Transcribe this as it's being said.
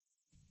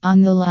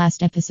On the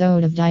last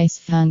episode of Dice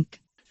Funk.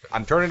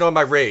 I'm turning on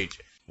my rage.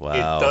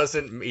 Wow. It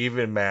doesn't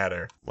even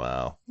matter.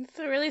 Wow. It's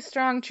a really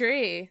strong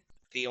tree.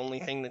 The only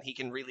thing that he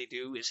can really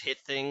do is hit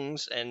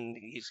things, and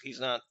he's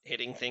not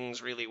hitting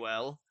things really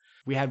well.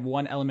 We had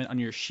one element on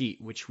your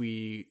sheet, which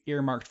we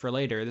earmarked for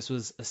later. This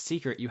was a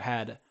secret you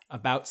had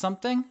about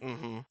something.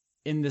 Mm-hmm.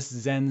 In this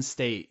Zen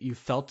state, you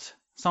felt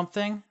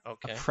something,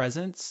 Okay. a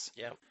presence,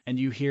 Yep. and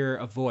you hear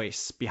a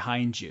voice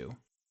behind you.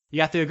 You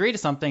have to agree to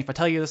something. If I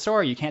tell you the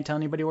story, you can't tell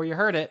anybody where you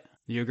heard it.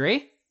 Do you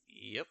agree?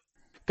 Yep.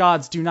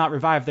 Gods do not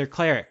revive their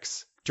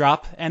clerics.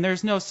 Drop, and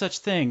there's no such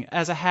thing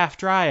as a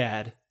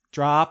half-dryad.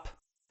 Drop.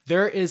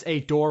 There is a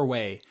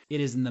doorway.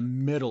 It is in the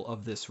middle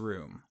of this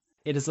room.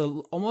 It is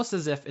almost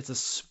as if it's a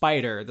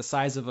spider the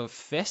size of a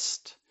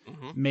fist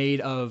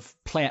made of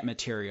plant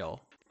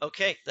material.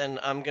 Okay, then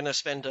I'm gonna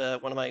spend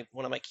one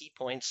of my key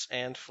points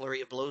and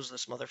flurry of blows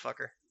this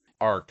motherfucker.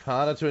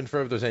 Arcana to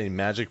infer if there's any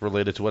magic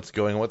related to what's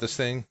going on with this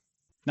thing.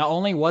 Not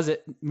only was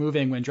it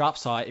moving when Drop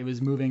saw it, it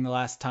was moving the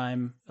last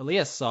time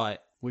Alias saw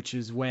it, which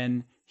is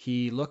when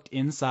he looked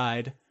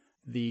inside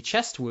the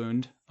chest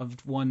wound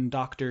of one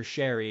Dr.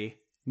 Sherry,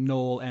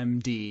 Noel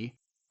M.D.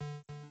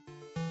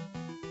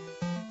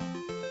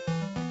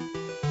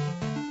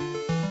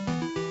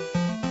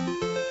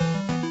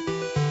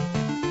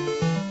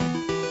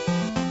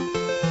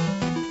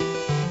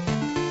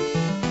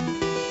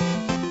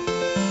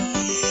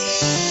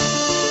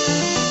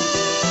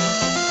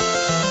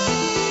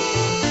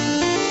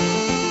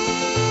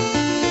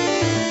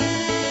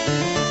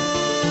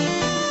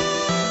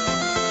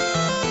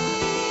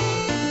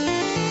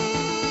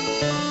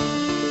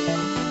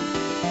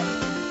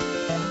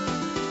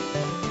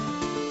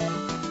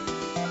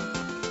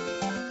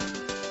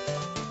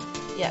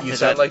 Yes. You Is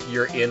sound that- like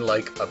you're in,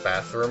 like, a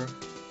bathroom.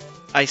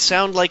 I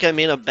sound like I'm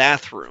in a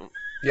bathroom.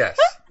 Yes,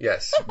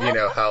 yes. You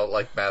know how,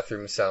 like,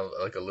 bathrooms sound,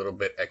 like, a little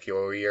bit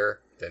echoier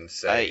than,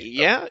 say...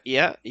 Yeah.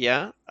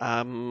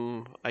 I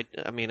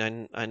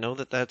mean, I know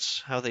that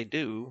that's how they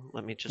do.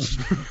 Let me just...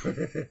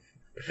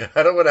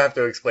 I don't want to have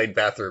to explain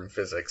bathroom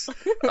physics.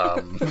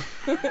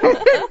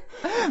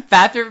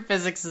 Bathroom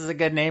physics is a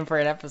good name for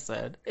an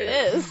episode. It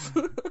is.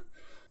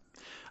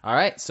 All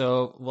right,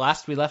 so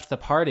last we left the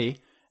party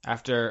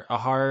after a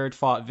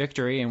hard-fought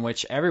victory in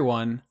which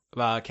everyone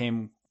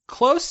came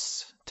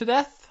close to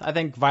death. I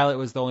think Violet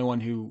was the only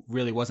one who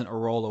really wasn't a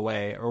roll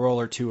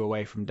or two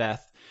away from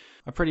death.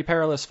 A pretty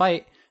perilous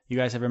fight. You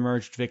guys have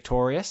emerged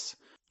victorious.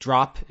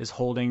 Drop is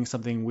holding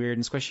something weird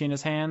and squishy in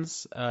his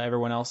hands.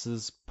 Everyone else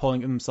is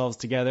pulling themselves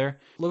together.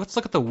 Let's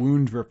look at the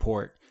wound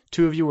report.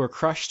 2 of you were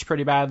crushed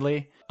pretty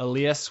badly.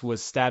 Alias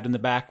was stabbed in the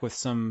back with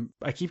some...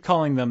 I keep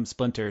calling them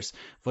splinters.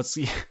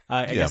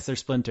 I guess they're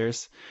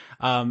splinters.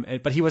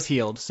 But he was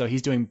healed, so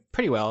he's doing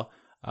pretty well.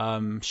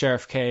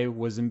 Sheriff K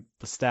was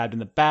stabbed in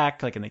the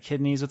back, like in the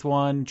kidneys with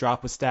one.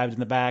 Drop was stabbed in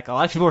the back. A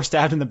lot of people were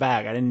stabbed in the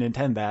back. I didn't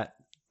intend that.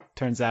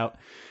 Turns out,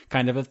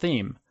 kind of a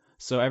theme.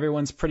 So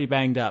everyone's pretty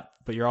banged up,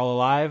 but you're all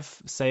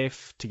alive,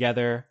 safe,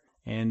 together,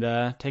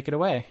 and take it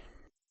away.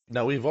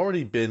 Now, we've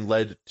already been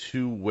led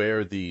to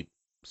where the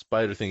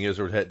spider thing is,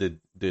 or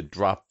did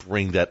Drop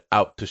bring that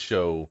out to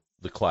show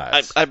the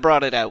class? I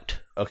brought it out.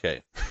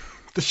 Okay.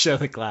 To show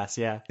the class,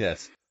 yeah.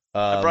 Yes.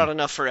 I brought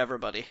enough for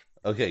everybody.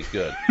 Okay,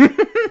 good.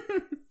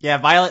 Yeah,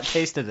 Violet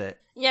tasted it.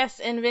 Yes,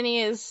 and Vinny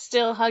is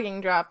still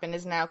hugging Drop and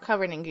is now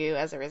covered in goo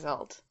as a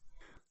result.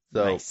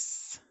 So,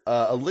 Nice.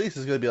 Elise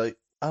is going to be like,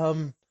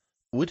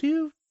 would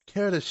you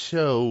care to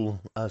show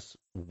us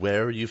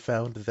where you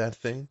found that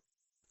thing?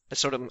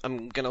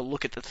 I'm gonna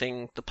look at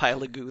the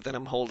pile of goo that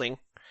I'm holding,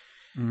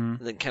 and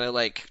then kind of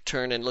like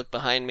turn and look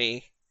behind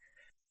me.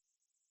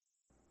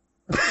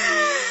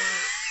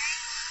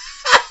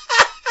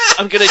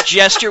 I'm gonna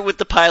gesture with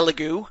the pile of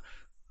goo.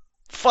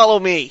 Follow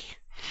me.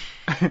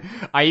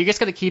 Are you just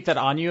going to keep that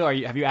on you?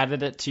 Have you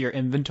added it to your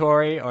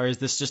inventory, or is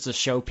this just a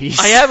showpiece?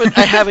 I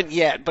haven't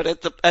yet, but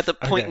at the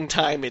point Okay. in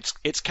time,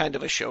 it's kind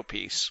of a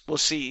showpiece. We'll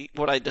see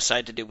what I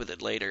decide to do with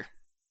it later.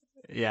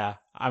 Yeah,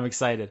 I'm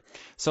excited.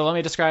 So let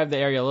me describe the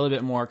area a little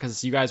bit more,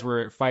 because you guys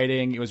were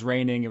fighting, it was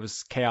raining, it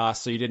was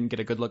chaos, so you didn't get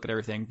a good look at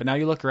everything. But now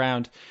you look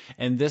around,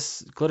 and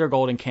this Glitter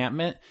Gold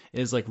encampment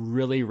is like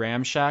really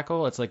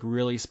ramshackle. It's like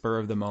really spur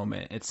of the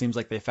moment. It seems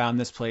like they found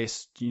this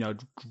place,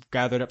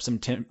 gathered up some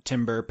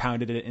timber,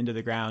 pounded it into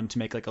the ground to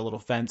make like a little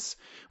fence,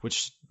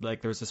 which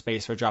like there was a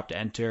space for Drop to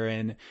enter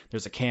in.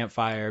 There's a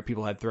campfire.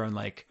 People had thrown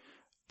like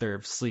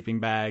their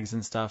sleeping bags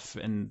and stuff,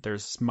 and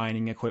there's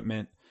mining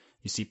equipment.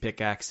 You see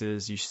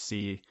pickaxes, you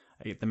see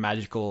the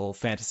magical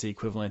fantasy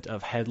equivalent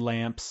of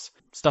headlamps,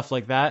 stuff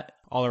like that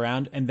all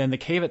around. And then the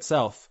cave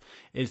itself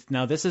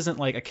now this isn't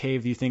like a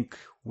cave you think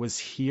was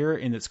here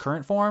in its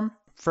current form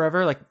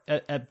forever. Like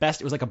at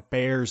best it was like a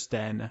bear's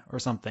den or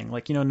something.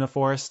 Like, in the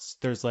forests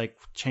there's like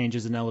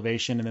changes in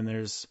elevation, and then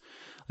there's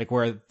like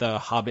where the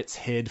hobbits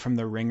hid from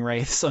the ring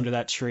wraiths under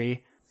that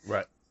tree.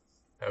 Right.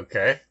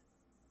 Okay.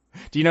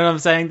 Do you know what I'm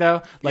saying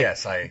though? Like,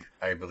 Yes, I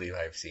believe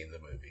I've seen the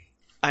movie.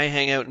 I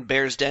hang out in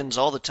bears' dens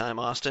all the time,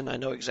 Austin. I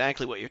know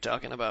exactly what you're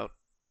talking about.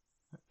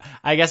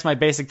 I guess my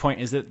basic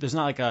point is that there's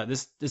not like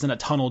this isn't a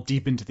tunnel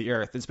deep into the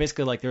earth. It's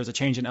basically like there was a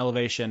change in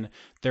elevation.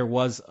 There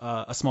was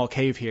a small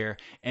cave here,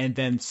 and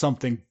then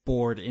something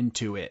bored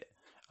into it,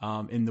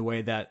 in the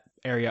way that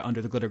area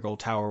under the Glitter Gold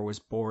Tower was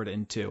bored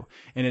into.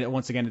 And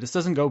once again, this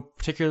doesn't go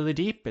particularly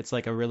deep. It's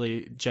like a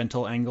really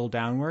gentle angle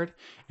downward,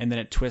 and then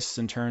it twists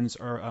and turns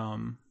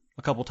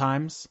a couple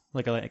times,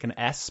 like an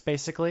S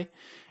basically.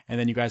 And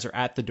then you guys are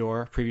at the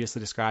door, previously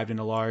described in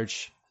a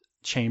large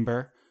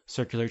chamber.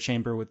 Circular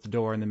chamber with the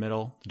door in the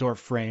middle, the door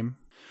frame.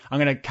 I'm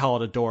going to call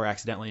it a door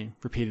accidentally,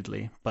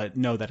 repeatedly, but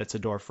know that it's a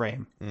door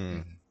frame.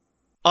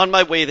 On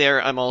my way there,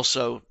 I'm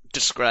also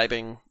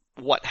describing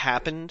what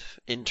happened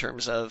in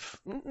terms of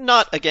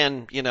not,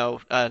 again,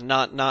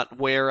 not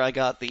where I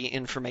got the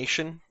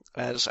information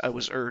as I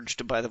was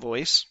urged by the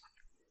voice.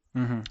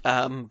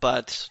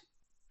 But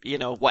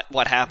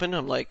what happened.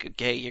 I'm like,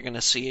 okay, you're going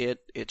to see it.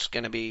 It's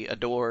going to be a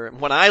door.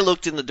 And when I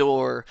looked in the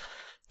door,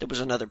 there was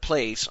another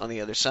place on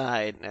the other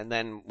side, and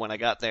then when I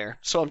got there,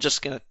 so I'm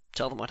just gonna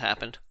tell them what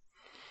happened.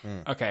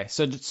 Okay,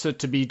 so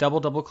to be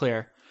double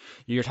clear,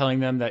 you're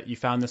telling them that you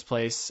found this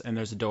place and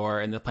there's a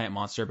door and the plant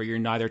monster, but you're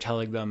neither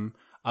telling them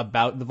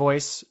about the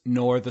voice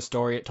nor the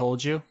story it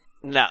told you.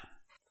 No.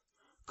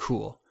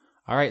 Cool.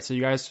 All right, so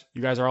you guys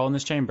are all in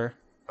this chamber.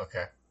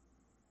 Okay.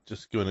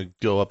 Just going to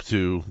go up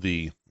to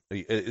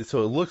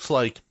so it looks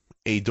like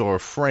a door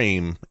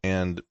frame,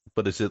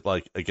 but is it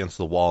like against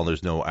the wall and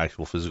there's no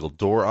actual physical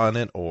door on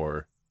it,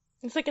 or?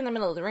 It's like in the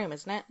middle of the room,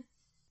 isn't it?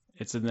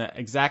 It's in the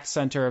exact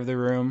center of the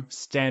room,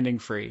 standing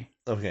free.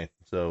 Okay,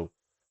 so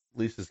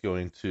Lisa's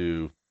going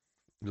to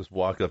just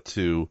walk up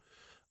to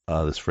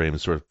this frame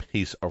and sort of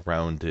pace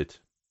around it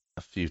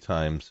a few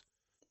times.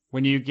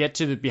 When you get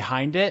to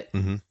behind it,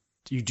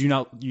 you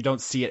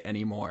don't see it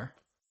anymore.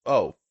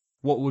 Oh.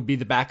 What would be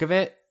the back of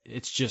it?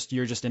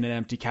 You're just in an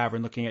empty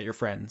cavern looking at your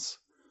friends.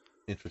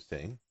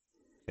 Interesting.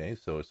 Okay,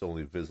 so it's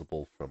only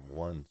visible from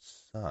one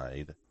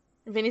side.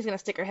 Vinny's gonna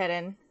stick her head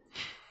in.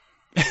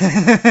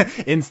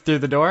 In through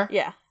the door?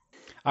 Yeah.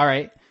 All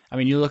right. I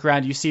mean, you look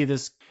around, you see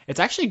this.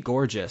 It's actually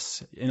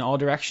gorgeous. In all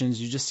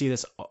directions, you just see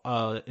this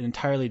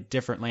entirely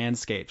different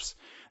landscapes.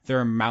 There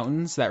are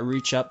mountains that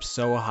reach up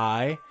so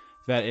high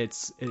that it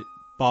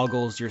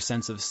boggles your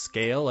sense of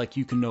scale. Like,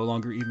 you can no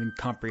longer even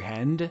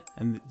comprehend.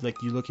 And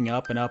like, you're looking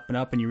up and up and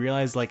up, and you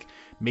realize like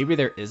maybe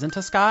there isn't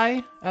a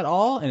sky at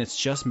all, and it's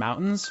just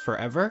mountains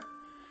forever.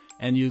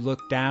 And you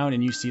look down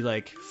and you see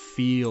like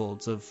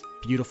fields of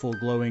beautiful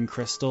glowing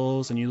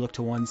crystals, and you look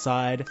to one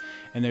side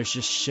and there's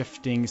just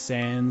shifting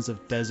sands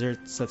of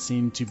deserts that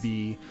seem to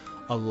be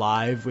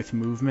alive with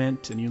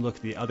movement, and you look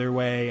the other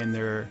way and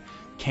there are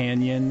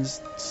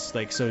canyons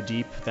like so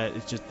deep that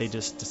they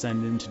just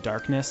descend into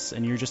darkness,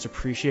 and you're just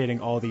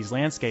appreciating all these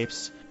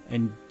landscapes,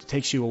 and it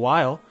takes you a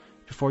while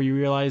before you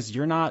realize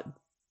you're not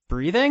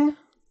breathing,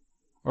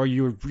 or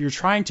you're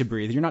trying to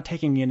breathe. You're not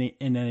taking in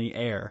any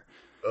air.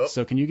 Oh.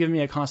 So can you give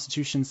me a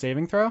Constitution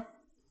saving throw?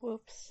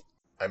 Whoops.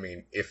 I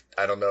mean,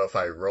 I don't know if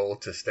I roll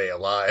to stay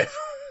alive.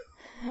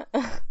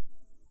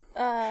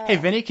 Hey,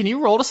 Vinny, can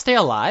you roll to stay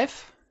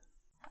alive?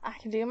 I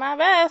can do my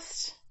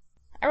best.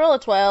 I roll a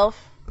 12.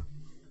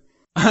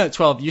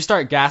 12. You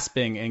start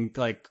gasping and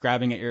like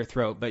grabbing at your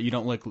throat, but you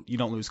don't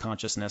lose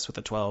consciousness with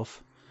a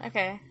 12.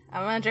 Okay,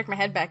 I'm gonna jerk my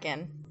head back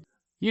in.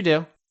 You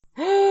do.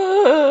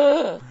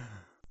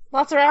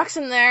 Lots of rocks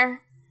in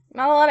there.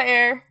 Not a lot of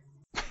air.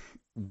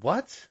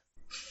 What?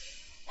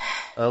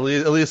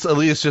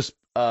 Alias just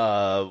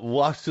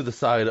walks to the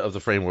side of the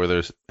frame where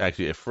there's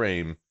actually a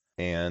frame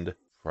and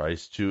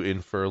tries to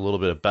infer a little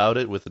bit about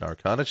it with an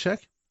Arcana check.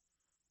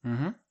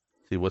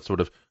 See what sort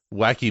of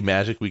wacky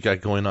magic we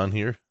got going on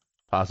here,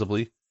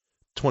 possibly.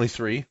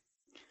 23.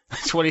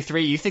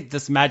 23. You think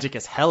this magic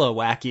is hella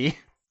wacky?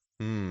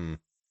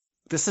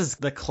 This is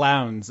the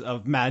clowns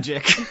of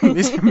magic.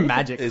 These are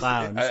magic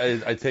clowns.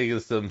 I take it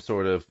as some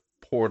sort of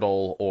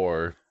portal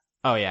or...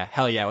 Oh yeah,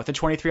 hell yeah. With the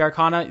 23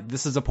 Arcana,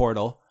 this is a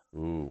portal.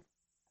 Ooh.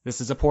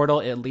 This is a portal.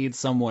 It leads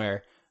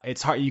somewhere.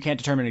 It's hard. You can't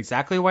determine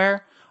exactly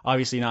where.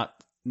 Obviously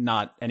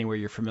not anywhere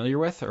you're familiar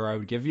with, or I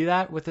would give you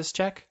that with this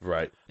check.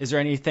 Right. Is there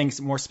anything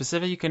more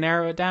specific you can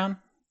narrow it down?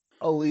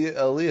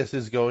 Alias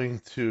is going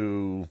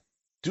to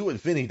do what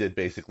Vinny did,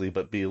 basically,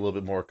 but be a little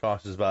bit more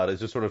cautious about it.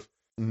 Just sort of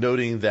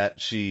noting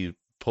that she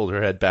pulled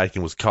her head back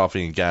and was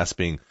coughing and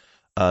gasping.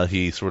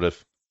 He sort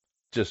of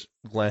just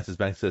glances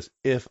back and says,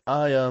 if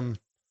I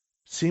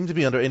seem to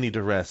be under any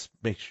duress,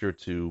 make sure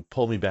to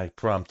pull me back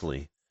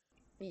promptly.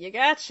 You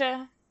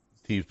gotcha.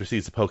 He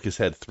proceeds to poke his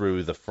head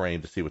through the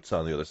frame to see what's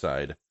on the other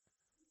side.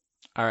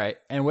 All right.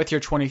 And with your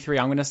 23,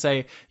 I'm going to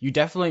say you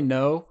definitely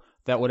know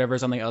that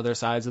whatever's on the other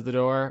sides of the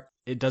door,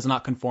 it does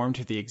not conform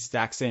to the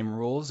exact same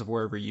rules of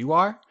wherever you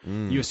are.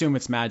 You assume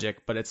it's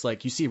magic, but it's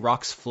like you see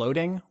rocks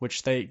floating,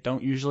 which they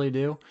don't usually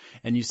do,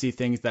 and you see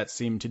things that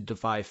seem to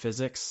defy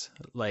physics.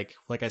 Like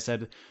I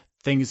said,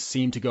 things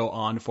seem to go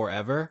on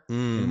forever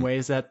in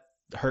ways that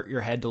hurt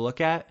your head to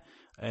look at,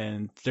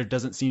 and there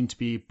doesn't seem to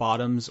be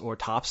bottoms or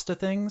tops to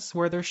things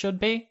where there should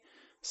be.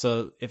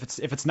 So if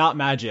it's not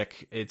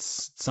magic,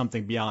 it's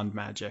something beyond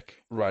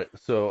magic. Right.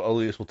 So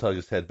Alias will tug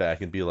his head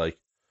back and be like,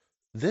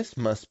 This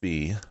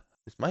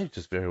might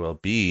just very well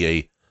be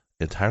a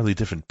entirely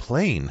different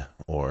plane,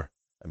 or,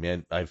 I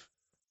mean, I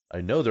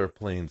know there are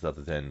planes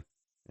other than,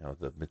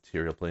 the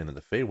material plane and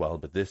the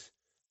Feywild, but this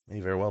may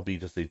very well be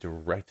just a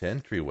direct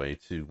entryway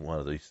to one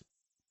of these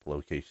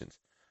locations.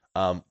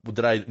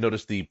 Did I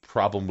notice the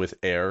problem with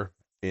air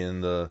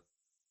when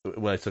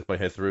I took my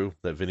head through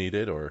that Vinny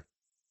did, or?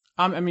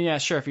 I mean, yeah,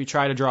 sure. If you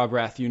try to draw a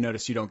breath, you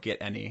notice you don't get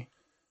any.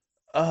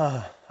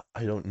 I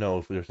don't know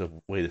if there's a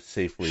way to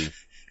safely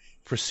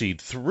proceed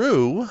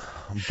through,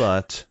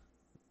 but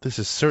this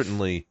is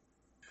certainly.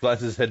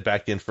 Glances his head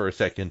back in for a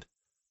second,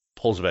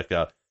 pulls it back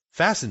out.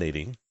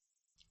 Fascinating.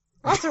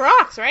 Lots of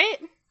rocks, right?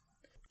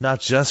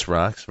 Not just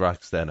rocks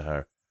that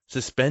are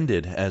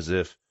suspended as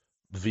if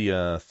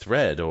via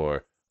thread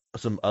or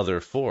some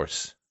other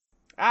force.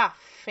 Ah,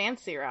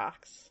 fancy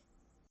rocks.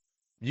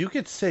 You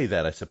could say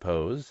that, I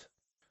suppose.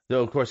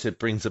 Though, of course, it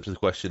brings up the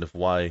question of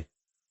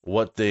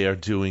what they are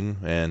doing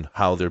and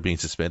how they're being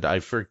suspended.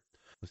 Let's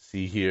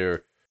see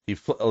here.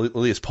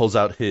 Alias pulls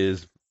out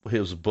his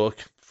book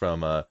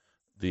from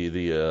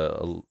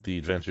the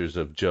Adventures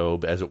of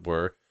Job, as it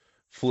were,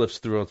 flips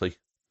through and it's like,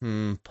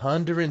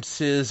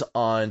 ponderances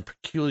on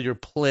peculiar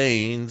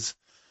planes.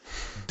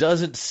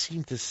 Doesn't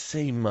seem to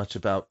say much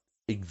about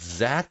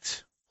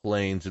exact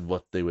planes and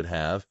what they would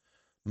have.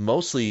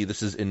 Mostly,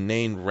 this is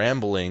inane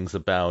ramblings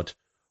about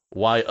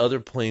why other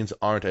planes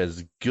aren't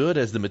as good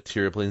as the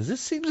material planes.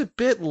 This seems a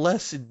bit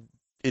less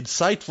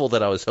insightful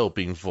than I was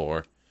hoping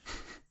for.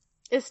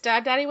 Is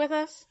Dad Daddy with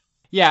us?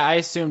 Yeah, I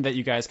assumed that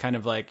you guys kind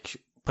of like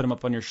put him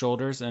up on your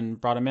shoulders and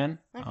brought him in.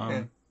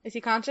 Okay. Is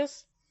he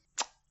conscious?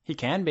 He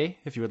can be,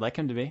 if you would like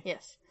him to be.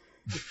 Yes.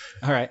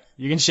 All right,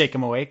 you can shake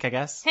him awake, I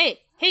guess. Hey,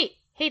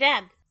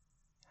 Dad.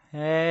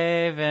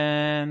 Hey,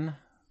 Vin.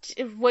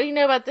 What do you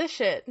know about this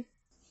shit?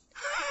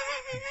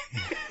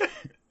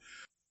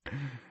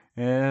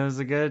 It was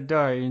a good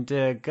door. You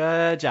did a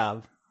good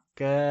job.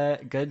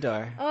 Good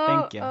door.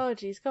 Thank you. Oh,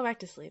 geez, go back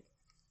to sleep.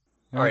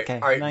 Okay.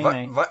 All right.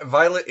 Night.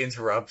 Violet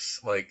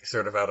interrupts, like,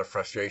 sort of out of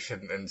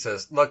frustration, and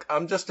says, "Look,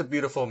 I'm just a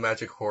beautiful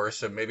magic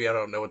horse, and maybe I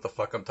don't know what the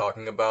fuck I'm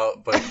talking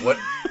about, but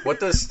what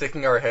does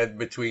sticking our head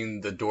between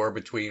the door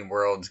between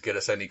worlds get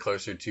us any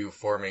closer to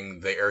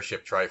forming the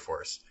airship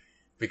Triforce?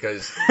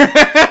 Because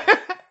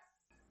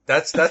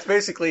that's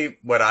basically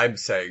what I'm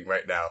saying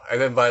right now."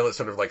 And then Violet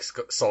sort of like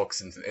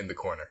sulks in the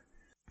corner.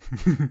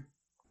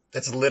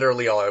 That's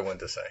literally all I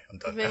wanted to say. I'm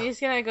done now. Vinny's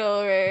gonna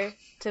go over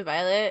to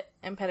Violet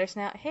and pet her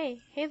snout.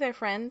 Hey there,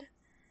 friend.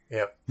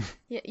 Yep.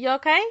 You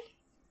okay?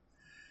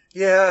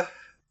 Yeah.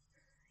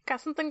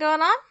 Got something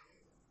going on?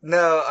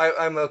 No,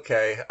 I'm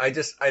okay.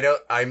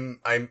 I'm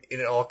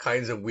in all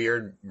kinds of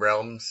weird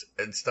realms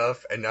and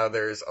stuff, and now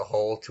there's a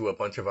hole to a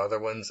bunch of other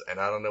ones, and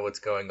I don't know what's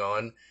going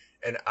on.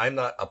 And I'm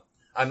not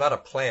a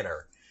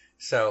planner,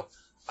 so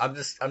I'm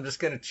just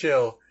gonna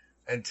chill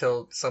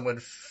until someone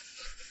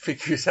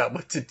figures out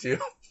what to do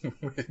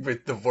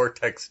with the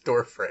vortex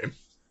door frame.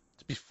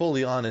 To be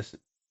fully honest,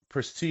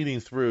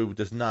 proceeding through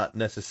does not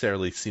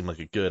necessarily seem like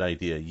a good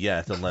idea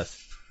yet, unless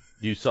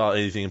you saw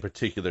anything in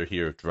particular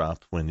here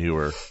drop when you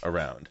were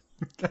around.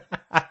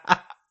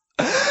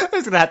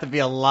 There's gonna have to be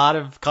a lot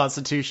of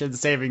Constitution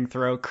saving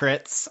throw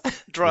crits.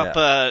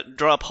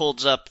 Drop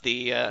holds up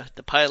the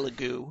pile of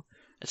goo.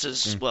 It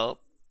says, "Well,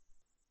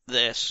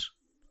 this."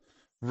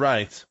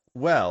 Right.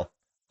 Well,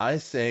 I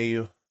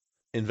say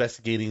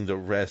investigating the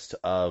rest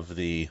of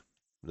the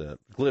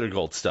glitter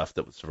gold stuff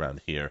that was around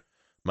here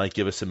might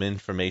give us some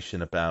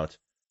information about,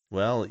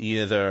 well,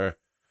 either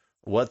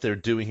what they're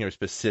doing here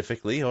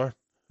specifically, or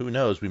who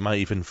knows, we might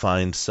even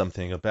find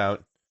something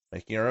about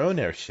making our own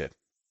airship.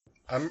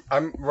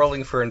 I'm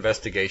rolling for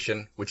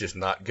investigation, which is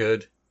not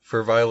good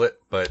for Violet,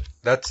 but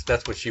that's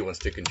what she wants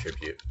to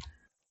contribute.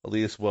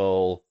 Alias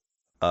will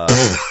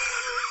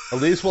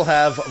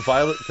have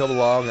Violet come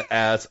along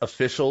as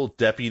official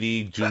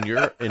deputy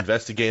junior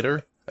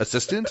investigator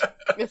assistant.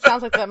 It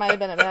sounds like that might have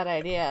been a bad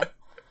idea.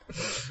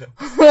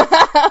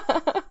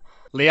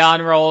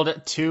 Leon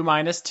rolled 2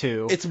 -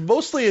 2. It's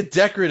mostly a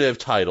decorative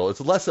title.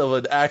 It's less of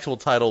an actual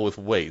title with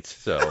weight.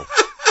 So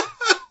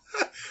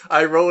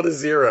I rolled a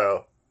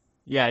 0.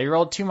 Yeah, you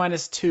rolled 2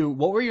 - 2.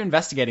 What were you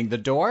investigating? The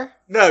door?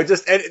 No,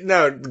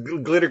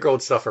 glitter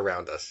gold stuff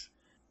around us.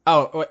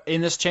 Oh,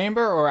 in this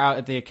chamber or out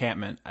at the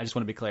encampment? I just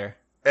want to be clear.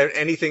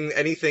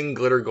 Anything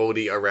glitter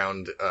goldy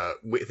around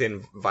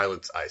within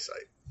Violet's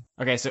eyesight.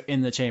 Okay, so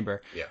in the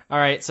chamber. Yeah. All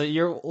right, so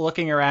you're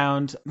looking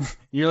around.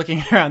 You're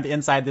looking around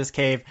inside this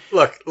cave.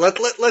 Look,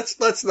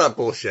 let's not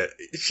bullshit.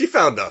 She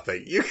found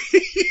nothing.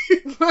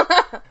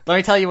 Let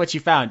me tell you what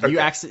you found.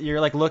 Okay.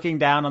 You're like looking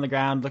down on the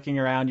ground, looking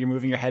around. You're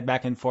moving your head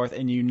back and forth,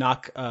 and you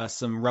knock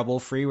some rubble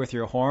free with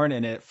your horn,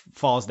 and it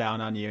falls down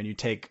on you, and you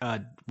take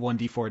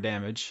 1d4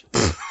 damage.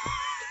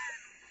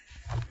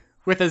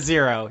 With a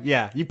 0,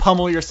 yeah. You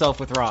pummel yourself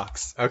with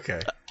rocks.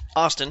 Okay.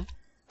 Austin.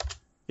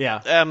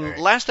 Yeah.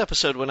 Last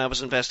episode when I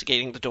was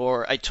investigating the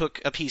door, I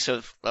took a piece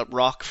of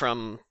rock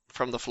from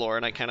the floor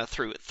and I kind of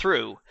threw it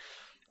through.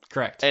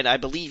 Correct. And I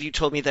believe you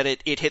told me that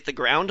it hit the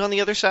ground on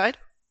the other side?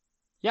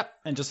 Yep,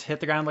 and just hit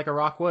the ground like a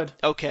rock would.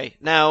 Okay,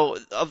 now,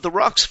 of the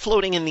rocks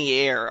floating in the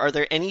air, are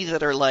there any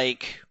that are,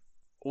 like,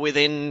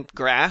 within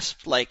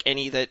grasp? Like,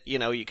 any that,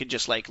 you could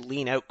just, like,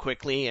 lean out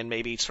quickly and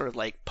maybe sort of,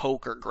 like,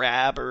 poke or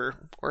grab or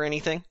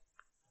anything?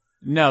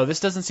 No, this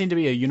doesn't seem to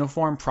be a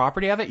uniform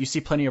property of it. You see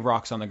plenty of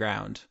rocks on the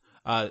ground.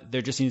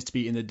 There just seems to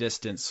be in the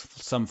distance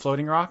some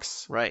floating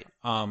rocks. Right.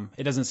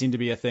 It doesn't seem to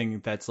be a thing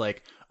that's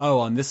like, oh,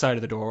 on this side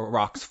of the door,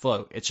 rocks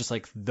float. It's just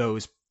like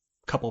those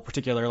couple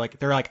particular, like,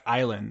 they're like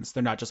islands.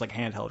 They're not just like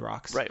handheld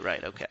rocks.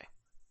 Right, okay.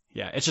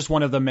 Yeah, it's just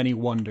one of the many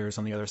wonders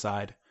on the other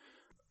side.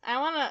 I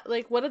want to,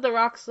 like, what did the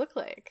rocks look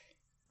like?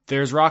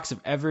 There's rocks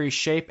of every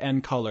shape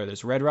and color.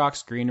 There's red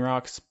rocks, green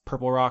rocks,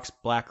 purple rocks,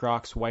 black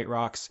rocks, white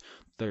rocks.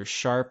 There's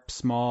sharp,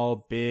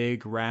 small,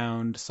 big,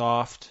 round,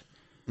 soft.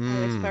 Are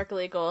there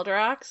sparkly gold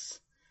rocks?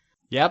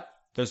 Yep,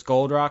 there's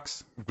gold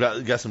rocks.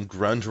 Got some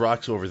grunge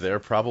rocks over there,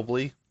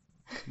 probably.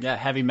 Yeah,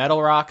 heavy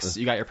metal rocks.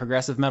 You got your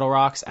progressive metal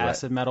rocks,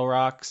 acid metal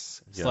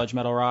rocks, Yeah. sludge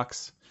metal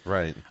rocks.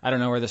 Right. I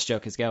don't know where this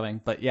joke is going,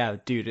 but yeah,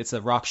 dude, it's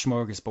a rock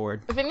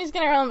smorgasbord. Vinny's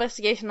gonna roll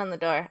investigation on the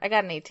door. I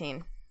got an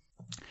 18.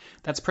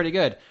 That's pretty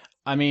good.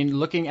 I mean,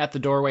 looking at the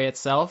doorway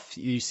itself,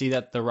 you see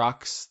that the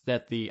rocks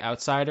that the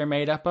outside are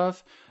made up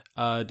of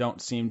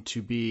don't seem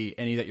to be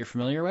any that you're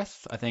familiar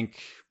with. I think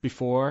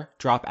before,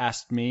 Drop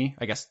asked me,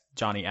 I guess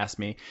Johnny asked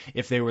me,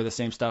 if they were the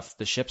same stuff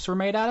the ships were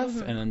made out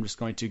of, and I'm just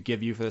going to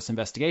give you for this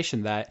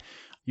investigation that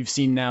you've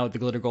seen now the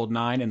Glitter Gold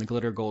 9 and the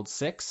Glitter Gold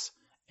 6,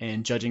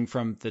 and judging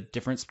from the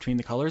difference between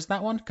the colors in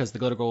that one, because the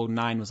Glitter Gold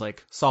 9 was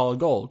like solid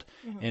gold,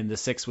 and the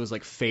 6 was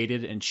like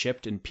faded and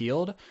chipped and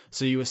peeled,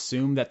 so you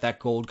assume that that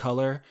gold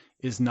color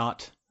is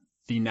not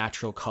the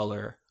natural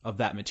color of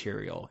that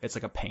material. It's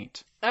like a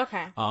paint.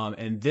 Okay.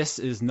 And this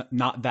is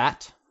not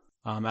that,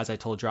 as I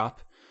told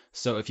Drop.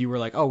 So if you were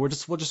like, oh, we'll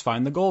just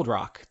find the gold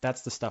rock,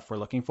 that's the stuff we're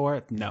looking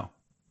for. No.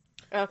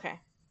 Okay.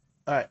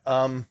 All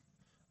right.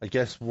 I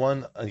guess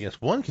one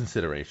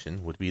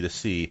consideration would be to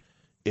see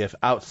if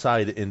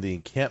outside in the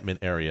encampment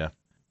area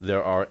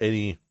there are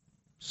any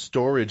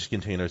storage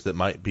containers that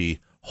might be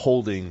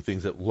holding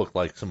things that look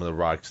like some of the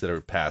rocks that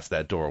are past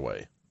that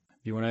doorway.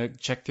 If you want to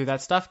check through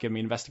that stuff, give me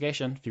an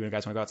investigation. If you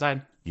guys want to go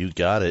outside. You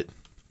got it.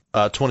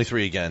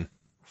 23 again.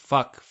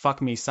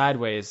 Fuck me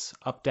sideways,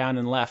 up, down,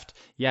 and left.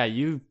 Yeah,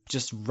 you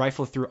just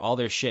rifle through all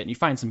their shit and you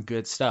find some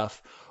good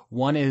stuff.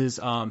 One is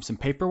some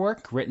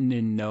paperwork written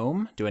in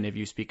Gnome. Do any of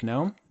you speak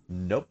Gnome?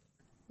 Nope.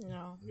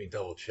 No. Let me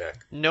double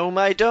check. No,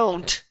 I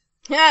don't.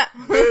 Yeah.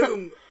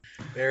 Boom!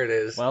 There it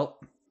is. Well,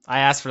 I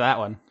asked for that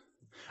one.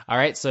 All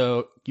right,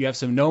 so you have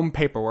some Gnome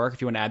paperwork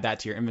if you want to add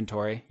that to your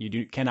inventory.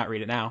 You cannot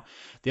read it now.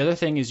 The other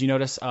thing is you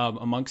notice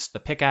amongst the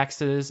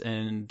pickaxes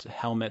and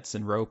helmets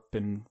and rope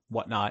and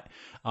whatnot,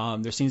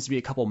 there seems to be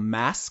a couple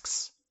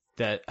masks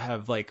that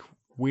have like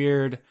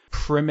weird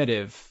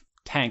primitive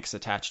tanks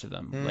attached to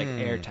them, like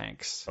air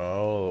tanks.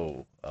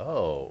 Oh.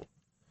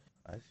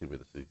 I see where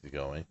this is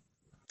going.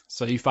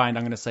 So you find,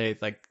 I'm going to say,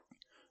 like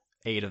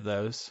 8 of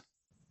those.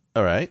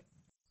 All right.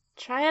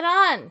 Try it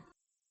on.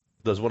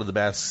 Does one of the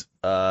masks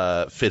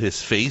fit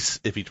his face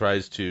if he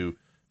tries to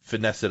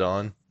finesse it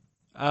on?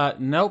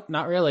 Nope,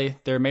 not really.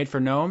 They're made for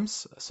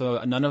gnomes,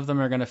 so none of them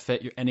are going to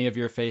fit any of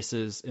your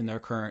faces in their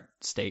current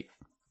state.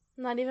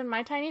 Not even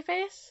my tiny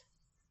face?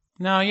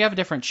 No, you have a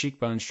different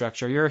cheekbone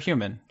structure. You're a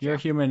human. You're a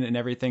human in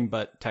everything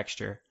but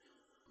texture.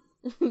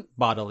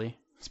 Bodily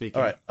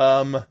speaking. All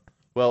right.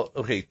 Well,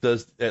 okay.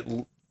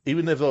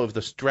 Even if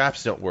the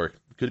straps don't work,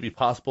 could it be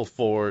possible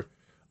for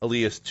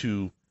Alias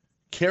to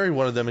carry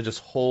one of them and just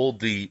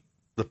hold the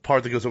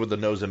part that goes over the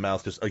nose and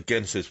mouth just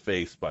against his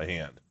face by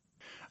hand?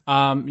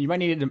 You might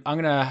need to,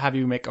 I'm going to have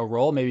you make a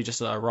roll, maybe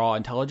just a raw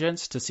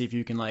intelligence, to see if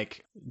you can,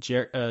 like,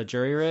 jury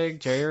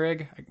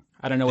rig.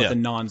 I don't know what the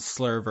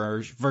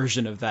non-slur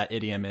version of that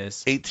idiom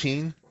is.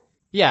 18?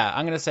 Yeah,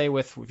 I'm going to say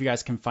if you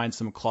guys can find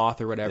some cloth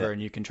or whatever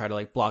and you can try to,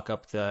 like, block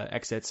up the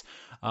exits,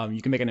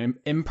 you can make an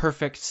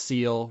imperfect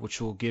seal,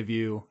 which will give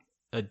you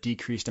a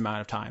decreased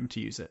amount of time to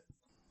use it.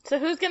 So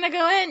who's gonna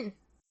go in?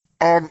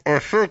 I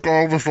think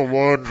I was the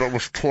one that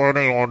was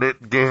planning on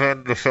it,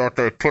 given the fact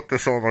that I put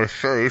this on my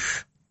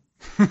face.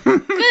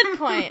 Good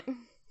point.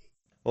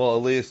 Well,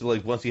 Alias,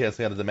 like, once he has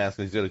kind of the mask,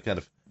 he's going to kind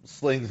of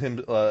sling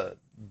him,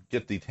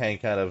 get the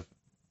tank kind of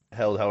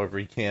held however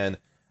he can,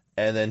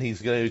 and then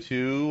he's going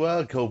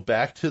to go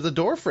back to the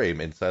door frame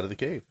inside of the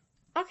cave.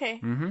 Okay.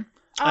 Mm-hmm.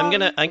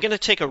 I'm gonna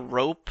take a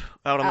rope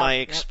out of my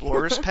yep.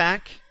 explorer's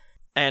pack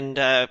and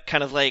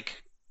kind of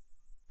like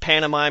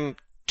pantomime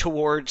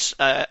towards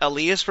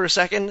Alias for a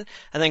second,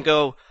 and then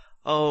go,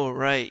 "Oh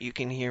right, you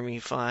can hear me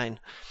fine.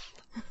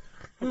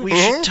 We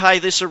should tie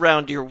this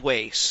around your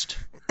waist."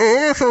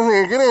 Oh, that sounds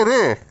like a good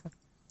idea.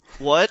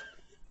 What?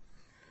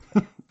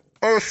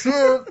 I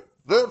said,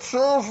 that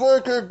sounds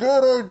like a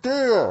good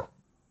idea.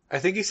 I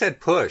think he said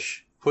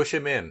push. Push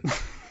him in.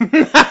 Buy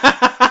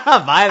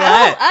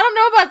that. I don't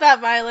know about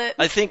that, Violet.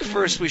 I think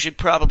first we should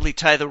probably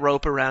tie the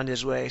rope around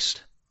his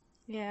waist.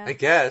 Yeah. I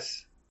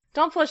guess.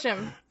 Don't push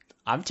him.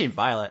 I'm Team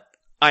Violet.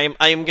 I'm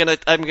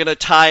gonna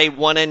tie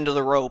one end of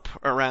the rope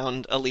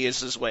around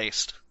Elias's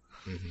waist.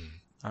 Mm-hmm.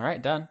 All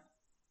right, done.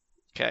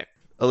 Okay.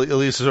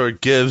 Alias sort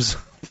of gives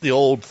the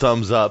old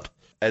thumbs up,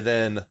 and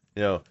then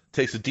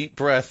takes a deep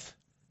breath,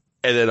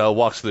 and then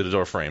walks through the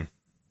door frame.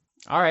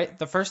 All right.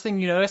 The first thing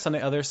you notice on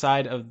the other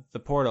side of the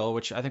portal,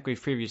 which I think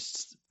we've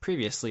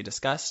previously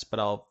discussed, but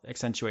I'll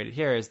accentuate it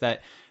here, is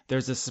that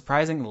there's a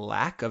surprising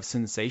lack of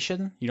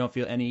sensation. You don't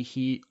feel any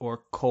heat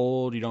or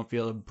cold. You don't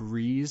feel a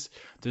breeze.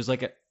 There's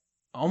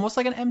almost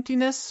like an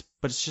emptiness,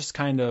 but it's just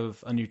kind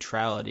of a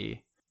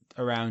neutrality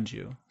around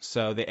you.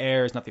 So the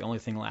air is not the only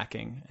thing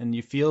lacking, and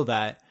you feel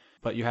that,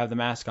 but you have the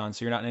mask on,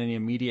 so you're not in any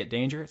immediate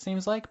danger, it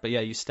seems like. But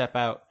yeah, you step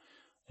out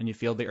and you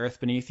feel the earth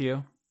beneath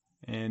you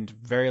and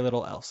very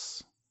little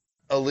else.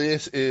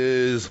 Alias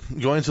is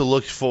going to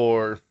look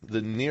for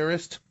the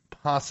nearest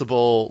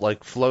possible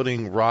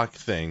floating rock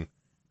thing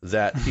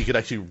that he could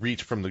actually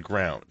reach from the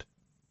ground.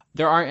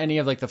 There aren't any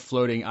of the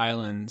floating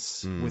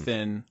islands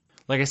within.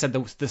 Like I said,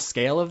 the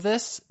scale of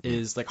this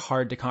is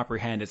hard to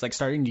comprehend. It's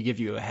starting to give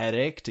you a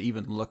headache to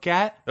even look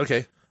at.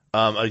 Okay.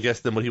 I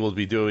guess then what he will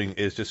be doing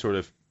is just sort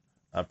of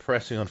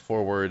pressing on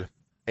forward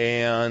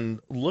and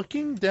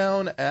looking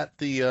down at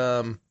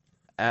the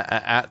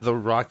at the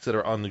rocks that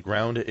are on the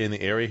ground in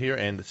the area here,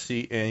 and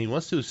he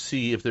wants to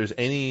see if there's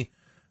any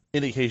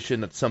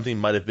indication that something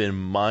might have been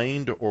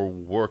mined or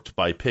worked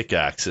by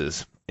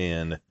pickaxes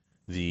in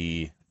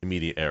the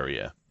immediate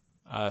area.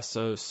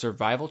 So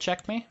survival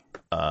check me.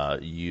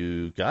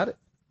 You got it.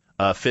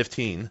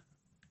 15.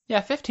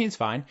 Yeah, 15's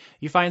fine.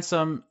 You find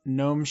some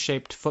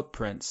gnome-shaped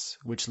footprints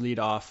which lead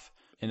off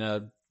in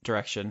a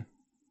direction.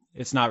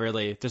 It's not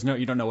really.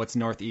 You don't know what's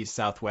northeast,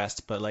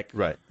 southwest, but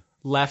right.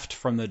 Left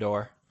from the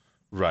door.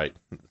 Right.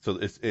 So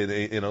it's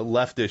in a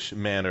leftish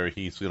manner.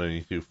 He's going to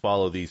need to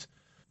follow these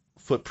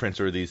footprints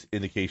or these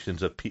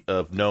indications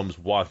of gnomes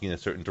walking in a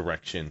certain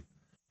direction.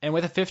 And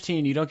with a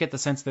 15, you don't get the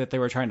sense that they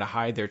were trying to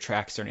hide their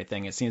tracks or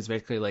anything. It seems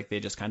basically like they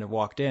just kind of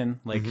walked in,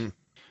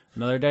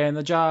 another day in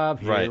the job.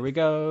 Here we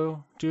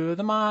go to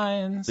the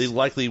mines. They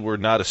likely were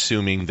not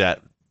assuming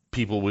that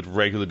people would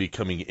regularly be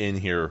coming in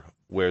here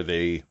where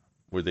they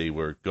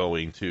were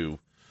going to,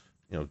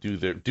 do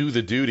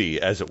the duty,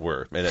 as it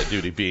were, and that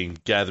duty being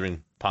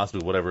gathering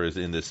possibly whatever is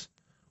in this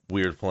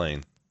weird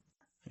plane.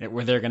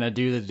 Where they're gonna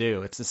do the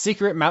do. It's a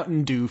secret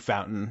Mountain Dew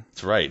fountain.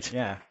 That's right.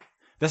 Yeah.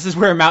 This is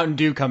where Mountain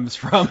Dew comes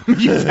from.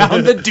 You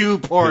found the Dew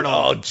portal.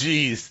 Oh,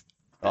 jeez.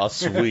 Oh,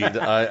 sweet.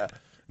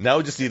 Now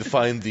we just need to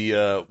find the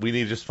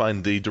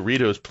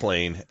Doritos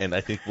plane, and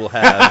I think we'll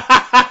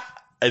have.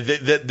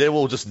 They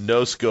will just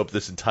no-scope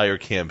this entire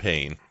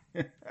campaign.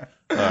 All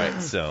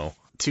right, so.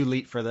 Too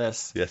late for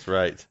this. That's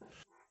right.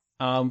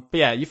 But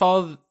yeah, you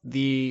follow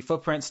the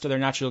footprints to their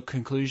natural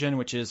conclusion,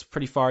 which is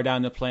pretty far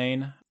down the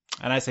plane.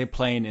 And I say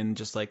plane in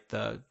just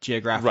the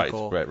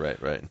geographical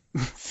right.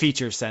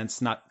 feature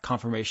sense, not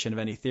confirmation of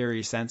any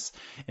theory sense,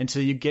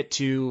 until you get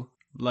to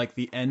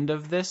the end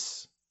of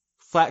this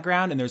flat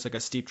ground, and there's a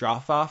steep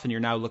drop off, and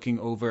you're now looking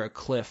over a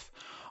cliff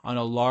on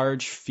a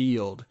large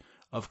field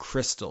of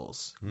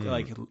crystals,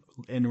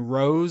 in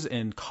rows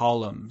and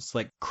columns,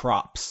 like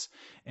crops,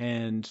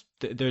 and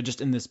they're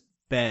just in this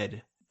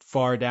bed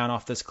far down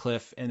off this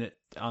cliff, and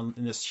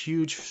in this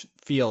huge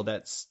field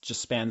that's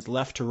just spans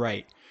left to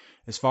right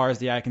as far as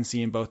the eye can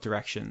see in both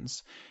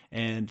directions.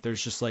 And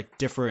there's just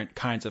different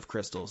kinds of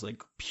crystals,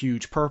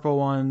 huge purple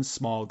ones,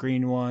 small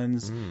green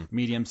ones,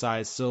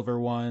 medium-sized silver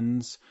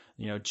ones,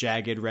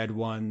 jagged red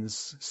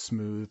ones,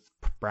 smooth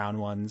brown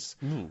ones.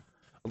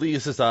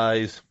 Elias's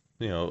eyes,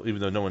 even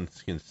though no one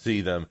can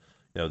see them,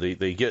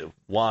 they get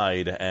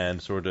wide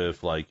and sort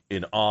of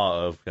in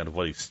awe of kind of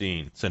what he's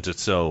seen, since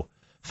it's so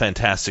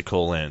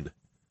fantastical and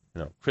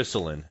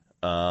crystalline.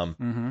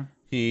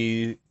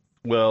 He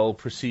will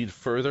proceed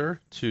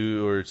further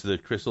towards the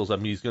crystals. I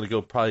mean, he's going to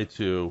go probably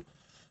to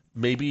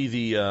maybe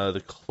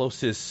the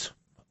closest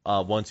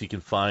ones he can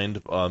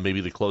find,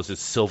 maybe the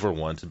closest silver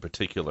ones in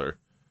particular.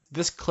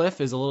 This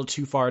cliff is a little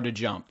too far to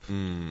jump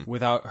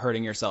without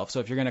hurting yourself.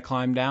 So if you're going to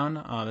climb down,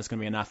 it's going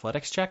to be an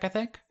athletics check, I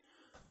think.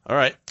 All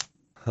right.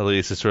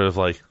 Elias is sort of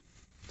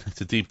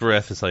it's a deep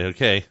breath. It's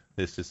okay,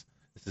 this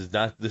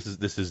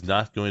is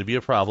not going to be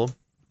a problem.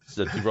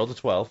 So he rolled a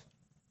 12.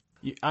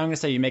 I'm going to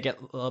say you make it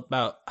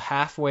about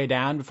halfway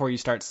down before you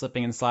start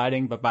slipping and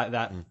sliding, but by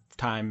that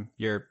time,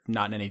 you're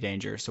not in any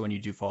danger. So when you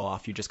do fall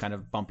off, you just kind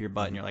of bump your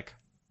butt and you're like,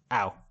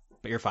 ow,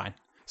 but you're fine.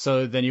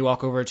 So then you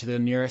walk over to the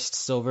nearest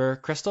silver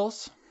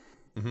crystals.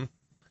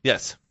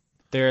 Yes.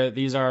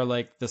 These are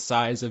the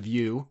size of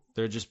you.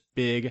 They're just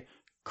big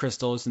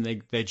crystals, and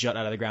they jut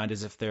out of the ground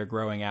as if they're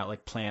growing out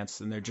like plants,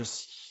 and they're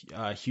just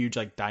huge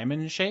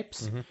diamond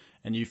shapes.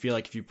 And you feel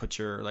if you put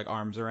your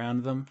arms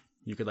around them,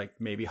 you could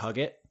maybe hug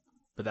it.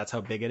 But that's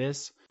how big it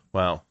is.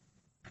 Wow.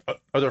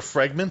 Are there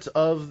fragments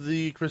of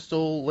the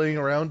crystal laying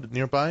around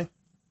nearby?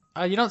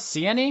 You don't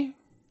see any.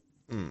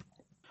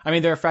 I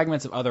mean, there are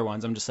fragments of other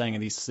ones. I'm just saying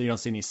you don't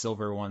see any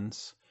silver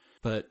ones.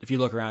 But if you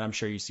look around, I'm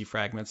sure you see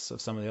fragments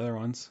of some of the other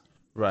ones.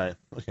 Right.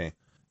 Okay.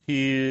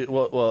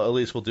 What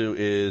Elise will do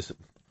is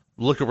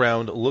look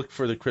around, look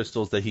for the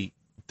crystals that he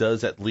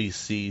does at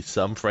least see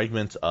some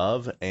fragments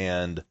of,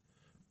 and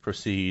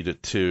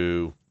proceed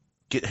to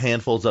get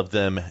handfuls of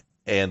them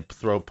and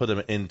put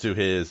them into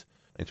his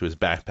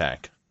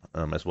backpack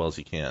as well as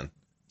he can.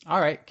 All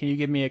right. Can you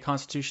give me a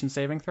Constitution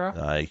saving throw?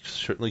 I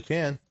certainly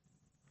can.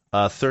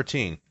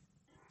 13.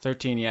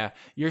 13, yeah.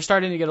 You're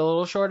starting to get a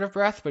little short of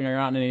breath, but you're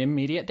not in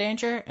immediate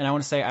danger. And I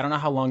want to say, I don't know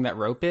how long that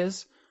rope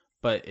is,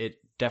 but it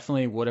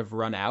definitely would have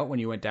run out when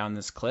you went down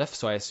this cliff.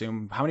 So I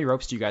assume, how many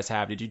ropes do you guys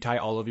have? Did you tie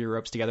all of your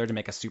ropes together to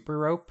make a super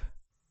rope?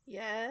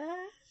 Yes.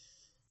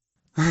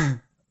 I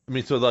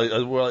mean, so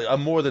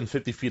I'm more than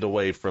 50 feet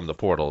away from the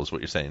portal, is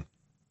what you're saying.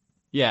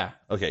 Yeah.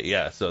 Okay,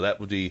 yeah. So that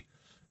would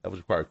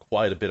require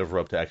quite a bit of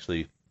rope to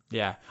actually.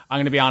 Yeah. I'm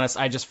going to be honest,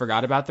 I just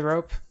forgot about the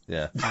rope.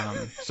 Yeah.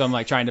 So I'm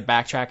like trying to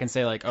backtrack and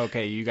say like,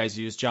 okay, you guys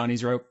used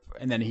Johnny's rope,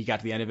 and then he got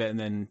to the end of it, and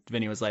then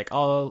Vinny was like,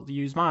 I'll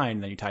use mine,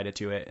 and then you tied it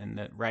to it, and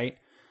then, right?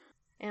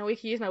 And we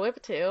could use my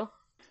whip too.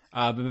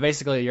 But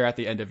basically, you're at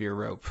the end of your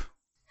rope.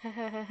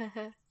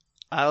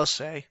 I'll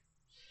say.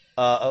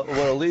 What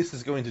Alias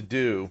is going to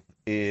do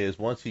is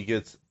once he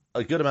gets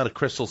a good amount of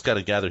crystals got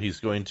to gather, he's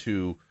going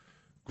to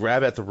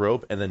grab at the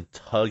rope and then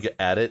tug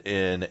at it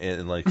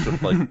in like sort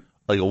of like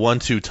like a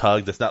 1-2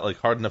 tug that's not like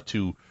hard enough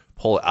to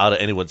pull it out of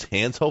anyone's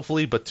hands,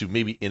 hopefully, but to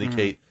maybe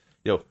indicate,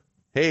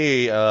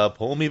 hey,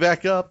 pull me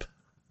back up.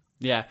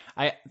 Yeah,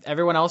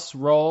 everyone else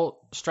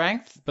roll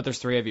strength, but there's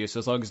 3 of you, so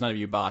as long as none of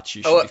you botch,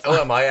 you should be fine.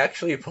 Am I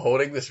actually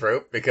holding this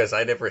rope? Because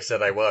I never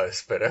said I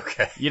was, but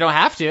okay. You don't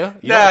have to.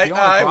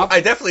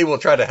 I definitely will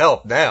try to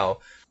help now.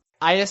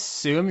 I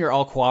assume you're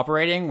all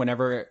cooperating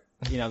whenever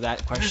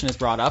that question is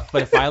brought up.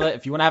 But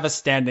if you want to have a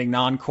standing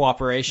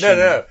non-cooperation,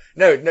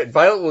 no,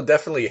 Violet will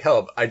definitely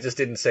help. I just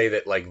didn't say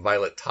that like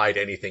Violet tied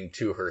anything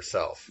to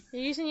herself.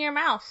 You're using your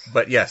mouth.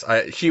 But yes,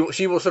 she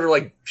will sort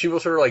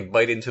of like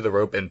bite into the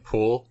rope and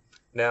pull.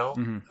 Now,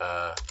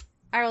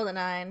 I rolled a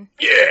 9.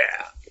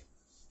 Yeah,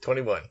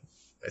 21.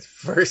 It's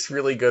first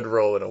really good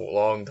roll in a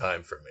long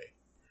time for me.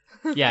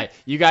 Yeah,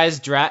 you guys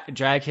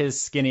drag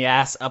his skinny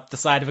ass up the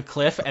side of a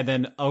cliff and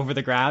then over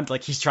the ground,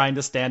 like he's trying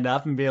to stand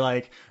up and be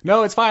like,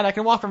 "No, it's fine, I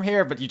can walk from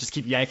here," but you just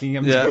keep yanking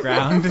him to the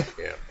ground.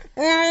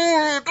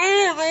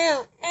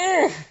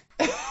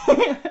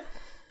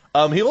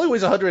 He only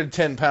weighs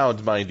 110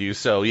 pounds, mind you,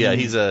 so yeah,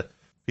 he's a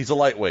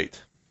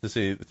lightweight to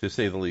say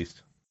the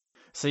least.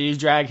 So you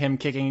drag him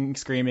kicking,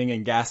 screaming,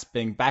 and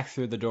gasping back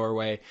through the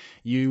doorway.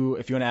 If you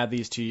want to add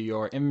these to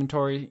your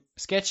inventory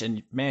sketch,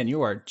 and man,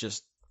 you are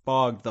just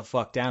bogged the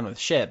fuck down with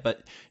shit.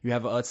 But you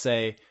have, let's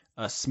say,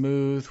 a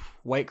smooth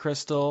white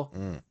crystal,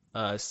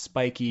 a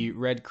spiky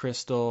red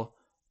crystal,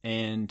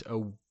 and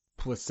a,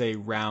 let's say,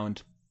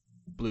 round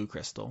blue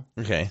crystal.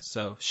 Okay.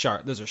 So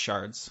those are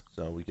shards.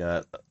 So we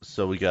got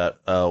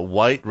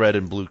white, red,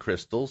 and blue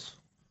crystals.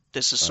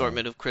 This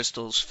assortment of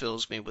crystals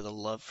fills me with a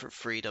love for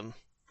freedom.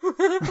 Fuck,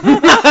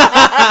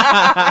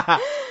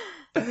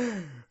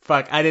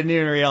 I didn't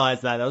even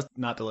realize that. That was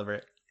not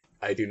deliberate.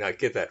 I do not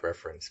get that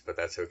reference, but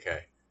that's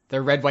okay.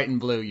 They're red, white, and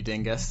blue, you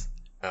dingus.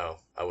 Oh,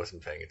 I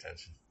wasn't paying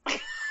attention.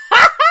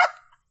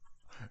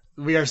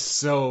 We are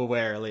so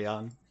aware,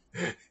 Leon.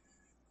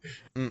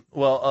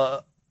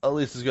 Well,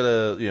 Alias is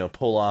gonna,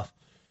 pull off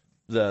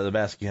the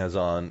mask he has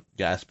on,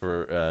 gasp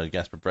for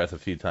breath a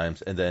few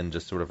times, and then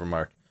just sort of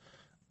remark,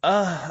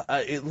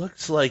 it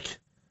looks like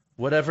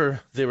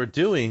whatever they were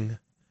doing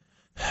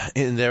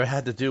in there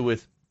had to do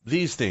with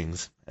these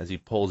things, as he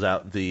pulls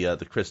out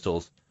the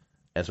crystals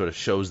and sort of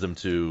shows them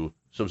to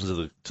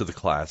the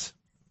class.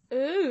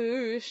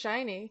 Ooh,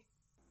 shiny.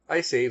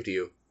 I saved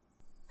you.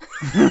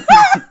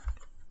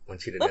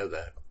 Want you to know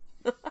that.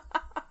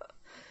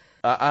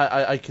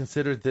 I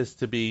considered this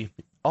to be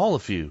all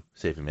of you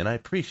saving me, and I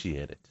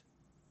appreciate it.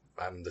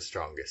 I'm the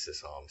strongest,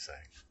 is all I'm saying.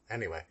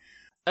 Anyway.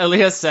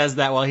 Elias says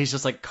that while he's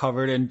just like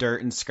covered in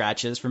dirt and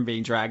scratches from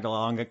being dragged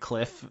along a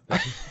cliff.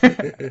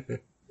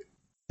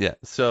 Yeah,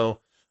 so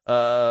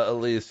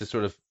Elias just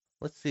sort of,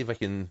 let's see if I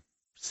can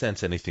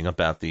sense anything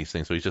about these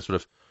things. So he just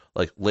sort of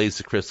like lays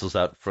the crystals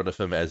out in front of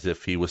him as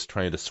if he was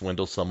trying to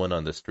swindle someone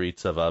on the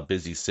streets of a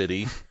busy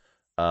city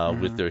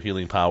with their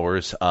healing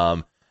powers,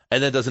 and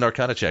then does an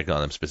Arcana check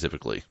on them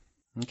specifically.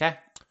 Okay.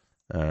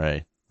 All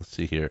right, let's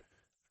see here.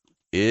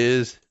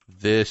 Is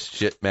this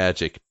shit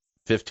magic?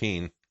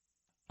 15.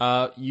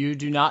 You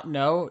do not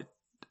know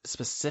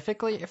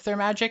specifically if they're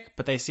magic,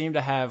 but they seem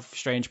to have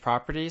strange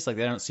properties. Like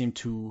they don't seem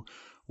to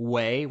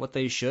weigh what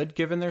they should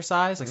given their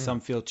size. Like some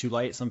feel too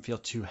light, some feel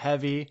too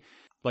heavy.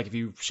 Like if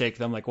you shake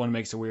them, like one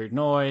makes a weird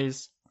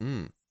noise.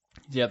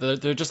 Yeah,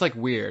 they're just like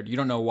weird. You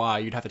don't know why.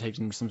 You'd have to take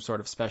them to some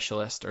sort of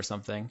specialist or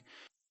something.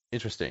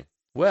 Interesting.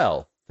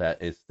 Well,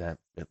 that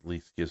at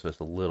least gives us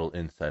a little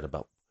insight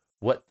about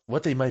what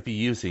they might be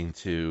using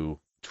to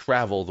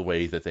travel the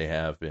way that they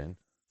have been.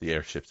 The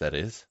airships, that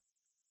is.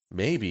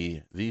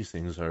 Maybe these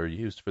things are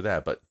used for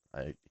that, but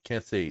I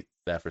can't say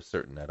that for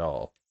certain at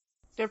all.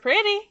 They're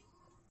pretty.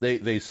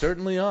 They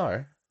certainly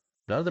are.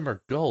 None of them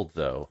are gold,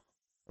 though.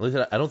 At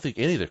least I don't think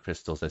any of the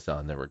crystals I saw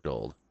in there were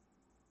gold.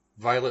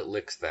 Violet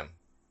licks them.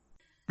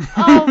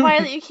 Oh,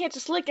 Violet, you can't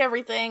just lick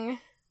everything.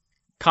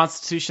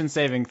 Constitution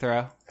saving throw.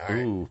 All right.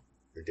 Ooh.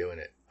 We're doing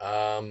it.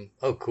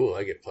 Oh, cool.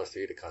 I get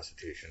 +3 to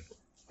Constitution.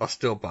 I'll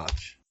still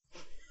botch.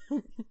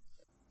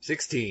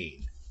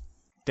 16.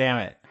 Damn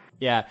it.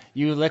 Yeah,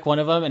 you lick one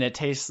of them and it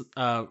tastes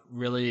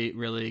really,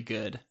 really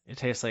good. It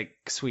tastes like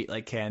sweet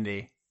like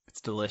candy.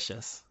 It's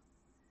delicious.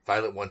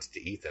 Violet wants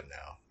to eat them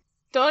now.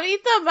 Don't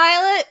eat them,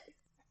 Violet!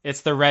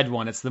 It's the red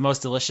one. It's the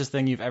most delicious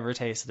thing you've ever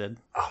tasted.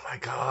 Oh my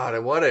god, I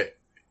want it.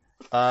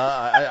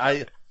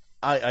 I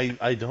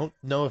don't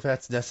know if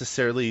that's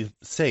necessarily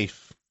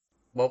safe.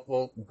 Well,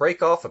 we'll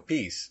break off a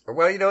piece. Or,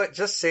 well, you know what?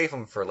 Just save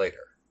them for later.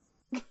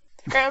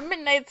 For a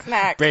midnight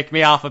snack. Break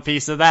me off a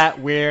piece of that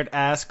weird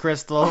ass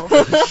crystal.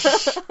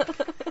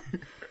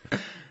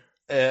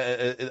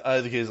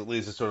 Either case, at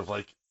least it sort of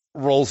like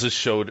rolls his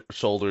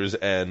shoulders,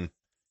 and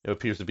it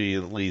appears to be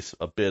at least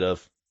a bit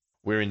of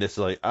weariness.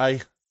 Like,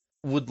 I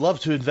would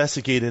love to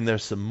investigate in there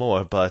some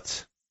more,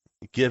 but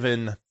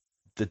given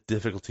the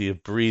difficulty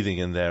of breathing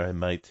in there, it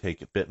might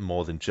take a bit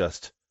more than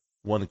just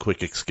one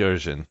quick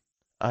excursion.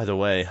 Either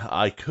way,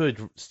 I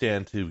could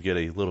stand to get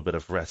a little bit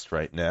of rest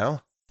right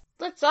now.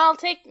 Let's all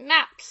take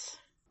naps.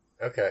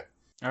 Okay.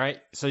 All right,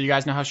 so you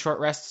guys know how short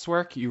rests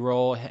work. You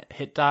roll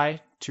hit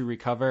die to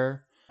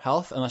recover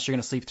health, unless you're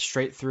going to sleep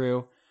straight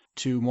through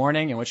to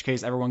morning, in which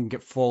case everyone can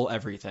get full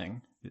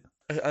everything.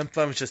 I'm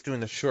fine with just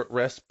doing a short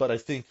rest, but I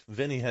think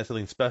Vinny has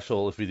something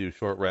special if we do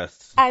short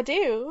rests. I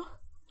do.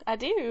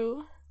 That's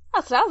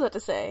what I was about to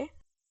say.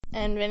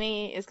 And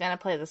Vinny is going to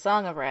play the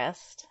Song of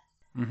Rest.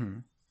 Mm-hmm.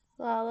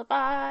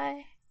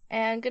 Lullaby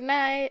and good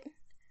night.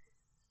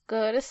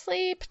 Go to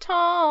sleep,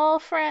 tall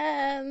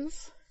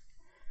friends.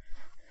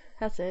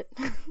 That's it.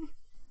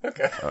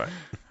 Okay. All right.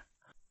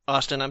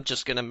 Austin, I'm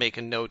just going to make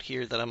a note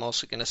here that I'm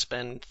also going to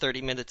spend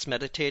 30 minutes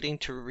meditating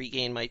to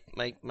regain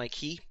my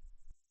key.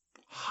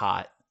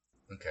 Hot.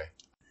 Okay.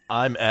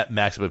 I'm at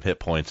maximum hit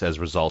points as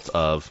a result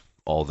of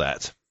all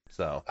that.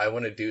 So I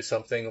want to do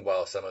something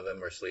while some of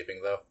them are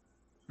sleeping, though.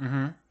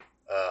 Mm-hmm.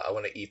 I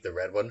want to eat the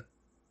red one.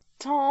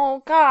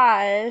 Oh,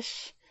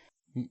 gosh.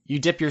 You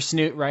dip your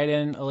snoot right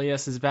in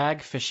Elias's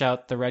bag, fish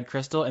out the red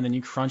crystal, and then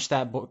you crunch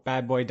that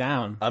bad boy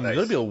down. I'm Nice.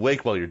 going to be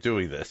awake while you're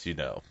doing this, you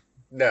know.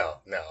 No,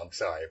 I'm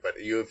sorry,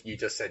 but you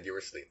just said you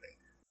were sleeping.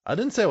 I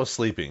didn't say I was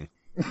sleeping.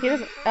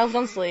 Elves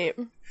don't sleep.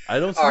 I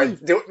don't All sleep.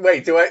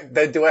 right,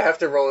 do I have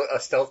to roll a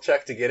stealth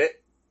check to get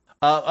it?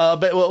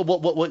 But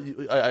what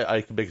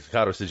I can make a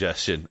counter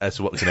suggestion as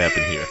to what can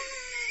happen here.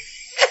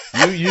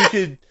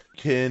 You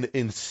can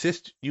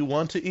insist you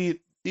want to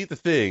eat the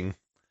thing,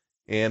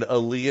 and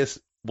Elias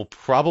will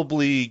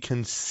probably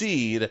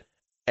concede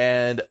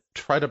and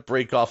try to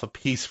break off a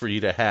piece for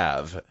you to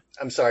have.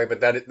 I'm sorry,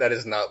 but that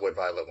is not what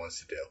Violet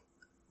wants to do.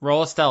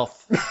 Roll a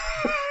stealth.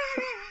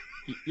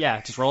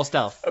 Yeah, just roll a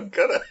stealth. I'm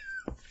gonna.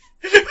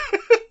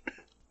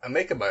 I'm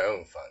making my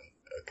own fun.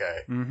 Okay.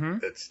 Mm-hmm.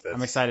 That's.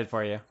 I'm excited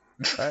for you.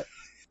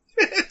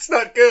 It's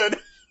not good.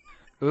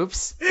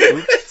 Oops.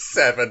 It's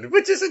 7,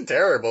 which isn't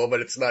terrible, but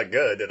it's not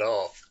good at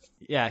all.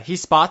 Yeah, he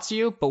spots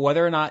you, but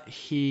whether or not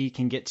he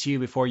can get to you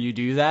before you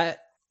do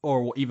that,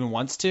 or even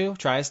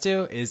tries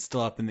to, is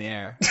still up in the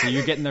air. So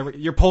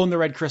you're pulling the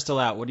red crystal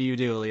out. What do you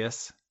do,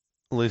 Elias?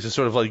 Elias just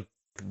sort of like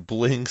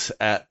blinks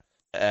at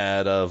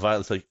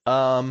Violet's like,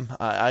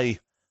 I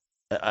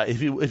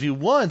if you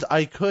want,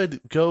 I could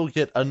go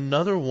get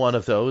another one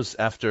of those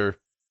after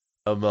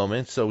a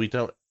moment, so we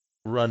don't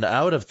run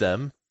out of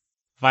them.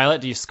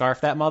 Violet, do you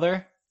scarf that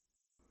mother?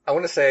 I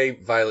want to say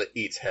Violet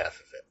eats half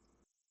of it.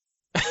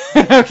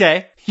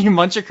 Okay, you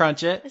munch or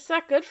crunch it. Is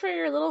that good for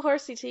your little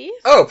horsey teeth?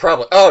 Oh,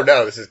 probably. Oh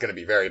no, this is going to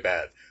be very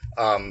bad.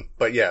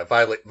 But yeah,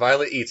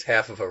 Violet eats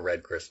half of a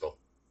red crystal.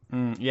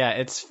 Yeah,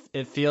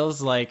 it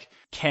feels like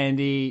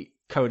candy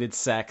coated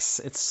sex.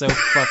 It's so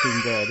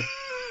fucking good.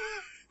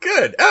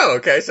 Good. Oh,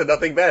 okay. So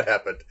nothing bad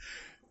happened.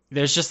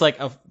 There's just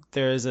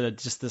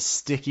just the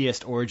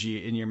stickiest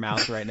orgy in your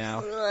mouth right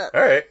now. All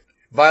right.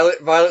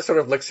 Violet sort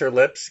of licks her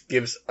lips,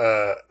 gives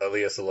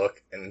Elias a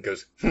look, and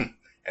goes, and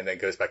then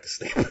goes back to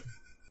sleep.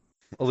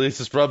 Elias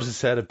just rubs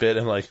his head a bit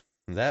and like,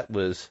 that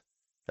was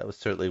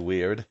certainly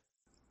weird.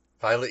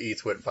 Violet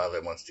eats what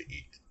Violet wants to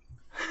eat.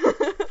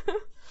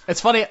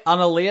 It's funny, on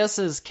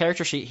Elias's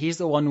character sheet, he's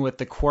the one with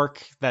the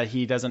quirk that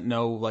he doesn't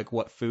know like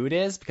what food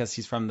is because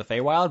he's from the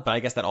Feywild, but I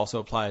guess that also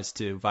applies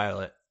to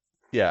Violet.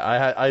 Yeah,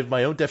 I have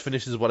my own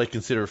definitions of what I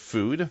consider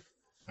food.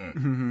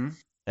 Mm-hmm.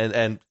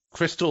 And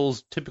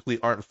crystals typically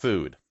aren't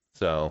food.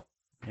 So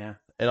Yeah.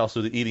 And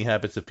also the eating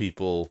habits of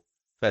people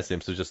fascinate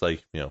him. So just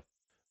like,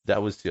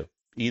 that was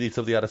eating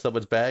something out of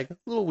someone's bag. A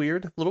little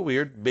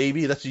weird.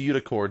 Maybe that's a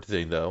unicorn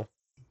thing though.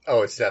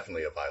 Oh, it's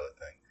definitely a Violet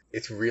thing.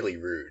 It's really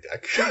rude.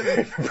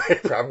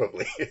 It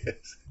probably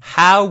is.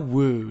 How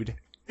wooed.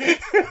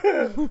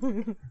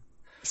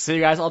 So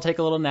you guys all take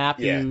a little nap.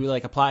 Yeah. You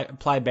like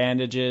apply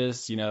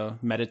bandages,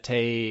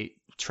 meditate,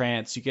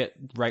 trance. You get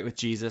right with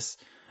Jesus.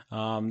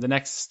 The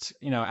next,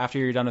 after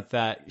you're done with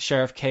that,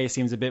 Sheriff K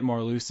seems a bit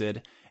more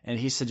lucid, and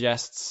he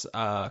suggests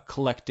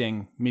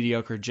collecting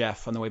mediocre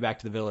Jeff on the way back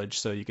to the village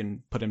so you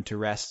can put him to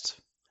rest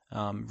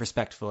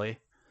respectfully.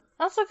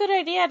 That's a good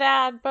idea,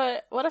 Dad,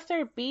 but what if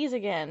there are bees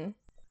again?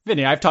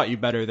 Vinny, I've taught you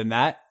better than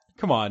that.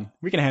 Come on,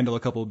 we can handle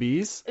a couple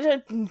bees.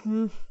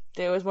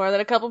 There was more than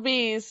a couple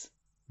bees.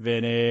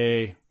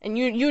 Vinny. And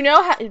you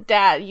know how,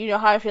 Dad, you know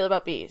how I feel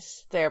about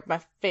bees. They're my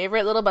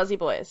favorite little buzzy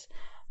boys.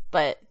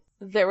 But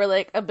there were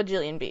like a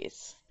bajillion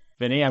bees.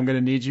 Vinny, I'm going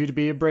to need you to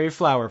be a brave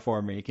flower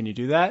for me. Can you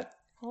do that?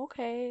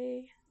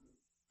 Okay.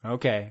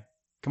 Okay.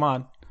 Come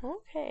on.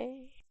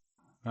 Okay.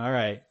 All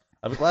right.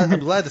 I'm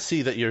glad to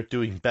see that you're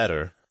doing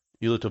better.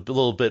 You looked a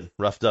little bit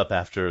roughed up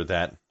after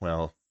that,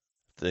 well,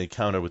 the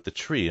encounter with the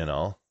tree and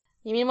all.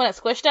 You mean when it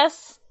squished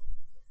us?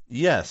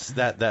 Yes,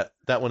 that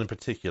one in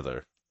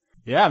particular.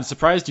 Yeah, I'm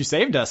surprised you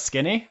saved us,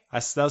 Skinny.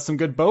 That was some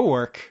good bow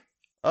work.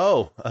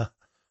 Oh,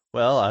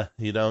 well,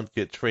 you don't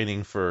get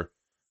training for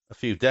a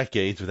few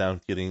decades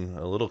without getting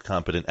a little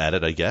competent at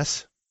it, I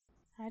guess.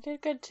 I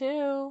did good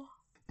too.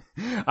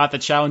 I'll have to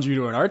challenge you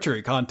to an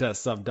archery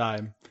contest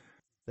sometime.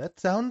 That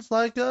sounds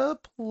like a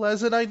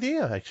pleasant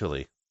idea,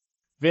 actually.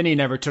 Vinny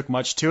never took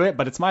much to it,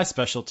 but it's my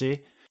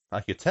specialty.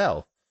 I could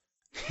tell.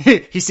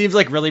 He seems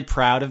like really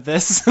proud of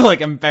this,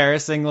 like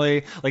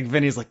embarrassingly. Like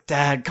Vinny's like,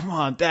 Dad, come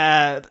on,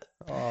 Dad.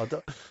 Oh,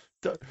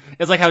 don't,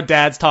 It's like how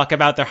dads talk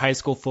about their high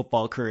school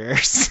football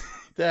careers.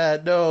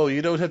 Dad, no,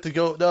 you don't have to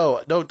go.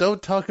 No,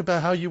 don't talk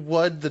about how you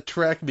won the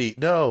track meet.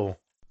 No.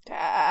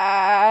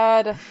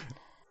 Dad.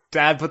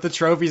 Dad, put the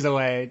trophies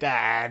away.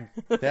 Dad.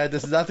 Dad,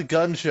 this is not the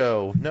gun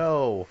show.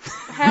 No.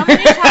 How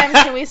many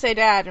times can we say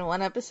Dad in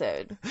one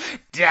episode?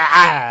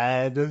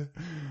 Dad.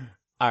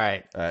 All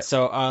right. All right.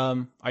 So,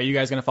 are you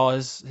guys gonna follow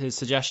his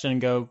suggestion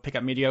and go pick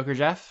up Mediocre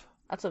Jeff?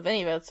 That's what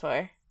Vinny votes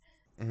for.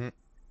 Mm-hmm.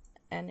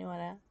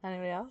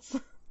 Anybody else?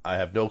 I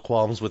have no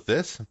qualms with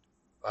this.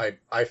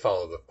 I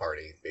follow the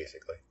party,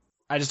 basically.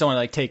 I just don't want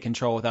to like take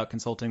control without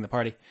consulting the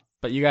party.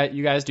 But you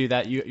guys do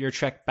that. Your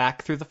trek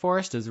back through the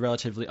forest is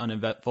relatively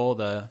uneventful.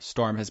 The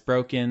storm has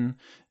broken.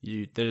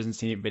 There doesn't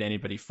seem to be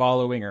anybody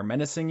following or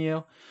menacing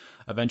you.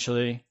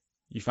 Eventually,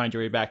 you find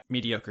your way back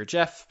Mediocre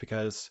Jeff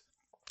because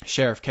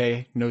Sheriff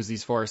K knows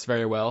these forests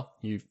very well.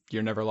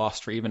 You're never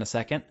lost for even a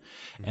second.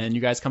 Mm-hmm. And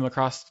you guys come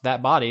across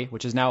that body,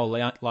 which is now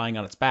lying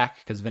on its back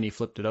because Vinny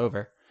flipped it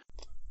over.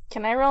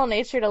 Can I roll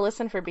nature to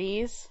listen for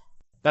bees?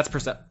 That's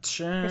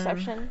perception.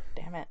 Perception?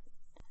 Damn it.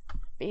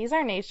 Bees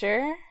are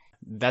nature.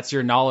 That's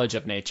your knowledge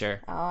of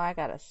nature. Oh, I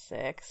got a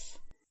 6.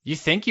 You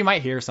think you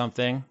might hear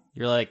something.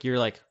 You're like,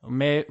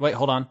 wait,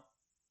 hold on.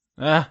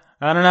 I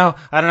don't know.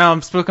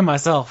 I'm spooking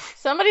myself.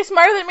 Somebody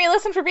smarter than me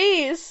listen for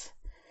bees.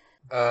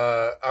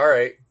 All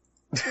right.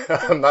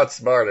 I'm not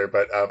smarter,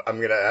 but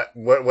I'm gonna.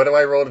 What do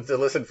I roll to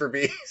listen for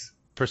bees?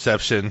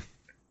 Perception.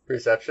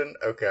 Perception.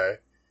 Okay.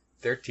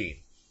 13.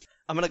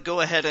 I'm gonna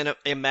go ahead and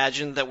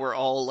imagine that we're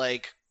all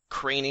like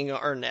craning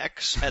our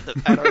necks at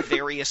our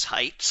various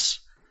heights.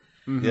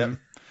 Mm-hmm. Yep.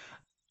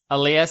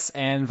 Alias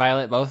and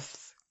Violet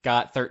both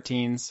got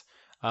 13s.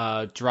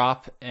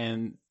 Drop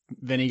and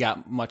Vinny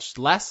got much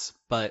less,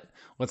 but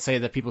let's say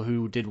the people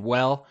who did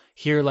well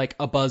hear like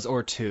a buzz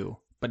or two,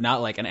 but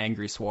not like an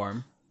angry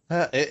swarm.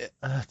 It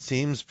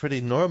seems pretty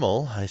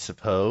normal, I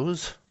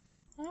suppose.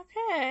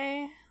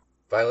 Okay.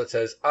 Violet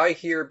says, I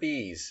hear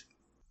bees.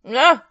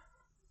 No!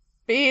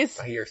 Bees.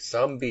 I hear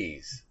some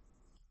bees.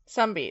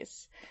 Some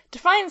bees.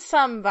 Define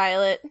some,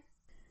 Violet.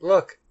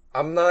 Look,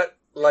 I'm not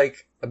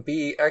like a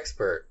bee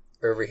expert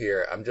over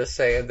here. I'm just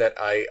saying that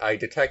I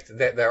detect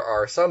that there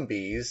are some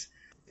bees.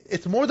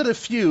 It's more than a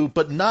few,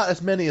 but not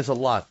as many as a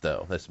lot,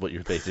 though. That's what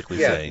you're basically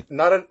saying.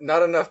 Not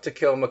enough to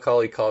kill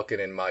Macaulay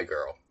Culkin and My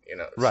Girl,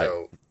 Right.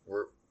 So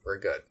we're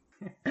good.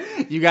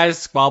 You guys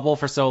squabble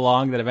for so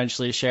long that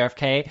eventually Sheriff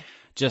K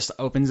just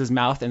opens his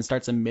mouth and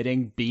starts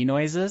emitting bee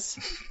noises.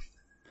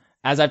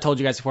 As I've told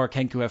you guys before,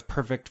 Kenku have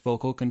perfect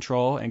vocal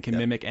control and can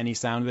mimic any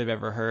sound they've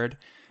ever heard.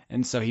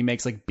 And so he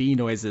makes like bee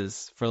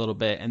noises for a little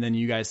bit, and then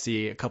you guys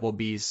see a couple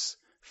bees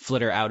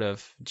flitter out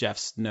of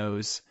Jeff's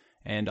nose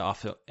and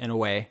off and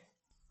away.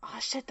 Oh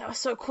shit, that was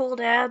so cool,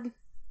 Dad.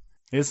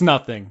 It's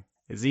nothing.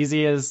 As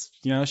easy as,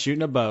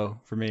 shooting a bow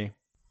for me.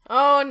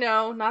 Oh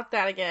no, not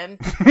that again.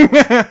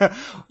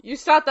 You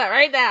stop that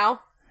right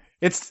now.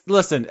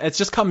 Listen, it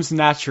just comes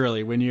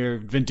naturally when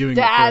you've been doing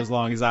it for as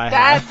long as I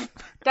have.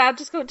 Dad,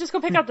 just go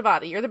pick up the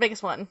body. You're the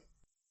biggest one.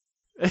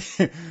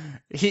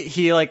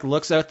 he like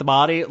looks at the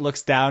body,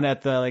 looks down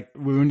at the like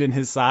wound in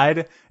his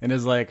side, and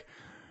is like,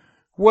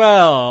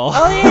 well.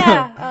 Oh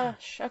yeah.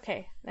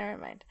 Okay, never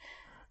mind.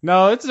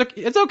 No, it's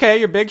okay.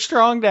 Your big,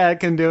 strong dad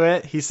can do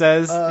it. He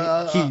says.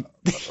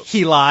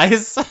 He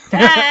lies.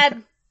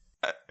 Dad.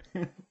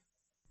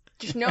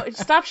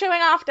 Just stop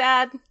showing off,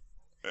 Dad.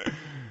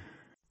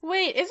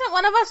 Wait, isn't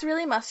one of us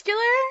really muscular?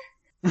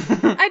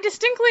 I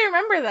distinctly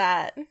remember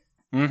that.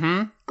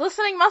 Mm-hmm.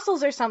 Glistening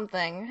muscles or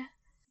something.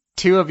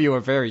 2 of you are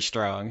very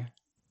strong.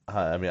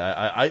 I mean,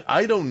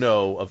 I don't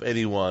know of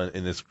anyone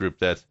in this group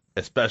that's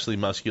especially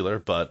muscular,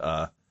 but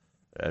I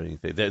mean,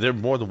 they're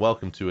more than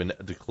welcome to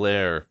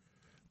declare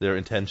their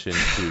intention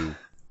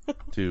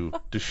to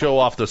show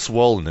off the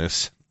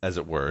swollenness, as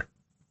it were.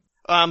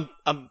 I'm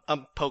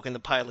poking the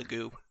pile of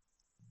goo.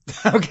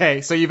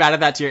 Okay, so you've added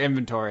that to your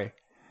inventory.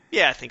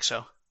 Yeah, I think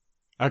so.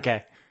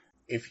 Okay.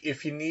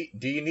 If you need,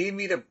 do you need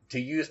me to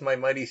use my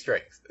mighty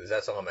strength?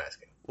 That's all I'm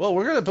asking. Well,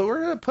 we're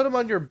gonna put him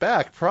on your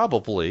back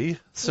probably.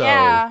 So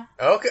Yeah.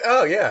 Okay.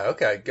 Oh yeah.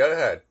 Okay. Go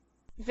ahead.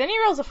 Vinny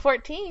rolls a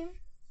 14.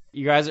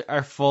 You guys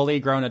are fully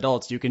grown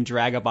adults. You can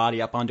drag a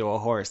body up onto a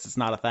horse. It's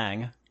not a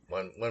thing.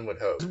 One would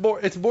hope.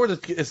 it's more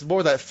that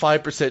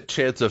 5%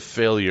 chance of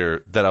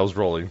failure that I was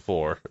rolling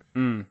for.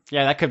 Yeah,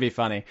 that could be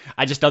funny.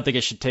 I just don't think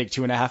it should take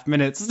 2.5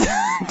 minutes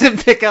to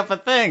pick up a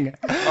thing.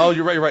 Oh,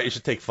 you're right. It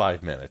should take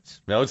 5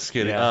 minutes. No, just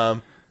kidding. Yeah.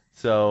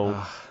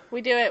 So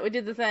We do it. We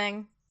did the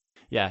thing.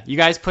 Yeah, you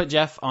guys put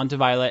Jeff onto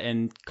Violet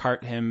and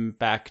cart him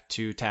back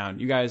to town.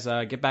 You guys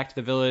get back to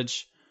the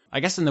village,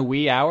 I guess in the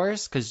wee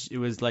hours, because it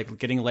was like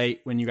getting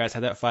late when you guys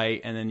had that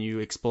fight, and then you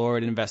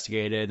explored and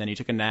investigated, and then you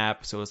took a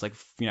nap, so it was like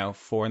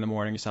 4 in the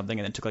morning or something,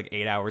 and then it took like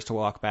 8 hours to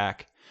walk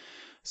back.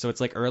 So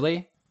it's like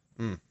early,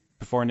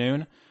 before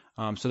noon.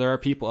 So there are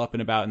people up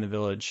and about in the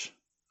village,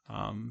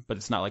 but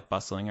it's not like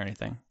bustling or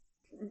anything.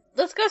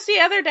 Let's go see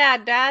other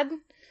Dad.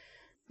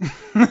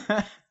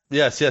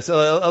 yes.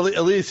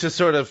 Elise just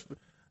sort of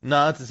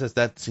nods and says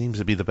that seems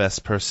to be the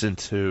best person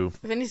to.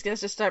 Vinny's gonna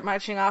just start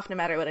marching off no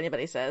matter what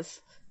anybody says.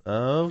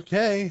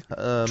 Okay.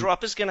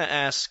 Drop is gonna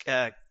ask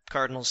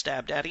Cardinal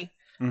Stab Daddy.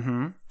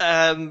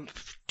 Mm-hmm.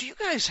 Do you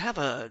guys have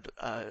a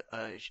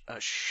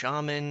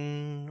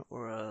shaman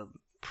or a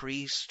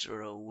priest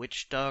or a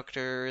witch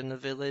doctor in the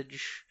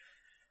village?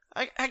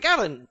 I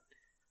got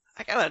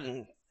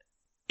an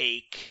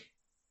ache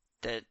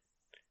that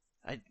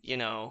I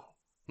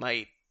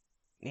might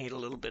need a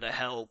little bit of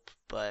help,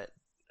 but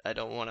I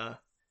don't want to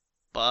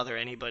bother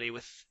anybody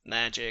with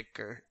magic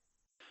or.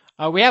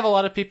 We have a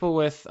lot of people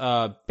with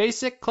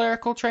basic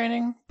clerical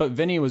training, but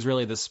Vinny was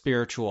really the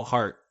spiritual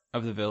heart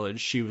of the village.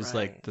 She was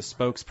like the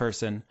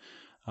spokesperson.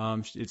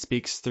 It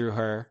speaks through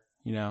her,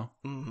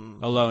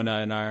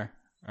 Alona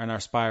in our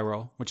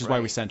spiral, which is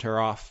why we sent her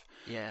off.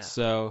 Yeah.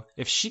 So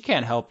if she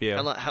can't help you,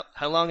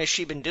 how long has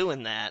she been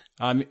doing that?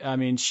 I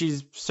mean,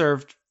 she's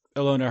served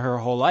Alona her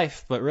whole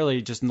life, but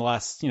really just in the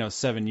last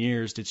 7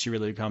 years did she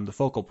really become the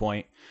focal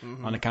point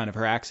on account of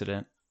her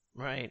accident.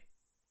 Right.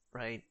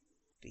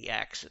 The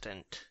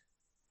accident.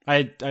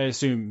 I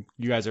assume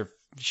you guys are.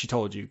 She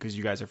told you because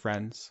you guys are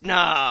friends.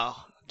 No.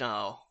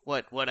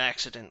 What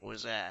accident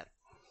was that?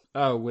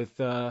 Oh, with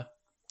the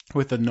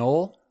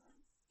knoll.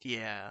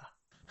 Yeah.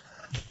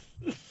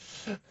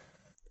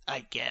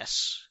 I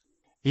guess.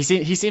 He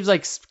seems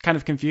like kind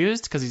of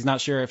confused because he's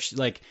not sure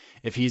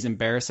if he's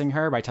embarrassing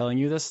her by telling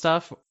you this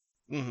stuff.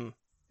 Mm-hmm.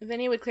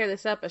 Vinny would clear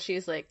this up, but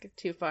she's like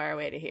too far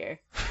away to hear.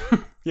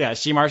 Yeah,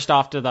 she marched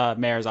off to the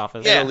mayor's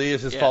office. Yeah,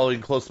 Alias is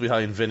following close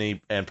behind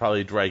Vinny and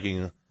probably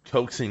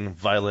coaxing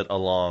Violet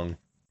along.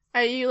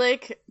 Are you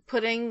like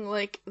putting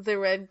like the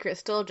red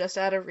crystal just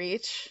out of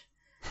reach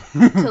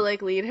to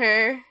like lead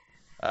her?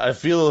 I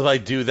feel if I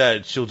do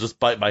that, she'll just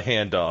bite my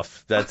hand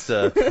off. That's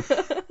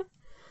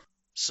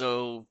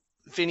So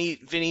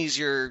Vinny's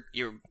your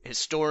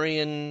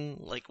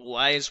historian, like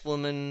wise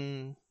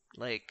woman,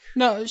 like.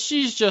 No,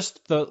 she's just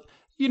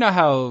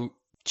how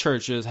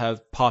churches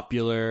have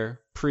popular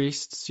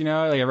priests,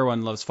 like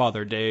everyone loves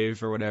Father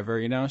Dave or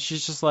whatever,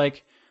 she's just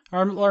like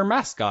our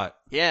mascot.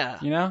 Yeah.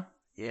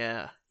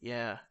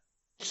 Yeah.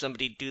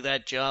 Somebody do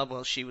that job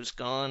while she was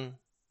gone?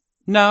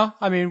 No,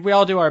 I mean, we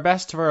all do our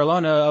best for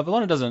Alona.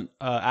 Alona doesn't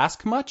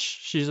ask much.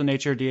 She's a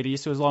nature deity,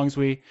 so as long as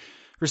we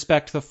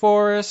respect the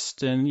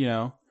forest and,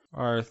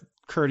 are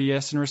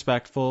courteous and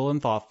respectful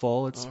and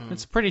thoughtful, it's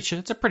a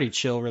pretty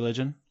chill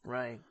religion.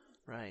 Right.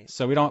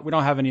 So we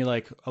don't have any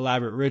like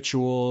elaborate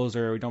rituals,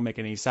 or we don't make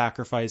any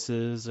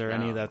sacrifices or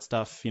any of that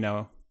stuff,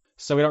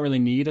 So we don't really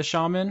need a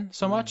shaman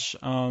so much.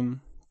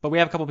 But we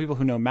have a couple people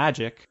who know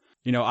magic.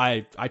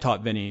 I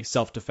taught Vinny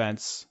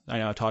self-defense. I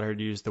know I taught her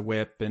to use the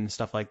whip and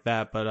stuff like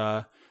that,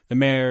 but the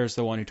mayor's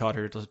the one who taught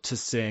her to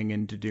sing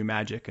and to do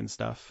magic and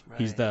stuff.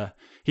 Right.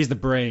 He's the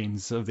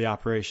brains of the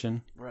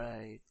operation.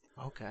 Right.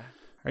 Okay.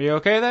 Are you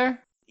okay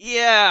there?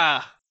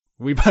 Yeah.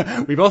 We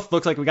both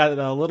look like we got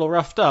a little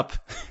roughed up.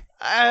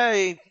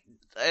 I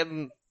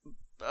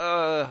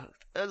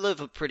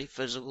live a pretty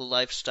physical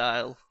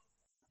lifestyle.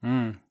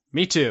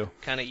 Me too.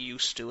 Kind of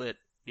used to it,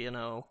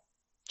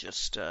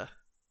 Just a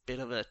bit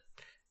of a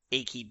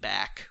achy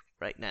back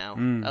right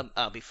now.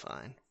 I'll be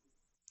fine.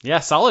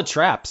 Yeah, solid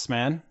traps,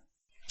 man.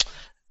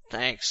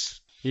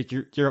 Thanks.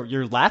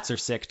 Your lats are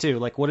sick too.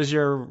 Like, what is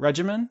your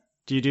regimen?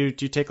 Do you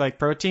take like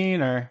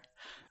protein or?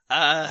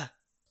 Oh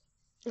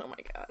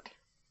my god.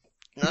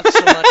 Not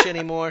so much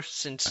anymore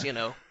since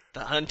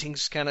the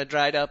hunting's kind of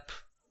dried up.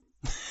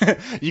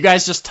 You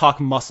guys just talk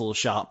muscle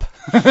shop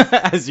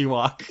as you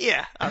walk.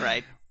 Yeah. All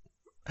right.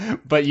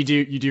 But you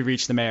do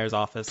reach the mayor's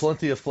office.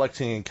 Plenty of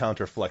flexing and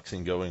counter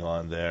flexing going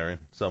on there in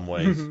some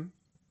ways.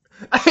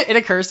 It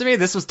occurs to me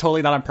this was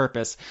totally not on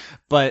purpose,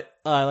 but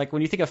like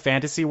when you think of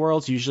fantasy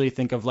worlds, you usually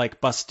think of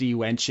like busty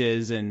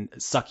wenches and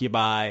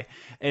succubi,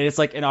 and it's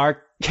like in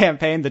our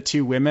campaign, the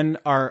two women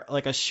are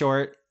like a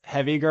short,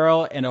 heavy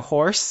girl and a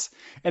horse,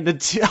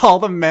 and all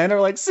the men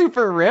are like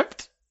super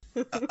ripped.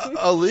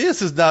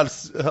 Alias is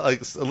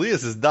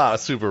not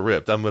super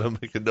ripped. I'm gonna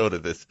make a note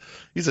of this.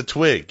 He's a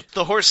twig.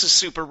 The horse is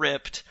super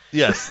ripped.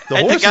 Yes, And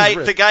horse is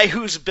ripped. the guy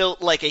who's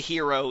built like a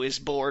hero is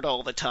bored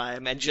all the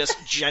time and just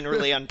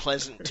generally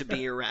unpleasant to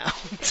be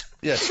around.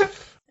 Yes.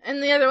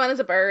 And the other one is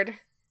a bird.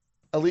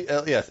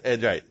 Yes,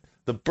 and right.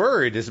 The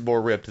bird is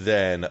more ripped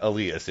than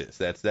Alias is.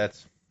 That's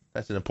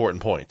an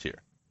important point here.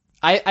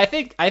 I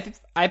think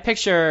I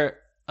picture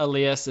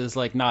Alias is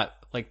like not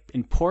like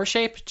in poor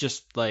shape,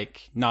 just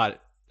like not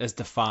as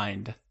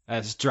defined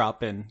as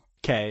Drop in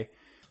K.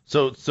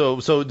 So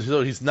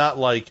he's not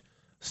like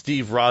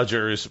Steve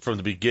Rogers from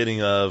the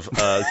beginning of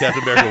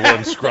Captain America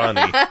 1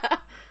 Scrawny.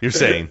 You're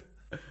saying?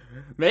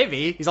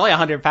 Maybe he's only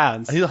 100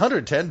 pounds. He's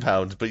 110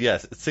 pounds, but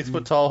yes, 6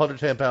 foot tall,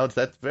 110 pounds.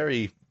 That's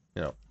very,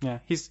 Yeah,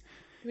 he's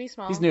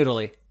small. He's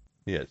noodly.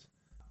 He is.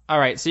 All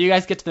right, so you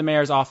guys get to the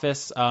mayor's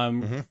office.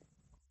 Mm-hmm.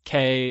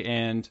 Kay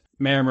and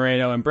Mayor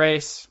Moreno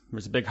embrace.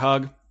 There's a big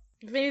hug.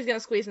 Vinny's gonna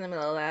squeeze in the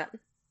middle of that.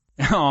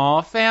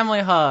 Aw,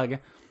 family hug.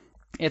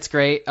 It's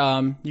great.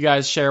 You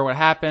guys share what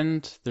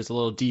happened. There's a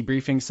little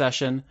debriefing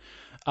session.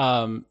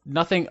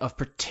 Nothing of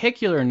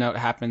particular note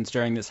happens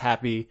during this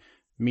happy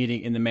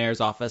meeting in the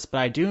mayor's office, but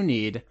I do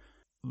need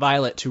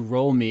Violet to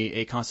roll me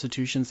a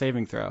Constitution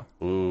saving throw.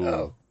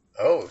 Ooh.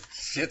 Oh,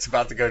 shit's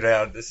about to go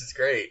down. This is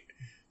great.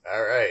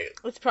 All right.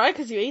 It's probably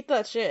because you ate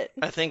that shit.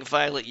 I think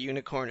Violet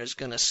Unicorn is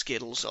gonna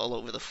Skittles all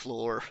over the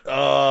floor.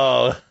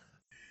 Oh.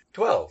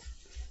 12.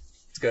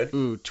 It's good.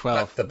 Ooh, 12.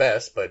 Not the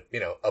best, but,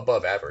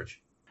 above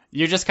average.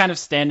 You're just kind of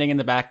standing in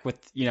the back with,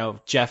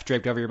 Jeff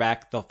draped over your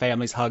back, the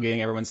family's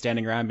hugging, everyone's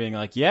standing around being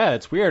like, yeah,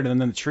 it's weird. And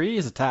then the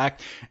trees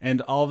attack,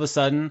 and all of a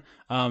sudden,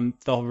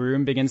 the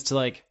room begins to,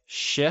 like,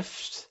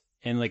 shift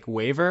and, like,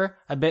 waver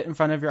a bit in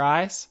front of your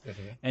eyes.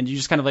 Mm-hmm. And you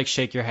just kind of, like,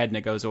 shake your head and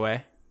it goes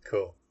away.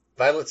 Cool.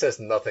 Violet says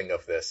nothing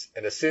of this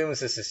and assumes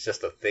this is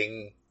just a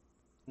thing.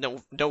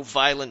 No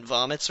violent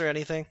vomits or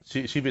anything?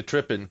 She be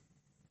tripping.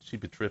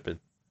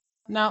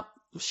 No,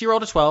 she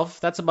rolled a 12.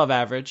 That's above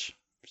average.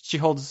 She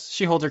holds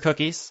her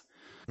cookies.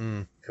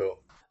 Cool.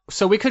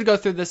 So we could go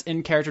through this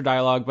in character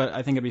dialogue, but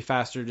I think it'd be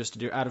faster just to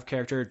do out of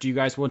character. Do you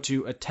guys want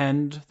to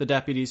attend the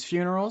deputies'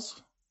 funerals?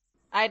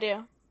 I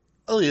do.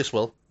 Alias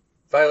will.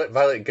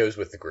 Violet goes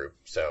with the group,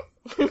 so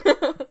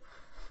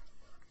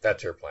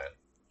that's her plan.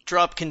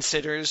 Drop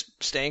considers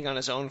staying on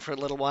his own for a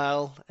little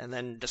while, and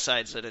then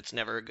decides that it's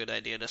never a good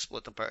idea to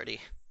split the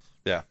party.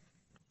 Yeah.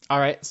 All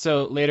right,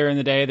 so later in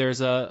the day,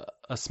 there's a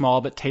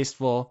small but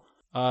tasteful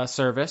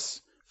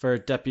service for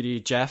Deputy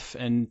Jeff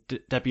and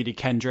Deputy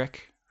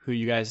Kendrick, who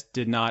you guys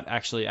did not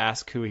actually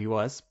ask who he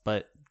was,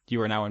 but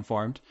you are now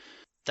informed.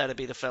 That'd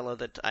be the fellow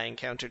that I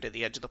encountered at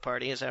the edge of the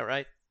party, is that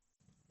right?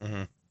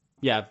 Mm-hmm.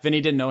 Yeah, Vinny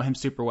didn't know him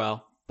super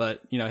well,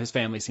 but, his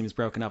family seems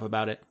broken up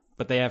about it.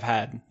 But they have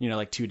had,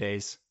 like 2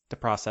 days to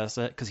process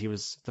it, because he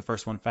was the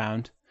first one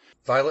found.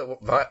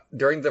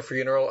 During the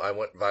funeral, I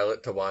want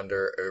Violet to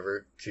wander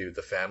over to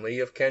the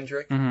family of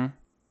Kendrick and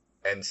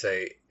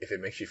say, if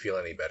it makes you feel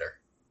any better,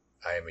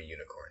 I am a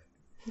unicorn.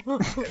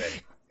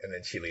 and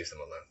then she leaves them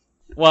alone.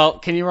 Well,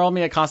 can you roll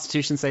me a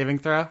Constitution saving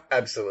throw?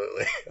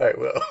 Absolutely, I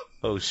will.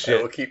 Oh, shit.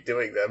 I will keep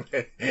doing them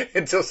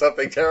until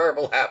something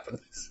terrible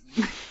happens.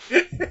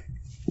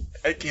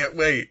 I can't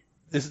wait.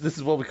 This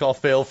is what we call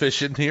fail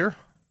fishing here.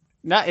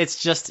 No,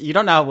 it's just, you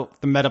don't know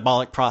the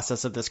metabolic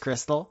process of this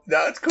crystal.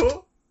 No, it's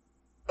cool.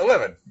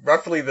 11.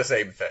 Roughly the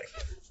same thing.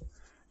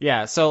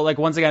 Yeah, so, like,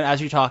 once again, as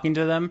you're talking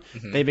to them,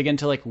 they begin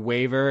to, like,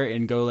 waver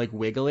and go, like,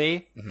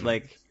 wiggly.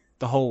 Like,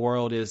 the whole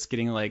world is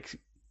getting, like,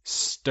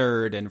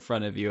 stirred in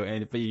front of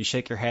you. But you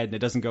shake your head and it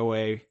doesn't go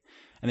away.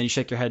 And then you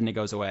shake your head and it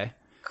goes away.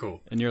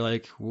 Cool. And you're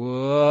like,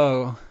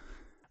 whoa.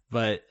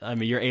 But, I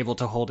mean, you're able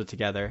to hold it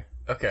together.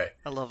 Okay.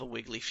 I love a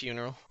wiggly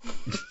funeral.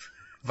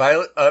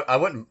 Violet,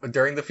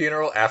 during the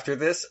funeral, after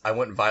this, I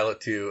want Violet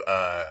to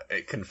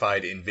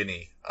confide in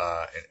Vinny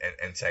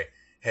and say,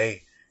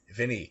 hey,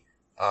 Vinny,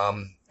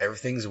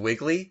 everything's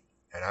wiggly,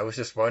 and I was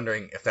just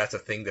wondering if that's a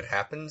thing that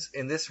happens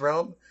in this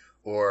realm,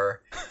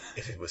 or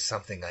if it was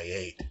something I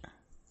ate.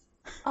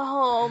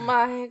 Oh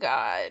my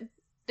god.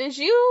 Did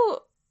you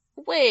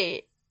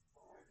eat?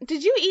 What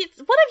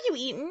have you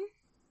eaten?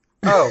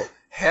 Oh,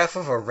 half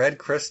of a red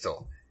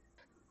crystal.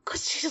 Oh,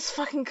 Jesus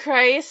fucking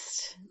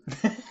Christ.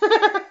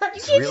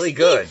 It's really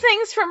good. Eat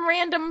things from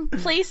random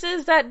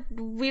places that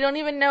we don't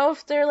even know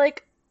if they're,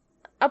 like,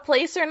 a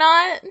place or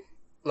not.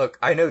 Look,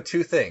 I know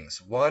 2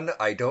 things. 1,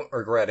 I don't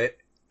regret it,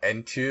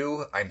 and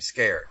 2, I'm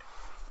scared.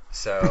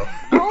 So...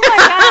 Oh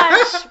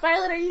my gosh.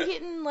 Violet, are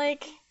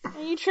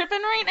you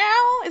tripping right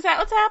now? Is that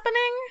what's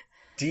happening?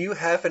 Do you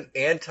have an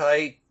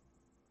anti-crystal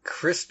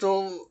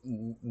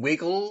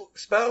wiggle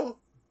spell?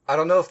 I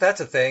don't know if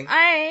that's a thing.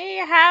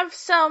 I have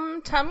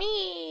some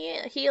tummy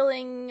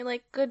healing,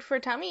 like, good for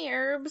tummy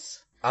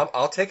herbs.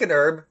 I'll take an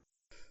herb.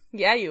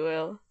 Yeah, you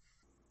will.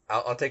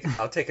 I'll take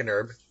an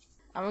herb.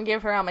 I'm gonna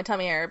give her all my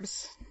tummy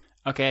herbs.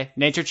 Okay,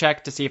 nature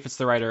check to see if it's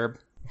the right herb.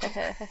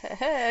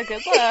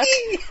 Good luck.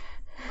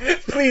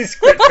 Please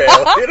quit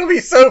fail. It'll be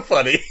so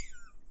funny.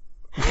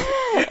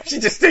 She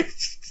just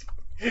takes...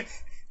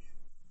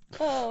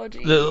 Oh, The-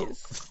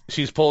 jeez.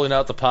 She's pulling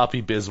out the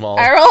Poppy Bismol.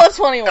 I roll a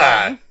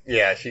 21.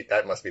 Yeah,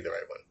 that must be the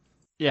right one.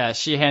 Yeah,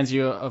 she hands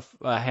you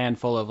a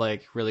handful of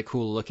like really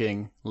cool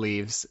looking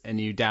leaves,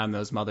 and you down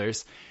those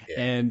mothers, Yeah.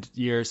 and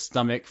your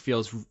stomach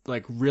feels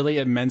like really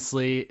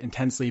immensely,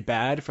 intensely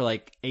bad for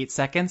like 8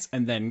 seconds,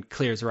 and then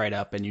clears right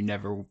up, and you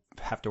never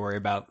have to worry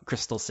about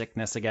crystal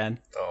sickness again.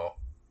 Oh,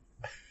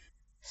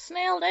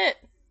 Snailed it.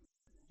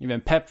 You've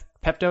been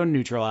pepto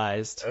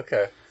neutralized.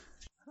 okay.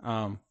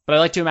 But I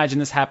like to imagine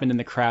this happened in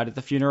the crowd at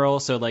the funeral,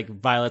 so like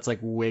Violet's like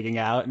wigging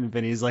out, and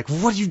Vinny's like,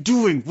 "What are you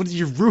doing? What are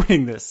you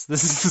ruining this?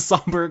 This is a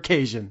somber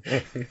occasion."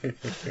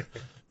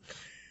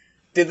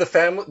 Did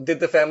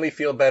the family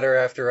feel better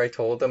after I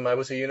told them I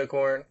was a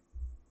unicorn?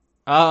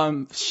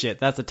 Shit,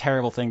 that's a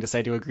terrible thing to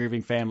say to a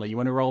grieving family. You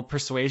want to roll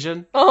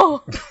persuasion?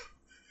 Oh.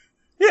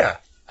 Yeah,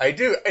 I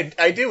do.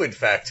 I do, in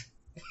fact,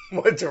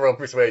 want to roll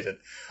persuasion.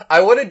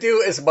 I want to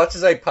do as much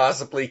as I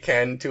possibly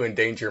can to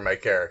endanger my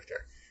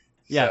character.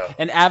 Yeah, So,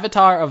 an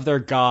avatar of their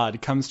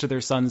god comes to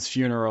their son's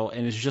funeral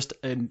and is just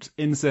an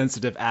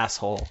insensitive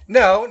asshole.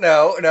 No.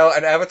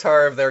 An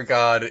avatar of their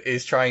god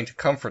is trying to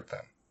comfort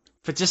them.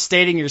 But just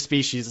stating your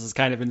species is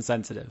kind of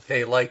insensitive.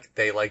 They like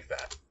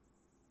that.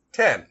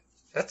 10.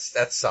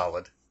 That's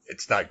solid.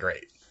 It's not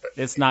great, but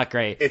It's not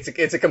great.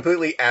 it's a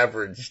completely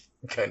average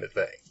kind of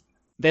thing.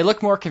 They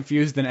look more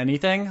confused than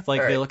anything.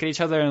 Like, All they right. look at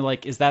each other and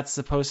like, is there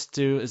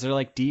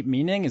like deep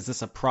meaning? Is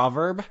this a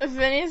proverb?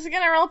 Vinny's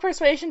gonna roll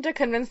persuasion to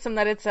convince them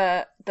that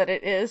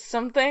it is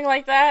something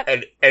like that.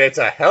 And it's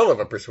a hell of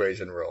a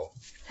persuasion roll.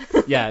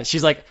 Yeah,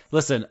 she's like,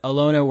 listen,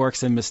 Alona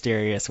works in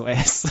mysterious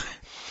ways.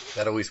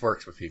 That always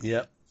works with people.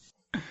 Yep.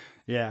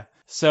 Yeah.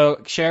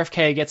 So Sheriff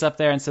K gets up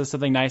there and says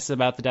something nice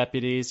about the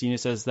deputies.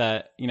 Says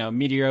that,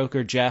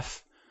 mediocre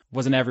Jeff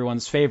wasn't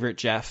everyone's favorite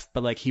Jeff,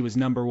 but like he was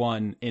number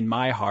one in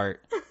my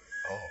heart. Oh,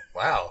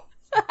 wow.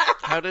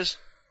 How does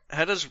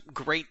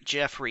Great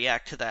Jeff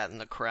react to that in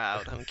the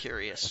crowd? I'm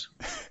curious.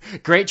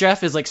 Great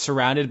Jeff is like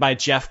surrounded by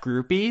Jeff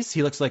groupies.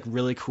 He looks like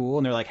really cool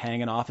and they're like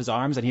hanging off his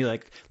arms and he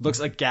like looks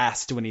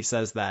aghast when he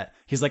says that.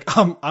 He's like,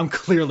 I'm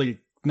clearly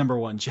number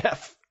one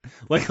Jeff.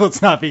 Like,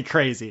 let's not be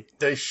crazy.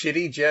 Does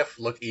shitty Jeff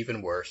look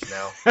even worse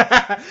now?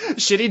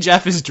 Shitty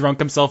Jeff has drunk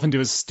himself into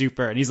a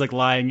stupor and he's like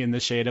lying in the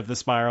shade of the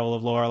spiral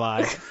of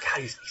Lorelei. God,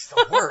 he's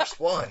the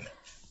worst one.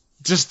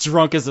 Just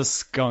drunk as a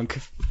skunk.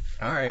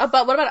 All right. What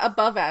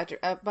about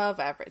above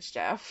average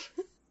Jeff?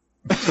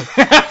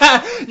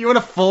 You want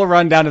a full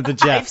rundown of the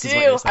Jeffs? I is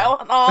what do. you're saying. I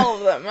want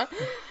all of them.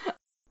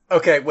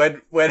 Okay,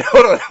 when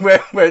hold on,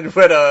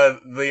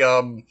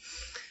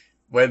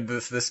 when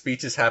the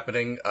speech is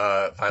happening,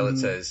 Violet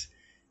says,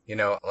 a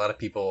lot of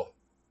people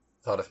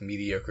thought of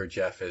mediocre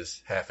Jeff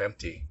as half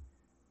empty,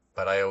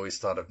 but I always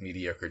thought of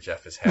mediocre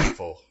Jeff as half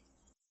full.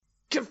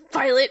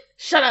 Violet,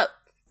 shut up.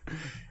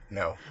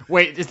 No.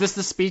 Wait, is this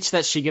the speech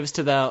that she gives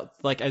to the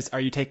are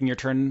you taking your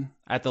turn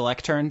at the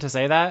lectern to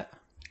say that?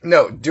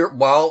 No,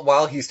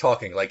 while he's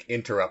talking, like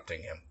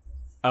interrupting him.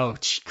 Oh,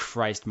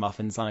 Christ,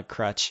 muffins on a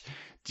crutch.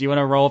 Do you want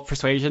to roll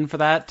persuasion for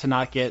that to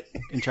not get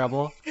in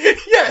trouble?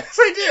 Yes,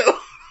 I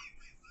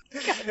do.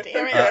 God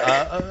damn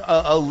it.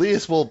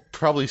 Alias will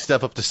probably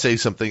step up to say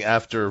something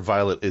after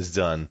Violet is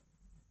done.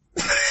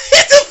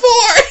 It's a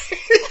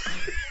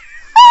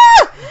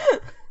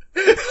 4.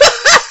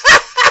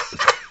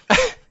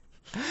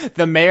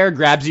 The mayor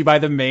grabs you by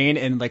the mane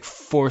and like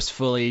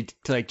forcefully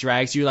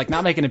drags you, like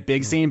not making a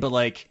big scene, but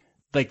like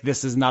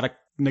this is not a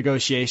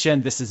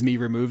negotiation. This is me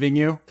removing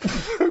you.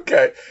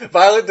 Okay,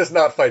 Violet does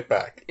not fight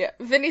back. Yeah,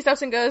 Vinny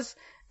steps and goes,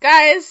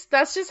 guys,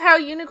 that's just how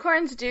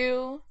unicorns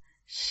do.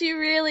 She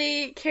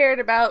really cared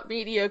about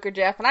mediocre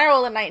Jeff, and I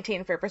roll a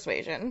 19 for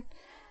persuasion.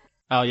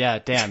 Oh yeah,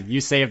 damn! You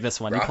saved this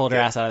one. You Rocket. pulled her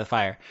ass out of the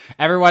fire.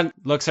 Everyone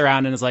looks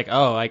around and is like,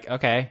 "Oh,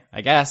 okay,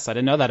 I guess I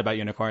didn't know that about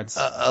unicorns."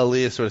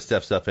 Alias sort of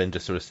steps up and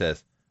just sort of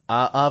says,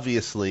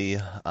 obviously,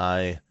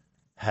 I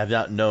have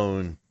not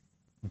known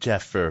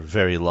Jeff for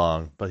very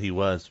long, but he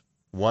was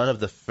one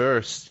of the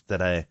first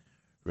that I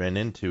ran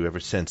into ever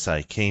since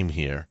I came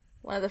here.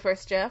 One of the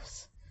first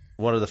Jeffs.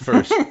 One of the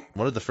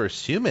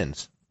first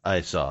humans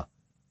I saw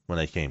when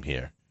I came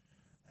here.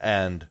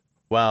 And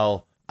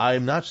while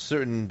I'm not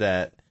certain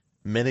that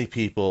many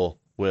people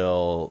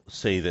will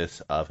say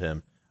this of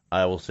him,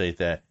 I will say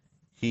that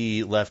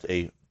he left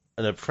an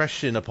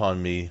impression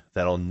upon me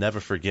that I'll never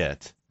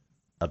forget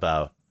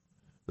about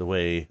the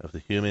way of the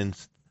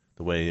humans,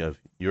 the way of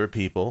your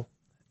people,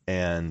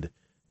 and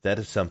that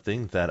is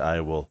something that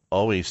I will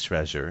always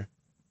treasure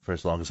for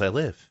as long as I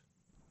live.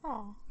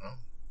 Oh.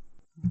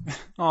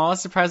 Oh,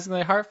 that's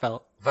surprisingly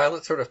heartfelt.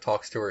 Violet sort of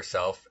talks to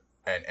herself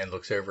and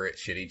looks over at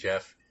Shitty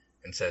Jeff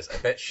and says, I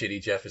bet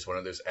Shitty Jeff is one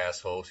of those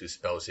assholes who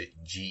spells it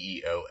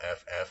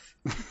Geoff.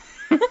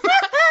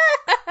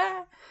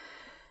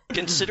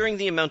 Considering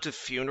the amount of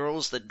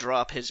funerals that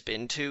Drop has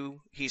been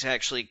to, he's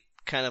actually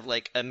kind of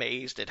like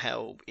amazed at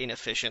how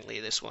inefficiently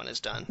this one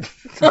is done.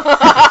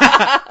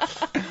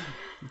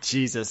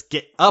 Jesus,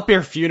 get up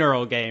your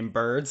funeral game,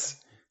 birds.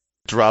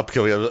 Drop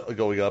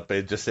going up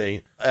and just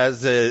saying,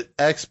 as an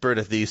expert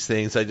at these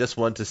things, I just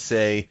want to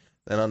say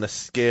that on a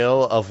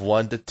scale of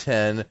 1 to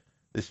 10,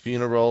 This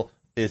funeral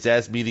is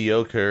as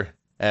mediocre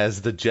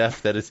as the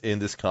Jeff that is in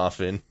this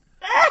coffin.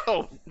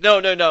 Oh,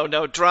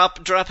 no.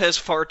 Drop has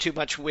far too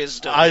much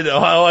wisdom I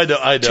know.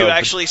 to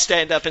actually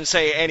stand up and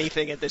say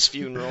anything at this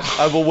funeral.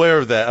 I'm aware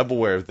of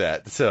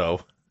that.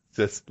 So,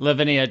 just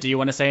Lavinia, do you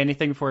want to say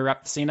anything before we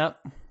wrap the scene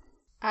up?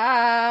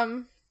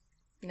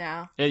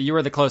 No. You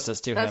were the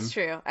closest to him. That's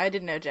true. I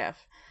did know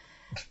Jeff.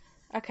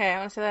 Okay, I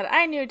want to say that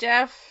I knew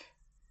Jeff,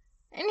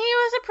 and he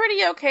was a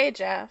pretty okay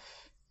Jeff.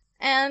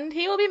 And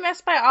he will be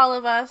missed by all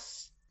of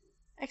us,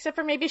 except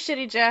for maybe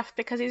shitty Jeff,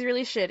 because he's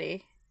really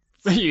shitty.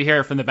 You hear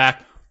it from the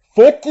back.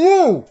 Fuck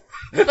you!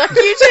 Fuck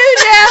you too,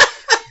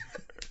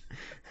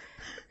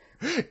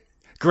 Jeff!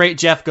 Great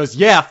Jeff goes,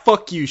 yeah,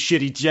 fuck you,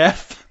 shitty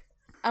Jeff.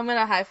 I'm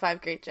gonna high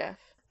five Great Jeff.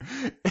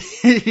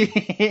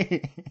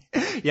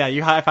 Yeah,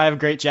 you high five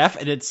Great Jeff,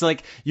 and it's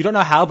like, you don't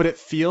know how, but it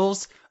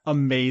feels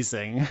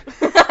amazing.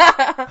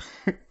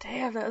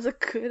 Damn, that was a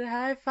good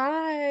high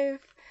five.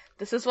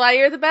 This is why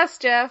you're the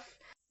best, Jeff.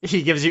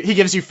 He gives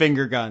you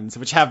finger guns,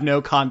 which have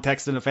no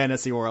context in a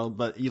fantasy world,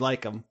 but you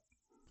like them.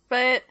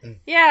 But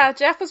yeah,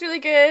 Jeff was really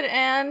good,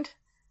 and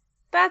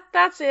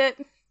that's it.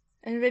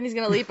 And Vinny's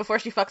gonna leave before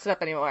she fucks it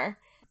up anymore.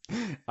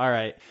 All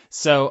right.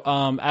 So,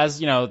 as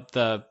you know,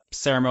 the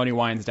ceremony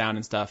winds down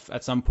and stuff.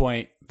 At some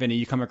point, Vinny,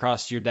 you come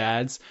across your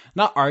dads,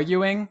 not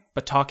arguing,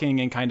 but talking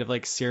in kind of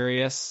like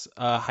serious,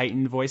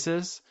 heightened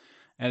voices.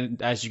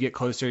 And as you get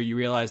closer, you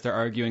realize they're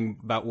arguing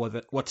about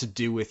what to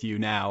do with you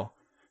now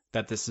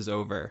that this is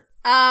over.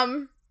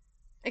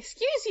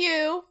 Excuse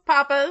you,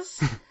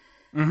 Papas.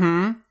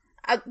 Mm-hmm.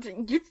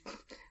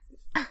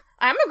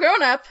 I'm a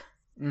grown-up.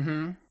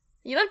 Mm-hmm.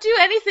 You don't do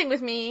anything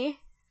with me.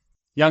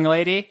 Young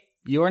lady,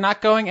 you are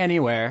not going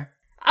anywhere.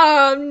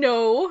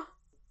 No.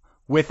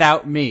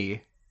 Without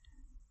me.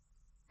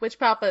 Which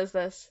Papa is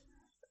this?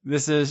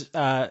 This is,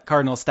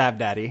 Cardinal Stab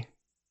Daddy.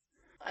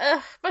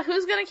 But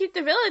who's gonna keep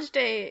the village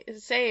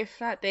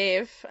safe? Not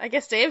Dave. I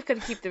guess Dave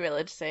could keep the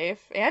village safe.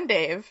 And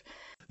Dave.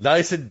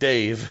 nice and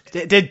Dave.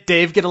 Did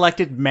Dave get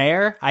elected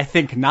mayor? I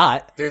think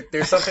not.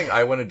 There's something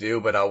I want to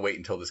do, but I'll wait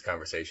until this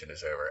conversation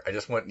is over. I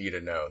just want you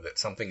to know that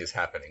something is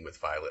happening with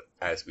Violet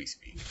as we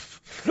speak.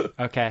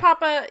 Okay.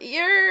 Papa,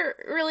 you're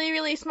really,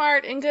 really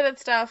smart and good at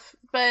stuff,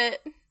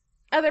 but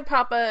other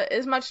Papa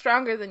is much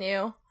stronger than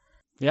you.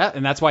 Yeah,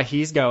 and that's why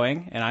he's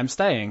going, and I'm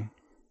staying.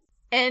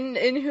 And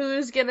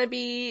who's gonna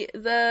be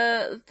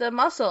the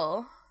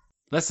muscle?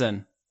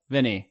 Listen,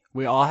 Vinny,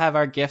 we all have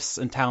our gifts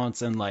and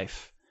talents in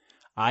life.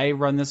 I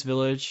run this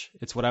village.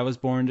 It's what I was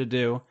born to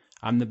do.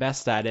 I'm the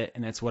best at it,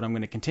 and it's what I'm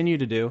going to continue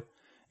to do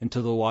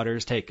until the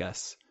waters take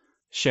us.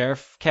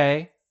 Sheriff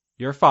K,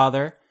 your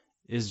father,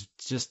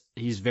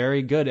 he's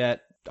very good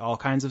at all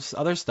kinds of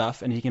other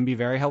stuff, and he can be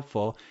very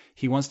helpful.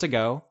 He wants to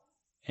go,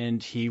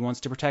 and he wants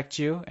to protect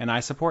you, and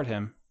I support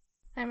him.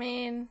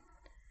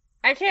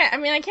 I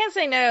can't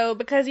say no,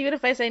 because even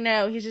if I say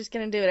no, he's just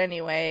gonna do it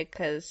anyway,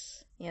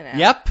 because, you know.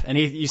 Yep, and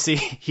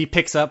he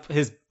picks up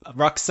his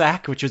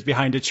rucksack, which was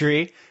behind a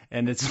tree,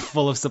 and it's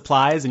full of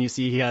supplies, and you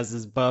see he has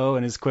his bow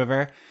and his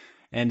quiver,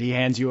 and he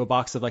hands you a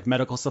box of, like,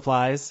 medical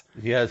supplies.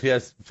 He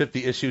has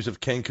 50 issues of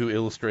Kenku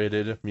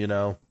Illustrated, you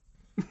know.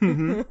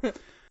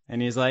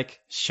 And he's like,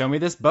 show me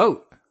this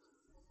boat.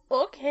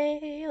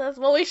 Okay,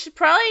 well, we should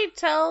probably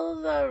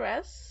tell the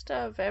rest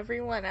of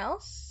everyone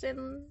else,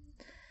 and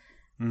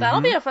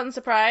that'll be a fun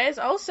surprise.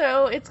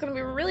 Also, it's going to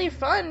be really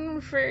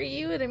fun for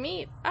you to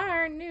meet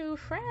our new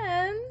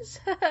friends.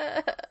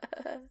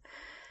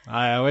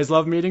 I always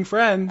love meeting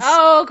friends.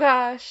 Oh,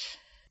 gosh.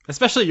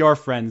 Especially your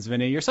friends,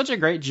 Vinny. You're such a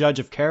great judge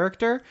of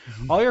character.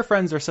 All your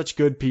friends are such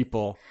good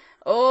people.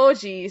 Oh,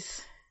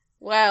 jeez.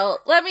 Well,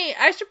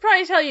 I should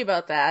probably tell you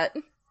about that.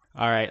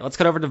 All right, let's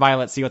cut over to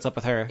Violet, see what's up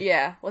with her.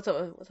 Yeah, what's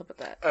up with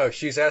that? Oh,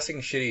 she's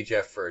asking Shitty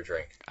Jeff for a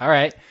drink. All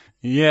right.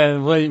 Yeah,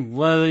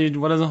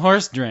 what does a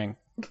horse drink?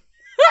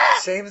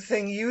 Same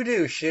thing you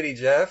do, Shitty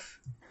Jeff.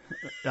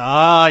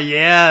 Oh,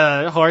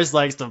 yeah, the horse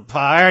likes to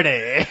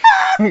party.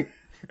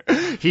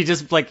 He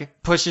just, like,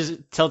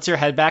 tilts your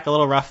head back a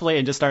little roughly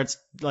and just starts,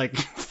 like,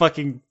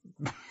 fucking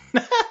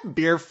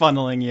beer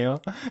funneling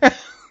you.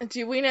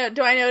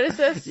 Do I notice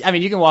this? I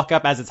mean, you can walk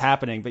up as it's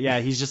happening, but yeah,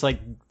 he's just, like,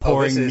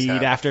 pouring mead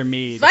happening. after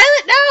mead. Violet,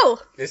 no!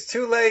 It's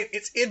too late.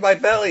 It's in my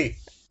belly.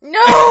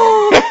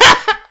 No!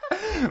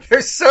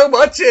 There's so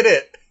much in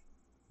it.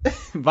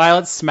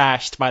 Violet's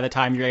smashed by the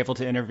time you're able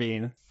to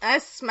intervene. I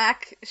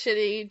smack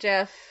Shitty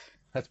Jeff.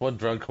 That's one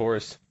drunk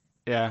horse.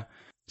 Yeah.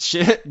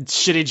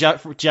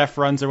 Shitty Jeff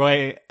runs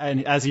away,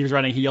 and as he was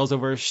running, he yells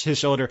over his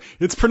shoulder,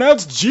 "It's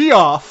pronounced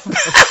Geoff!"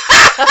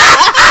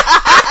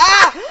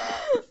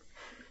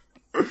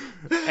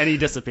 And he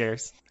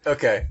disappears.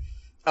 Okay.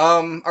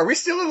 Are we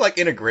still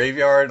in a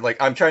graveyard?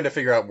 Like, I'm trying to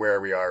figure out where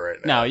we are right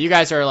now. No, you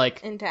guys are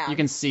like in town. You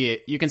can see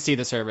it. You can see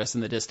the service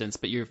in the distance,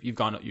 but you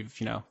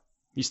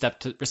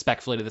stepped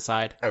respectfully to the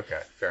side. Okay,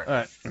 fair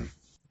enough. All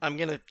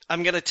right.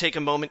 I'm gonna take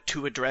a moment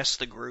to address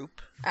the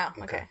group. Oh,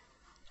 okay.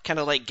 Kind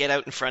of like get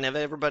out in front of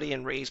everybody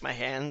and raise my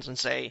hands and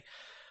say,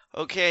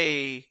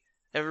 "Okay,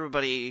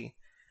 everybody.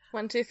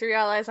 1, 2, 3,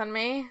 all eyes on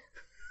me."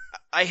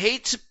 I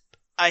hate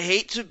I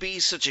hate to be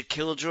such a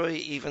killjoy,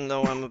 even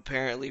though I'm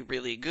apparently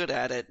really good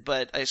at it,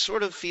 but I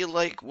sort of feel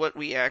like what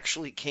we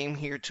actually came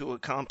here to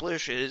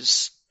accomplish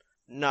is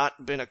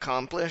not been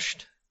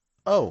accomplished.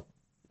 Oh,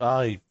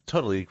 I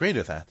totally agree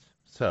with that.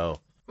 So,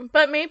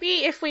 But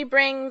maybe if we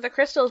bring the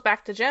crystals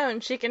back to Joan,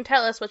 she can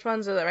tell us which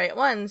ones are the right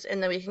ones,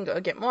 and then we can go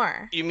get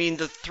more. You mean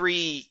the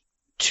 3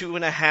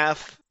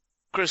 2.5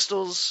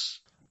 crystals?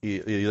 he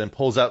then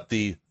pulls out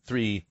the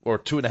 3 or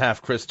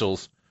 2.5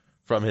 crystals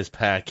from his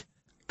pack.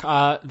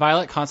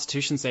 Violet,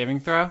 Constitution saving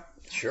throw.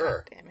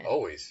 Sure. Damn it.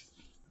 Always.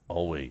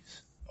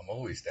 Always. I'm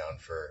always down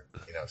for,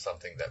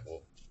 something that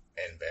will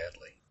end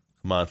badly.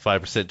 Come on,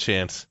 5%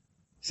 chance.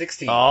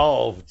 16.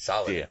 Oh,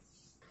 Solid. yeah.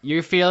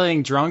 You're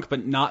feeling drunk,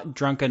 but not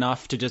drunk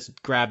enough to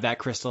just grab that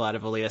crystal out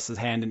of Elias's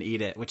hand and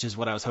eat it, which is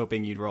what I was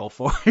hoping you'd roll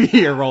for.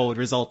 Your roll would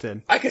result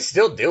in. I could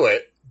still do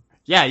it.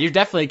 Yeah, you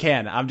definitely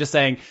can. I'm just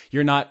saying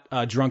you're not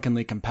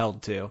drunkenly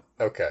compelled to.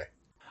 Okay.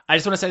 I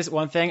just want to say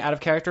one thing out of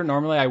character.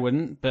 Normally I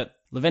wouldn't, but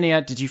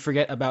Lavinia, did you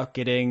forget about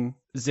getting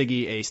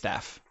Ziggy a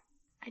staff?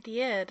 I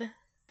did.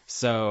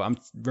 So I'm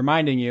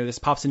reminding you, this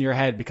pops in your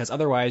head because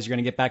otherwise you're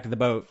going to get back to the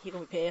boat. He's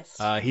gonna be pissed.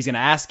 He's going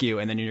to ask you,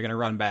 and then you're going to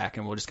run back,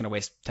 and we're just going to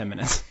waste 10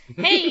 minutes.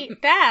 Hey,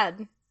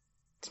 Dad!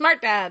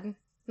 Smart Dad.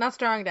 Not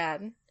strong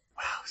Dad.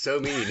 Wow, so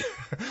mean.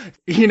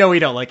 You know we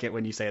don't like it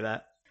when you say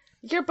that.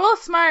 You're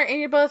both smart and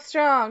you're both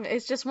strong.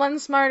 It's just one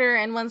smarter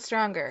and one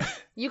stronger.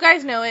 You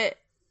guys know it.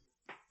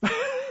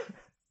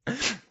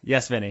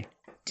 Yes, Vinny.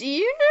 Do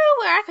you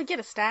know where I could get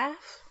a staff?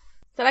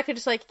 That I could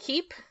just,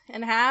 keep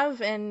and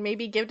have and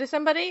maybe give to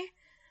somebody?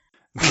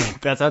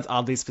 That sounds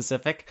oddly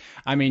specific.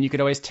 I mean, you could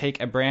always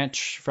take a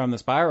branch from the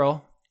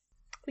spiral.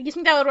 You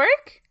think that would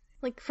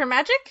work? For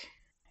magic?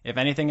 If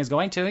anything is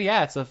going to,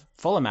 yeah, it's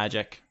full of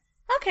magic.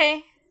 Okay.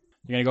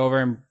 You're going to go over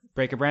and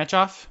break a branch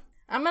off?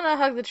 I'm gonna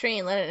hug the tree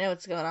and let it know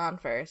what's going on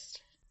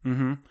first.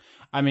 Mm-hmm.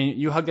 I mean,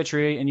 you hug the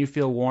tree and you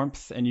feel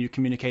warmth and you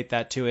communicate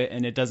that to it,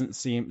 and it doesn't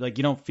seem like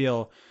you don't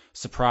feel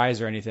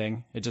surprise or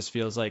anything. It just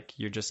feels like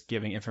you're just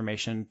giving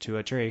information to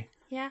a tree.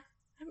 Yeah.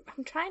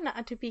 I'm trying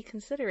not to be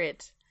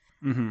considerate.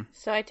 Mm-hmm.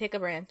 So I take a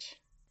branch.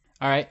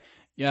 All right.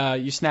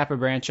 You snap a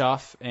branch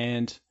off,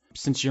 and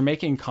since you're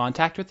making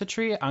contact with the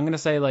tree, I'm going to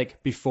say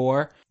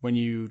before when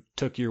you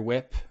took your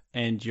whip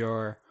and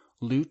your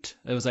lute,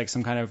 it was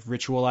some kind of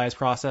ritualized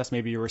process.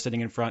 Maybe you were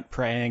sitting in front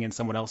praying and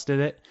someone else did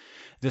it.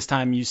 This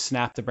time you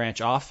snap the branch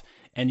off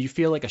and you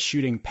feel like a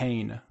shooting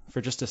pain for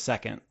just a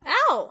second.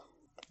 Ow!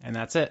 And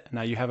that's it.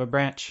 Now you have a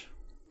branch.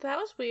 That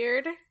was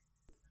weird.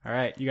 All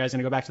right. You guys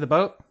going to go back to the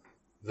boat?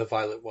 The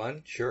violet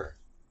one? Sure.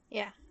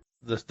 Yeah.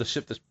 The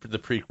ship, the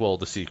prequel,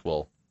 the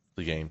sequel,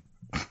 the game,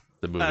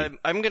 the movie.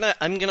 I'm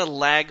gonna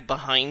lag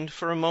behind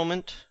for a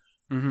moment.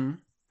 Mm-hmm.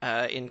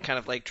 In kind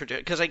of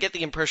because I get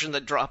the impression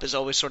that Drop is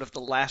always sort of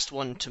the last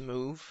one to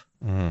move.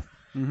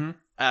 Mm-hmm.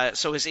 Mm-hmm.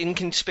 So as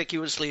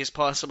inconspicuously as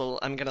possible,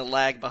 I'm gonna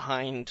lag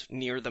behind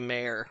near the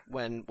mare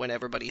when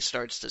everybody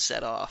starts to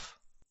set off.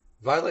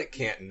 Violet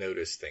can't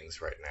notice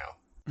things right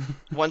now.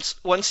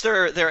 Once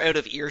they're out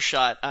of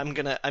earshot, I'm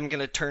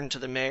gonna turn to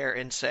the mare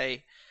and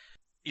say,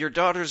 "Your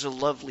daughter's a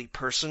lovely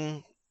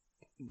person,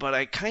 but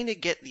I kind of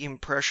get the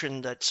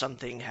impression that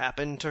something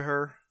happened to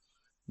her."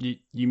 You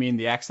mean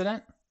the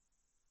accident?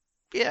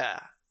 Yeah.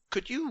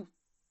 Could you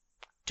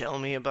tell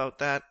me about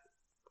that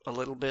a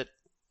little bit?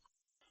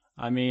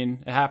 I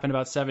mean, it happened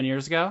about 7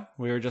 years ago.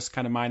 We were just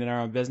kind of minding our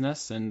own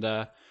business,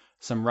 and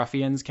some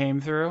ruffians came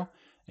through,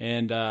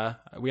 and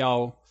we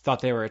all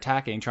thought they were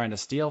attacking, trying to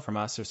steal from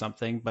us or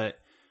something, but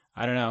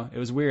I don't know. It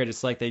was weird.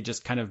 It's like they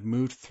just kind of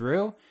moved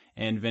through,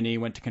 and Vinny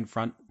went to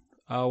confront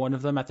one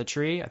of them at the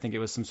tree. I think it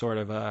was some sort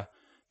of a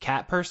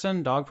cat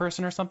person, dog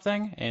person or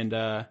something, and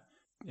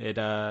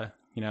it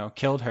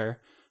killed her.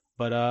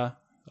 But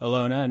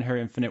Alona, in her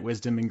infinite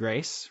wisdom and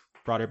grace,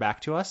 brought her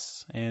back to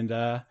us,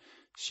 and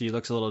she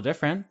looks a little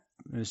different.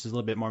 She's a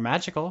little bit more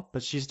magical,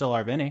 but she's still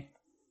our Vinny.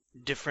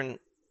 Different,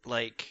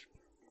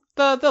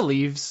 The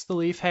leaves, the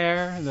leaf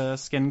hair, the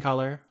skin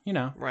color,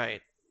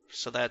 Right.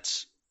 So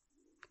that's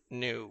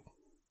new.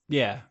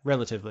 Yeah,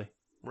 relatively.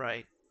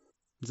 Right.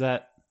 Is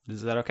that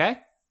okay?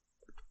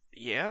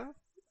 Yeah?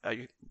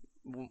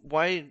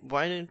 Why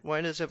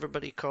does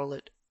everybody call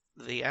it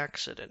the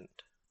accident?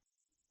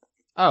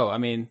 Oh, I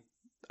mean,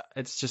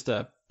 it's just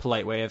a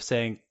polite way of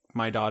saying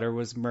my daughter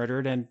was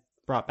murdered and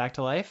brought back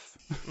to life.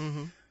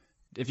 Mm-hmm.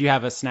 If you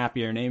have a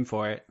snappier name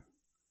for it.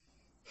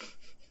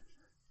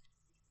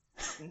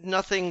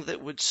 Nothing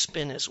that would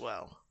spin as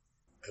well.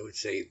 I would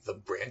say the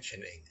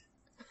branching.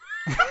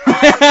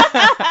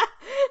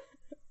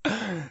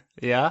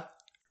 Yeah?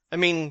 I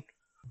mean,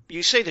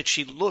 you say that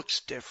she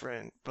looks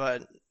different,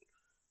 but,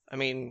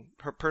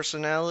 her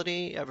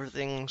personality,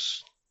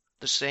 everything's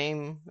the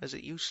same as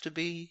it used to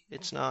be.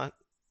 It's not.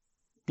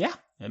 Yeah,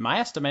 in my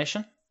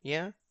estimation.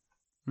 Yeah?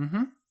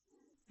 Mm-hmm.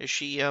 Is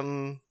she,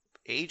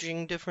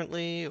 aging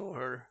differently,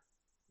 or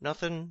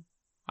nothing?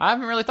 I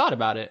haven't really thought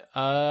about it.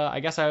 I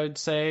guess I would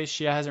say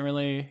she hasn't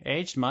really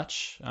aged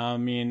much. I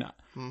mean,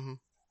 Mm-hmm.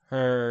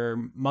 her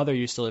mother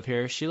used to live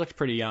here. She looked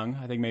pretty young.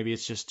 I think maybe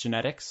it's just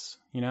genetics,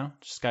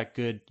 She's got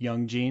good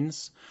young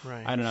genes.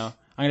 Right. I don't know.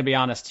 I'm gonna be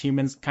honest,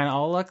 humans kind of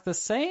all look the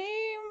same.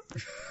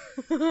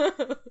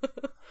 A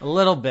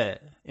little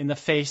bit in the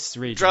face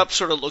region. Drop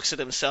sort of looks at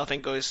himself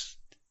and goes,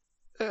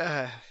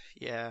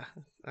 yeah,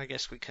 I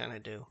guess we kind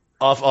of do.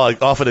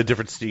 Off in a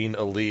different scene,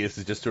 Elias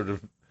is just sort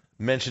of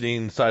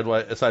mentioning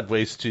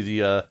sideways to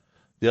the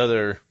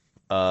other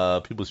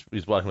people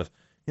he's walking with.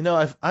 You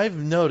know, I've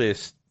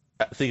noticed,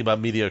 thinking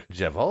about mediocre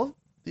Jeff, all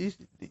these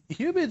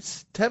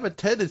humans have a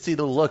tendency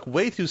to look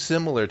way too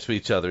similar to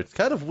each other. It's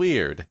kind of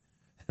weird.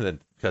 And then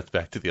cuts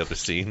back to the other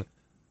scene.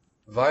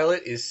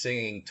 Violet is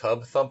singing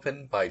Tub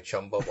Thumpin' by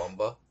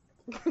Chumbawamba.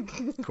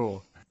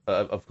 Cool.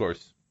 Of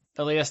course.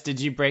 Elias, did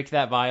you break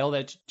that vial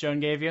that Joan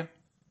gave you?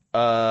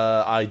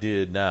 I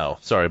did now.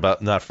 Sorry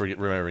about not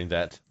remembering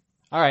that.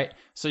 All right.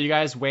 So you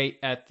guys wait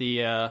at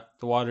the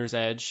water's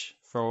edge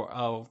for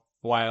a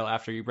while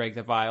after you break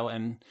the vial,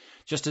 and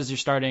just as you're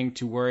starting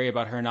to worry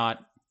about her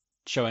not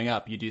showing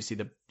up, you do see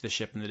the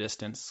ship in the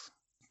distance.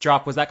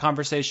 Drop, was that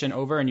conversation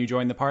over and you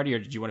joined the party, or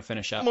did you want to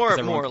finish up? More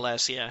or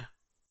less, yeah.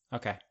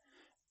 Okay.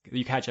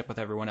 You catch up with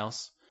everyone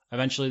else.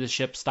 Eventually the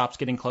ship stops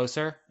getting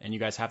closer, and you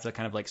guys have to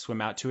kind of like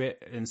swim out to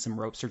it, and some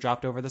ropes are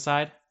dropped over the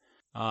side.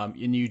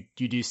 And you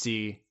do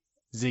see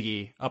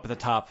Ziggy up at the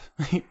top,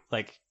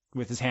 like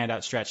with his hand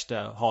outstretched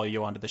to haul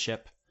you onto the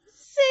ship.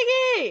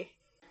 Siggy!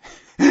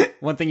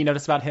 One thing you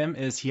notice about him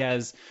is he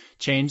has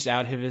changed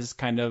out of his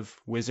kind of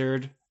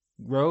wizard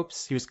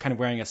ropes. He was kind of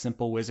wearing a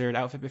simple wizard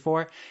outfit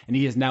before, and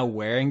he is now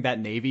wearing that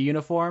Navy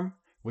uniform,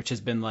 which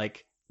has been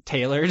like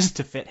tailored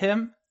to fit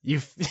him. You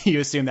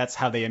assume that's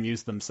how they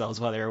amused themselves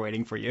while they were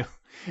waiting for you,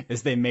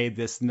 is they made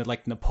this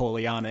like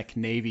Napoleonic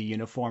Navy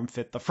uniform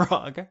fit the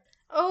frog.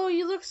 Oh,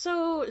 you look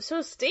so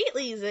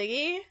stately,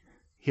 Ziggy.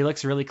 He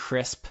looks really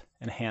crisp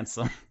and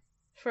handsome.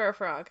 For a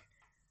frog.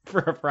 For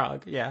a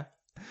frog, yeah.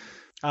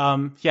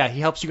 Yeah,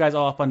 he helps you guys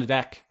all up on the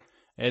deck.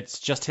 It's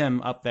just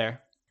him up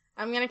there.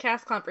 I'm gonna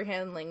cast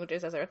Comprehend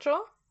Languages as a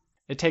ritual.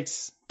 It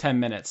takes 10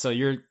 minutes, so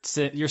you're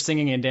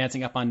singing and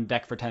dancing up on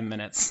deck for 10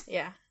 minutes.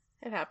 Yeah,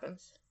 it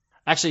happens.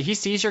 Actually, he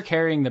sees you're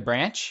carrying the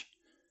branch,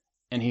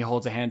 and he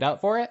holds a hand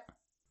out for it.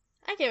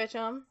 I give it to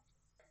him.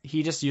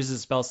 He just uses a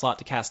spell slot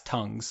to cast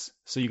tongues,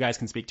 so you guys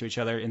can speak to each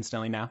other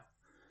instantly now.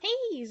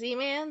 Hey,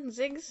 Z-Man,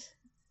 Ziggs,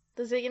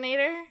 the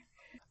Zigginator.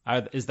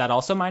 Is that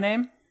also my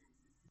name?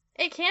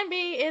 It can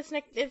be.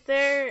 It's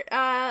their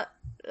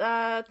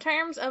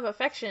terms of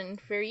affection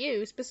for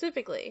you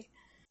specifically.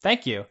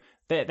 Thank you.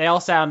 They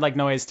all sound like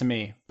noise to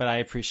me, but I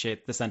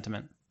appreciate the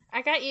sentiment.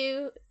 I got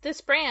you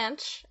this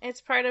branch. It's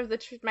part of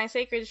my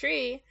sacred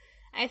tree.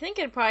 I think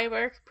it'd probably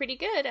work pretty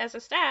good as a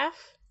staff.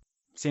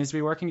 Seems to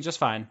be working just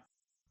fine.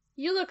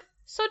 You look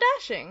so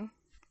dashing.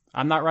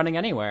 I'm not running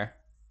anywhere.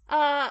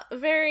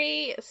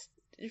 Very,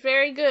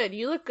 very good.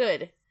 You look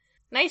good.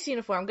 Nice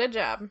uniform. Good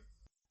job.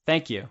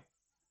 Thank you.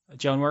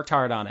 Joan worked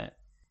hard on it.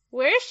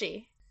 Where is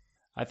she?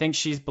 I think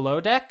she's below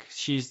deck.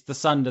 The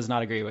sun does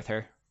not agree with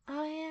her.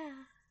 Oh, yeah.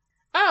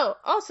 Oh,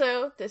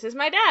 also, this is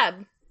my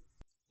dad.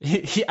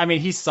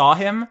 He saw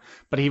him,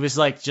 but he was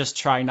like just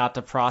trying not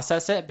to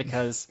process it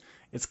because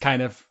it's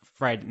kind of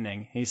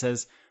frightening. He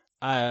says,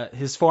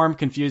 his form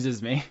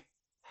confuses me.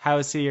 How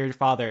is he your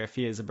father if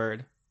he is a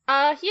bird?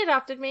 He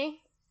adopted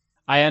me.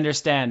 I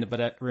understand, but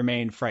I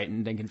remain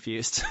frightened and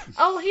confused.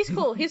 Oh, he's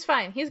cool. He's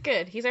fine. He's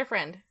good. He's our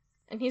friend.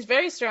 And he's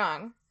very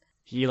strong.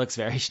 He looks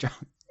very strong.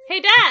 Hey,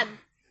 Dad!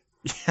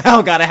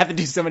 Oh god, I have to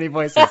do so many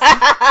voices.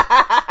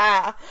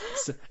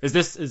 Is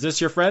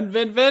this your friend,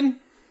 Vin?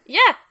 Yeah,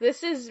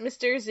 this is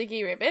Mr.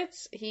 Ziggy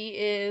Ribbits. He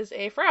is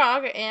a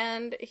frog,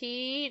 and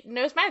he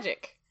knows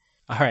magic.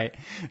 All right.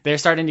 They're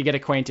starting to get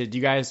acquainted.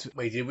 You guys...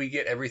 Wait, did we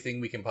get everything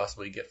we can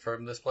possibly get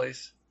from this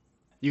place?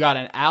 You got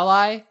an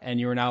ally, and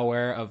you are now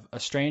aware of a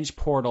strange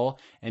portal,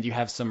 and you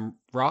have some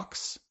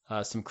rocks,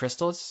 some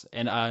crystals,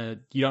 and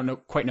you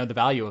don't quite know the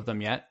value of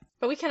them yet.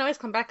 But we can always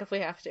come back if we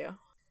have to.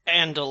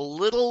 And a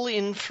little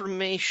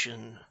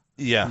information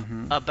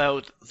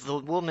about the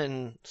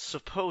woman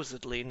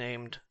supposedly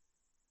named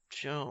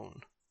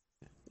Joan.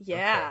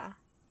 Yeah. Okay.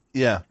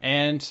 Yeah.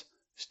 And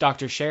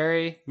Dr.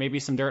 Sherry, maybe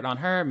some dirt on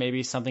her,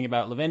 maybe something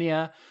about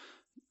Lavinia.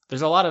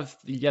 There's a lot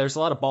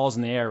of balls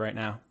in the air right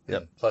now.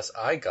 Yep. Plus,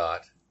 I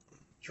got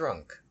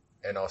drunk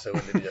and also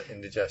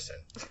indigestion.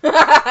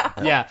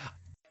 Yeah.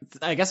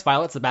 I guess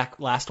Violet's the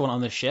last one on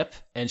the ship,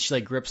 and she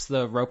like grips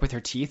the rope with her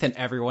teeth, and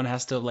everyone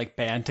has to like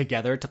band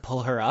together to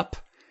pull her up.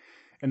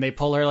 And they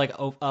pull her like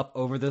up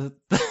over the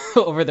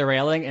over the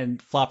railing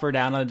and flop her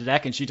down on the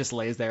deck, and she just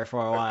lays there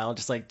for a while,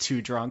 just like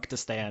too drunk to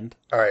stand.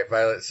 All right,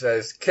 Violet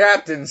says,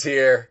 "Captain's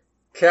here.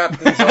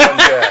 Captain's on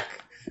deck."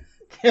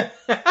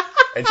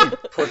 And she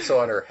puts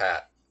on her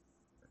hat.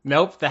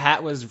 Nope, the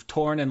hat was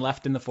torn and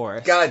left in the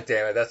forest. God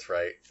damn it, that's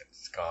right.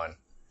 It's gone.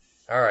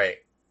 All right.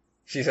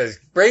 She says,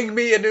 "Bring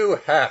me a new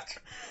hat."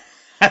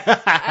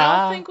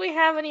 I don't think we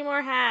have any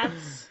more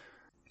hats.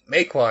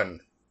 Make one.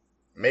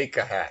 Make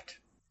a hat.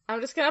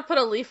 I'm just gonna put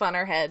a leaf on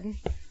her head.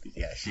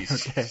 Yeah,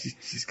 she's Okay.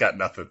 she's got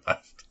nothing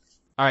left.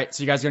 All right,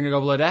 so you guys are gonna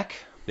go below deck?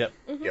 Yep.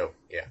 Yo,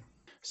 yeah.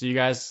 So you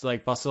guys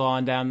like bustle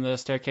on down the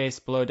staircase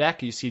below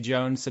deck. You see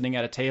Joan sitting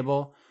at a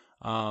table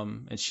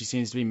And she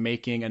seems to be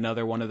making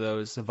another one of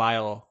those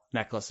vial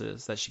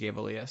necklaces that she gave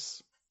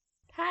Elias.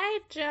 Hi,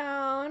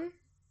 Joan.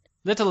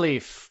 Little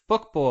Leaf,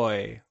 Book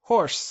Boy,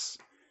 Horse.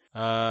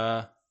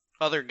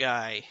 Other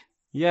guy.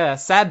 Yeah,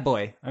 Sad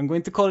Boy. I'm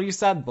going to call you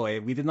Sad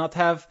Boy. We did not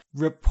have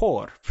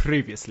rapport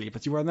previously,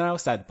 but you are now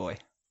Sad Boy.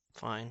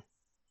 Fine.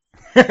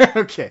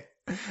 Okay.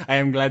 I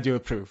am glad you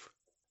approve.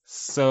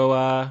 So,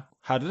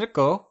 how did it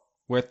go?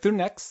 Where to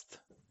next?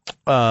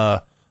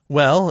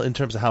 Well, in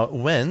terms of how it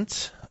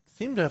went,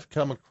 seemed to have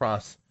come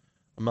across,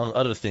 among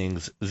other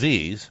things,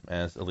 these,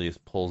 as Elias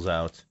pulls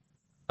out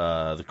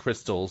the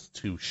crystals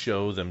to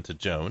show them to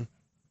Joan.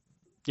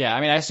 Yeah,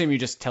 I mean, I assume you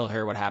just tell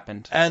her what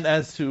happened. And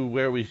as to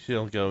where we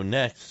shall go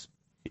next,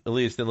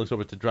 Elias then looks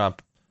over to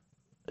Drop.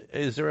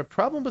 Is there a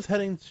problem with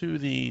heading to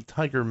the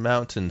Tiger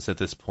Mountains at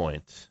this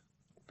point?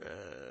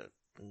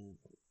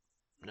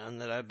 None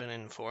that I've been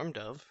informed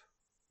of.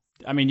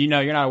 I mean, you're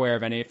not aware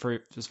of any. For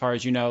as far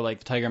as you know, like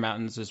the Tiger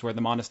Mountains is where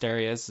the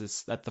monastery is.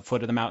 It's at the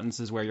foot of the mountains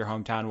is where your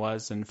hometown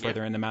was, and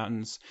further in the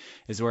mountains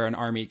is where an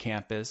army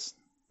camp is.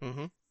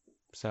 Mm-hmm.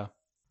 So.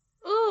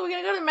 Ooh, we're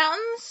gonna go to the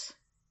mountains?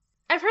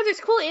 I've heard there's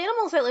cool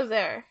animals that live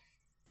there.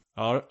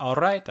 All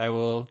right, I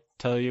will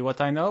tell you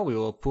what I know. We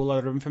will pool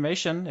our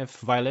information if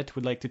Violet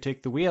would like to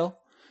take the wheel,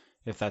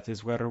 if that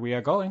is where we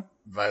are going.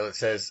 Violet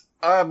says,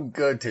 I'm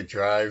good to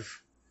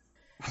drive.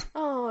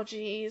 Oh,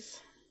 jeez.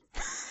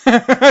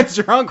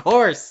 Drunk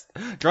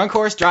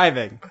horse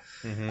driving.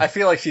 I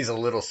feel like she's a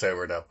little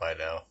sobered up by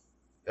now.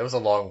 It was a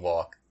long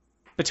walk.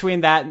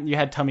 Between that and you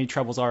had tummy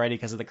troubles already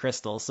because of the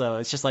crystal, so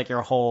it's just like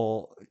your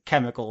whole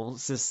chemical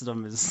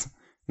system is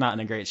not in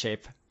a great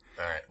shape.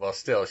 Alright, well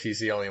still, she's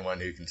the only one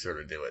who can sort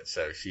of do it,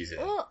 so she's in.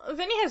 Well,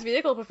 Vinny has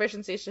vehicle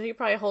proficiency, so he could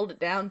probably hold it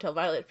down until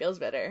Violet feels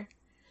better.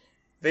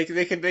 They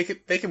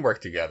can work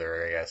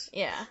together, I guess.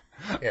 Yeah.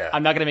 Yeah.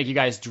 I'm not going to make you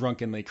guys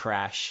drunkenly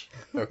crash.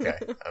 Okay.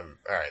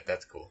 Alright,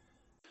 that's cool.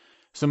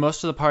 So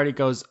most of the party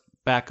goes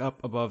back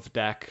up above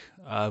deck.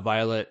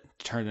 Violet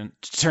to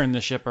turn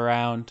the ship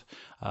around.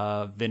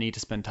 Vinny to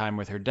spend time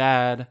with her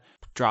dad.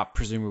 Drop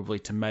presumably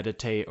to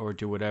meditate or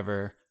do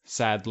whatever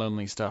sad,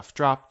 lonely stuff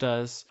Drop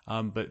does.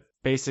 But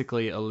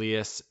basically,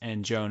 Elias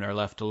and Joan are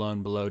left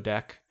alone below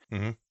deck.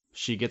 Mm-hmm.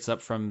 She gets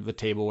up from the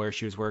table where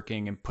she was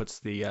working and puts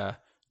the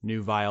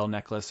new vial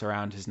necklace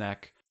around his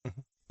neck.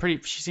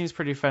 She seems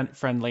pretty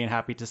friendly and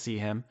happy to see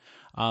him.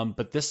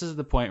 But this is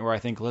the point where I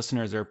think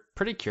listeners are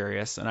pretty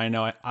curious, and I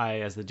know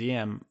I, as the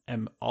DM,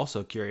 am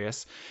also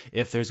curious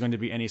if there's going to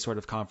be any sort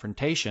of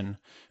confrontation,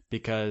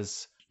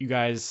 because you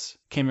guys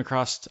came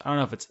across, I don't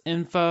know if it's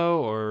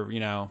info or,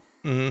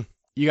 Mm-hmm.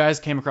 you guys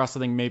came across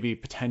something maybe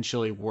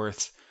potentially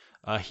worth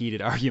a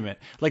heated argument.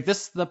 Like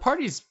this, the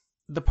party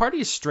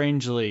is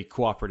strangely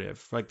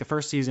cooperative. Like the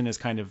first season is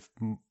kind of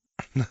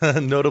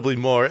notably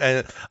more,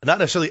 and not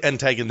necessarily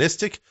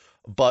antagonistic,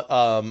 but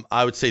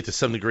I would say to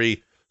some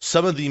degree,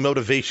 some of the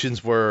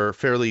motivations were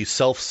fairly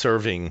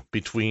self-serving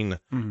between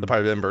the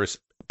party members,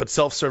 but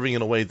self-serving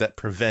in a way that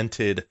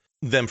prevented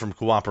them from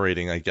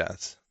cooperating, I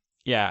guess.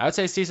 Yeah, I would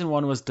say season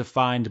 1 was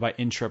defined by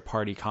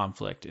intra-party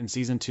conflict. In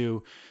season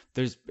 2,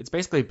 it's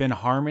basically been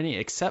harmony,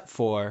 except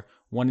for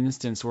one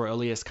instance where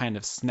Elias kind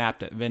of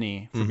snapped at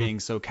Vinny for being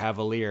so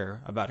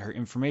cavalier about her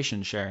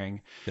information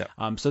sharing. Yeah.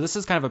 So this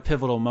is kind of a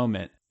pivotal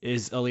moment.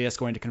 Is Elias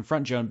going to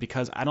confront Joan?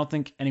 Because I don't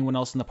think anyone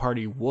else in the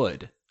party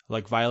would.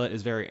 Like, Violet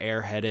is very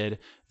airheaded.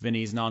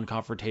 Vinny's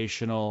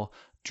non-confrontational.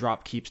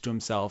 Drop keeps to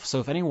himself. So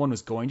if anyone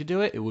was going to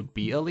do it, it would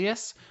be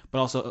Elias. But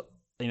also,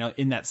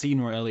 in that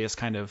scene where Elias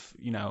kind of,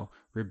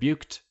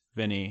 rebuked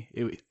Vinny,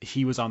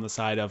 he was on the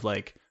side of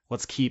like,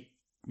 let's keep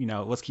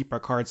our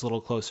cards a little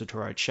closer to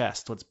our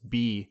chest. Let's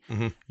be,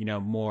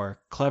 more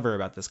clever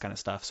about this kind of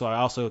stuff. So I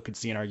also could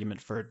see an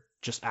argument for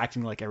just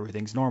acting like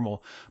everything's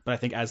normal. But I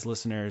think as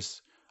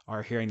listeners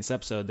are hearing this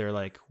episode, they're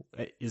like,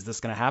 is this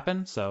going to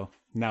happen? So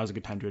now is a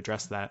good time to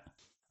address that.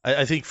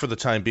 I think for the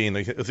time being,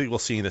 I think we'll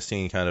see in the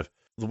scene kind of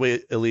the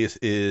way Elias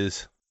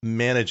is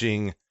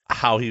managing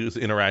how he was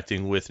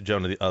interacting with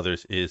Joan and the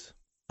others is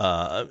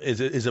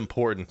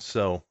important.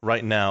 So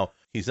right now,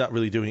 he's not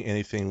really doing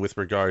anything with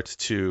regards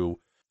to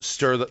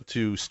stir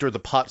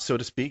the pot, so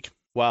to speak,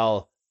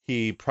 while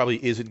he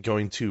probably isn't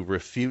going to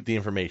refute the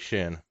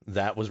information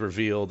that was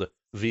revealed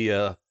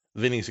via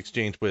Vinny's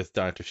exchange with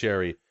Dr.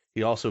 Sherry.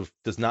 He also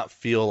does not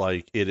feel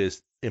like it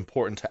is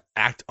important to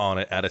act on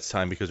it at its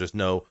time because there's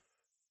no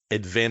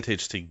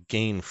advantage to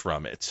gain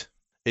from it.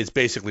 It's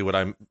basically what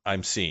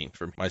I'm seeing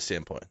from my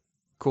standpoint.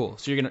 Cool.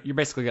 So you're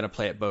basically gonna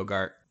play it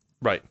Bogart.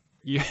 Right.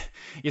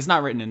 It's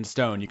not written in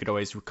stone. You could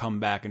always come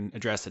back and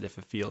address it if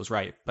it feels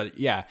right. But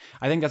yeah,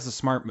 I think that's a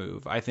smart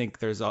move. I think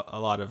there's a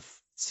lot of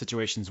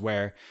situations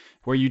where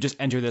you just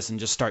enter this and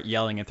just start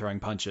yelling and throwing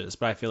punches.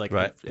 But I feel like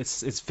it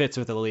fits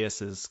with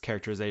Elias's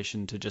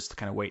characterization to just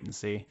kind of wait and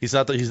see. He's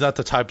not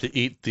the type to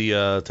eat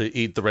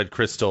the red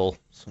crystal,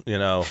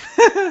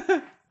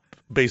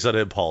 based on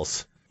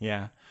impulse.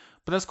 Yeah.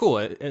 But that's cool.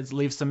 It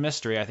leaves some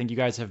mystery. I think you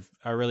guys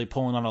are really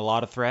pulling on a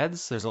lot of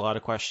threads. There's a lot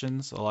of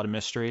questions, a lot of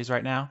mysteries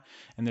right now,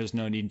 and there's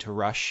no need to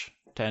rush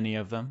to any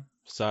of them.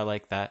 So I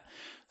like that.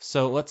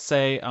 So let's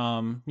say,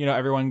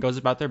 everyone goes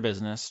about their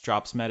business.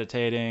 Drop's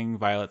meditating,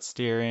 Violet's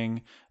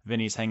steering,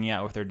 Vinny's hanging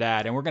out with her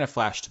dad, and we're going to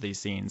flash to these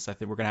scenes. I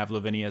think we're going to have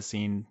Lavinia's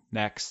scene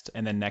next,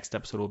 and then next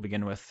episode we'll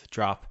begin with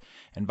Drop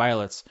and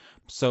Violet's.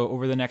 So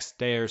over the next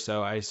day or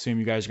so, I assume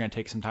you guys are going to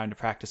take some time to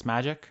practice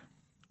magic?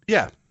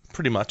 Yeah,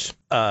 pretty much.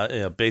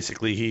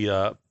 Basically, he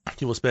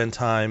will spend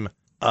time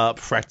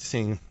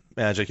practicing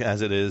magic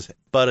as it is,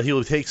 but he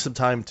will take some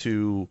time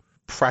to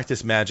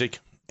practice magic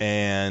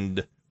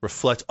and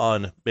reflect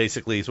on,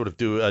 basically sort of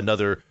do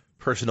another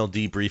personal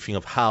debriefing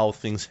of how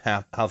things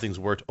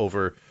worked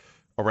over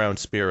around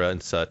Spira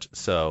and such.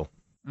 So,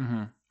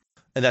 and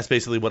that's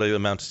basically what it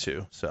amounts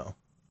to. So,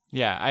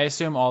 yeah, I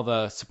assume all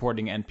the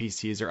supporting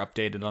NPCs are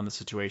updated on the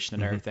situation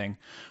and everything.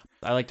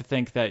 I like to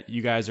think that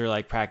you guys are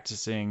like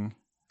practicing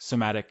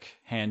somatic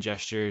hand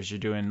gestures. You're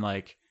doing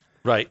like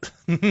right.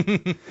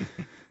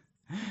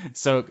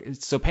 So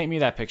paint me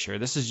that picture.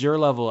 This is your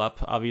level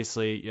up.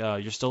 Obviously,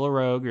 you're still a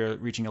rogue. You're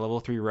reaching a level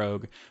 3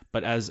 rogue.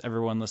 But as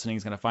everyone listening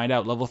is going to find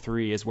out, level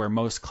 3 is where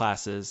most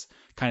classes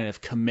kind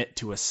of commit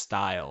to a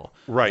style.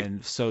 Right.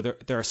 And so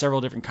there are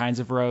several different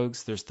kinds of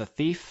rogues. There's the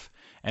thief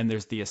and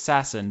there's the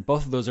assassin.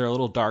 Both of those are a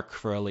little dark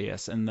for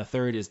Alias. And the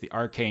third is the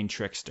arcane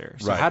trickster.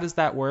 So how does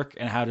that work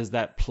and how does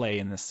that play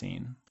in this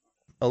scene?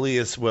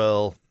 Alias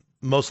will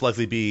most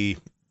likely be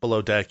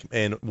below deck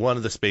in one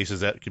of the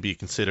spaces that could be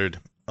considered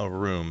a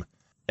room.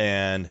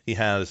 And he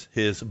has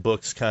his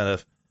books kind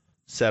of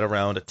set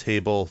around a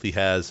table. He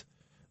has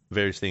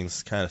various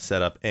things kind of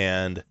set up.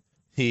 And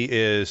he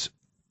is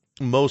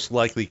most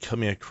likely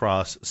coming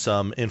across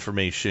some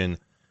information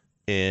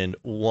in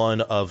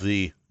one of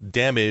the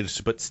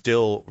damaged but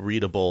still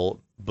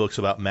readable books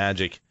about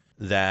magic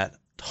that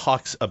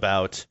talks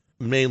about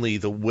mainly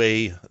the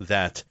way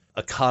that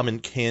a common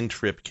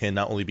cantrip can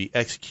not only be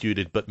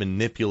executed but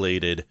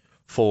manipulated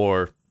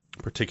for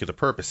particular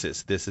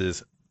purposes. This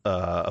is,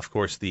 of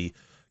course, the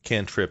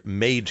cantrip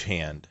Mage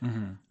Hand.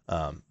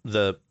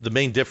 The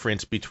main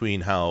difference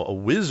between how a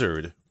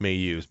wizard may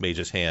use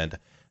Mage's Hand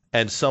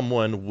and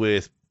someone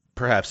with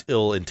perhaps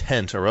ill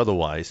intent or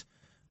otherwise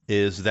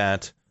is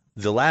that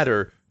the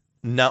latter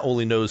not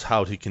only knows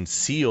how to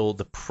conceal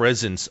the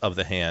presence of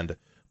the hand,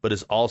 but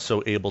is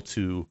also able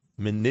to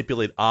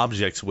manipulate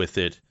objects with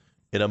it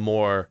in a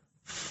more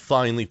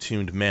finely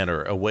tuned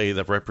manner, a way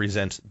that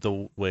represents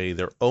the way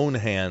their own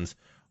hands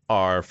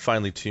are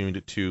finely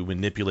tuned to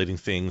manipulating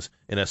things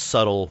in a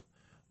subtle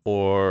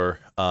or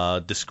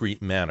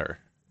discreet manner.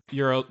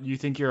 You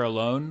think you're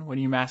alone when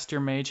you master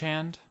Mage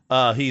Hand?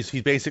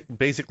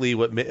 Basically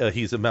what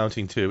he's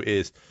amounting to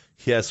is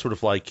he has sort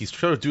of like he's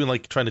trying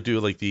to do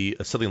like the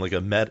something like a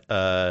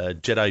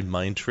Jedi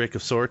mind trick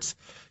of sorts.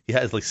 He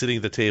has like sitting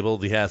at the table.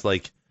 He has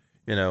like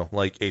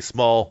like a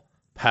small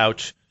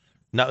pouch,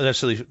 not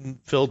necessarily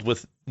filled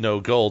with no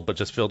gold, but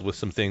just filled with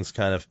some things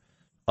kind of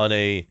on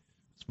a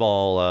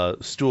small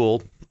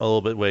stool a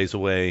little bit ways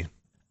away,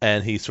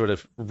 and he's sort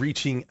of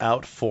reaching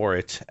out for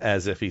it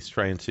as if he's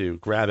trying to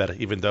grab at it,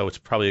 even though it's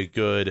probably a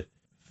good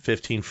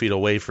 15 feet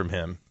away from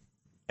him,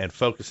 and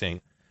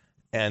focusing,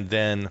 and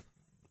then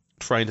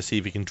trying to see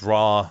if he can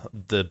draw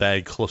the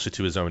bag closer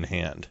to his own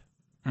hand.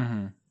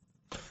 So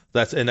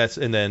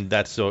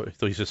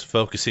he's just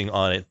focusing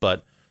on it,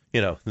 but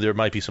there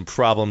might be some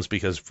problems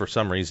because for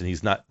some reason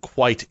he's not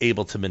quite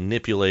able to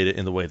manipulate it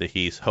in the way that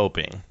he's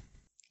hoping.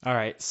 All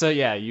right, so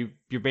yeah, you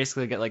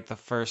basically get like the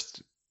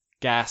first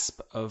gasp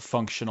of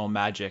functional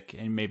magic,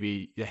 and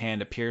maybe the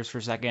hand appears for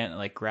a second,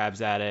 like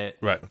grabs at it,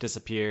 right,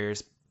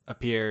 disappears,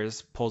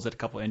 appears, pulls it a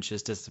couple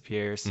inches,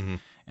 disappears,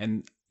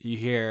 and you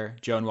hear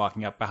Joan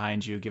walking up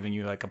behind you, giving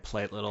you like a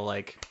polite little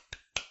like.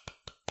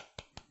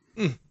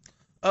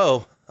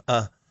 Hello,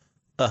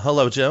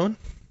 Joan.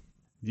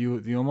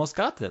 You almost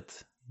got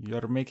it.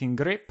 You're making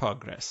great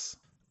progress.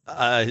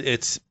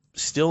 It's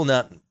still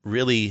not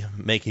really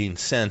making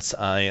sense.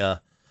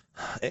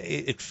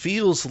 It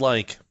feels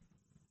like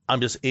I'm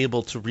just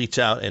able to reach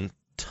out and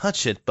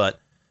touch it, but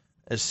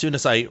as soon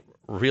as I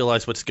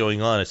realize what's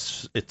going on,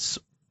 it's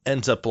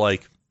ends up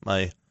like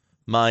my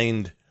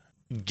mind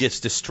gets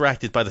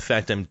distracted by the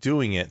fact I'm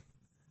doing it,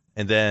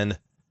 and then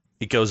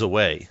it goes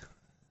away.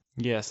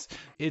 Yes,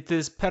 it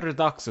is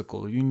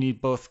paradoxical. You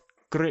need both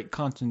great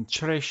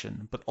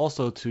concentration, but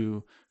also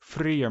to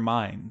free your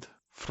mind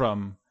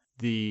from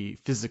the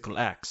physical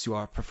acts you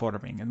are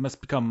performing. It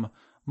must become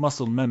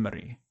muscle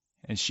memory.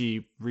 And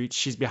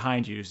she's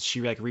behind you.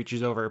 She like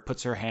reaches over,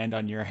 puts her hand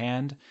on your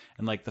hand,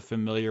 and like the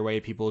familiar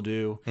way people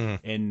do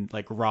in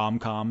like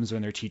rom-coms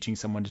when they're teaching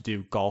someone to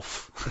do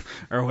golf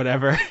or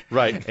whatever.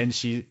 Right. And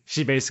she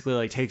basically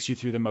like takes you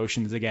through the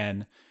motions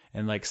again,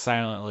 and like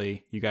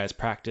silently you guys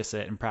practice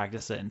it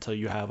until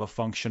you have a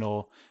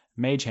functional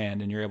Mage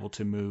Hand and you're able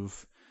to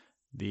move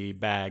the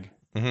bag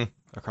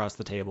across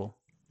the table.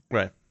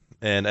 Right.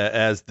 And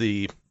as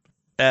the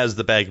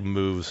bag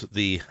moves,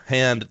 the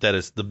hand that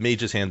is the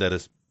mage's hand that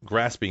is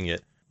grasping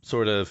it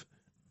sort of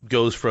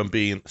goes from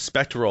being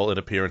spectral in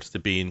appearance to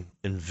being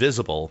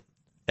invisible,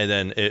 and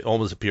then it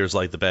almost appears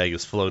like the bag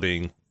is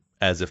floating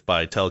as if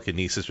by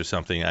telekinesis or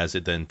something, as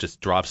it then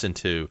just drops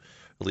into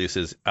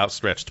Elias's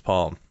outstretched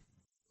palm.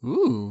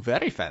 Ooh,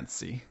 very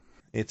fancy.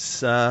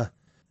 It's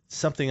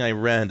something I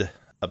read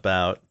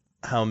about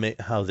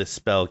how this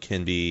spell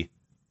can be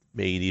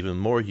made even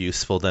more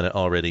useful than it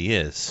already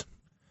is.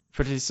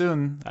 Pretty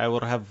soon, I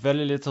will have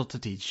very little to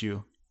teach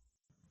you.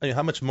 I mean,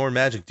 how much more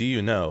magic do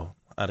you know,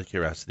 out of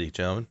curiosity,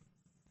 Joan?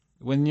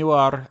 When you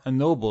are a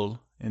noble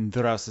in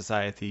Drow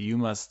society, you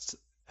must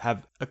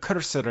have a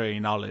cursory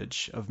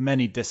knowledge of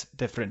many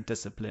different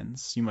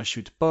disciplines. You must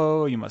shoot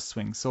bow, you must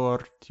swing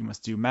sword, you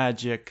must do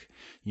magic,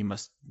 you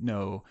must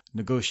know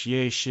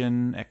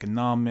negotiation,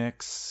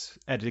 economics,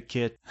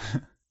 etiquette.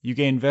 You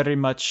gain very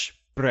much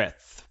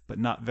breadth, but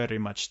not very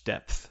much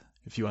depth,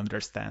 if you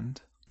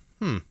understand.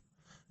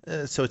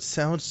 So it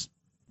sounds...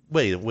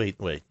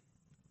 Wait.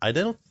 I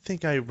don't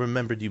think I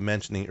remembered you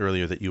mentioning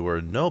earlier that you were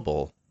a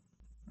noble.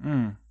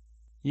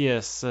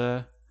 Yes,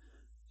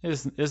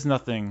 is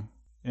nothing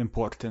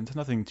important,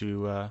 nothing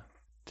to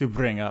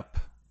bring up.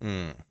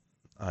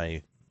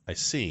 I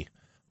see.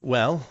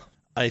 Well,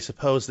 I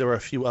suppose there are a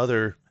few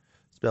other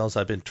spells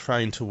I've been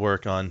trying to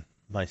work on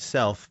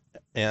myself,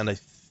 and I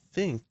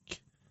think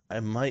I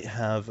might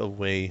have a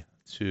way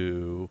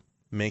to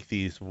make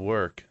these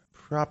work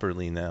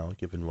properly now,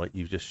 given what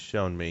you've just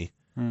shown me.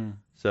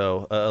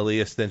 So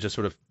Elias then just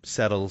sort of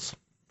settles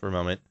for a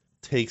moment,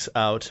 takes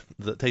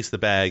the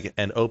bag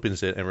and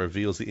opens it and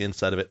reveals the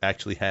inside of it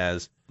actually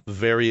has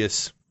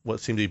various what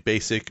seem to be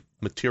basic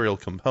material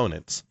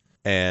components.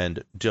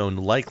 And Joan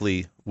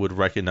likely would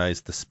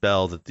recognize the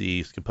spell that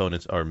these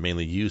components are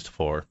mainly used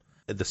for.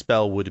 The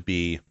spell would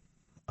be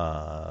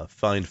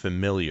Find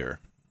Familiar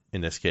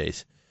in this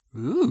case.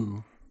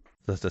 Ooh.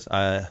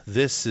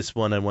 This is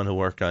one I want to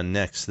work on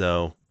next,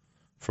 though.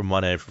 From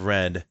what I've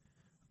read,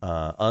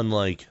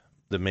 unlike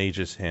the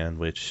Mage's Hand,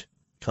 which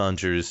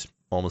conjures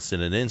almost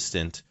in an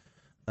instant,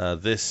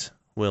 this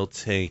will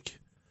take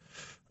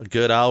a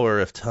good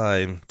hour of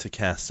time to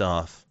cast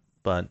off.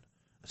 But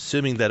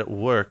assuming that it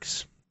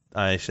works,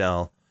 I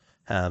shall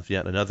have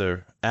yet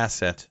another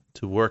asset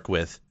to work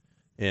with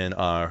in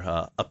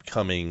our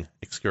upcoming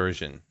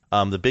excursion.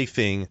 The big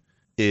thing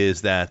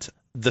is that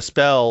the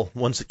spell,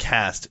 once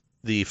cast,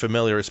 the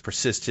familiar is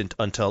persistent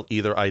until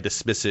either I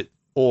dismiss it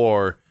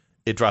or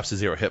it drops to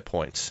 0 hit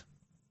points.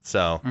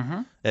 So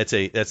that's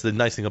the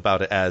nice thing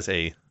about it as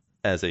a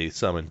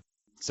summon.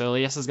 So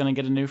Elias is going to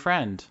get a new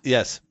friend.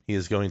 Yes, he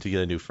is going to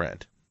get a new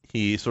friend.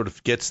 He sort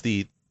of gets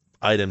the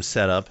item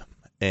set up,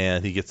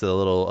 and he gets a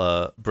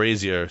little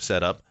brazier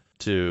set up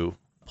to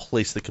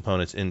place the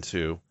components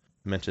into.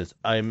 Mentions,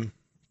 I'm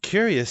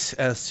curious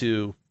as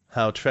to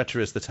how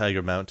treacherous the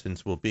Tiger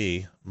Mountains will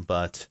be,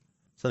 but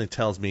something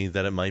tells me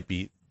that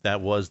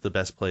that was the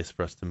best place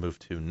for us to move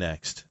to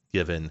next,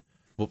 given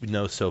what we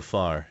know so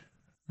far.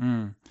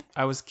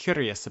 I was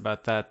curious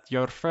about that.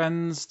 Your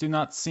friends do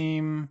not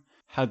seem,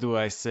 how do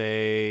I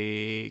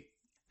say,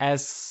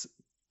 as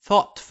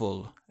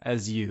thoughtful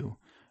as you.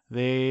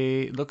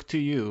 They look to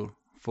you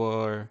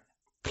for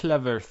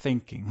clever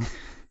thinking.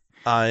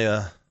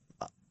 To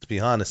be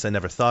honest, I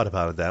never thought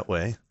about it that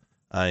way.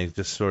 I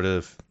just sort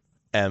of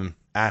am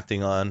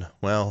acting on,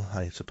 well,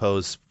 I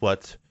suppose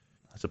what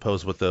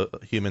the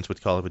humans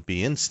would call it would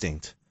be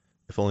instinct,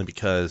 if only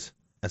because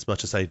as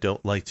much as I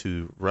don't like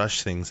to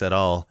rush things at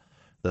all,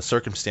 the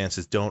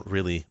circumstances don't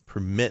really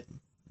permit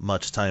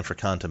much time for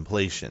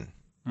contemplation.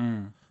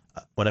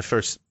 When I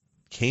first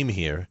came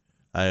here,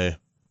 I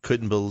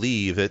couldn't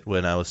believe it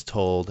when I was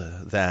told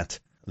that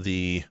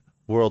the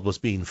world was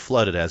being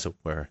flooded, as it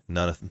were.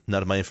 None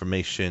of my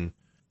information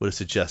would have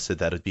suggested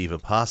that it'd be even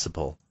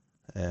possible.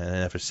 And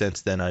ever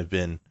since then, I've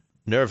been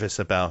nervous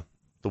about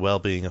the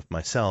well-being of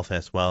myself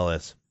as well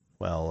as,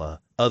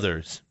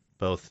 others,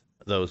 both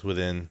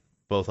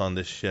on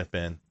this ship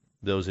and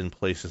those in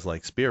places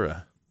like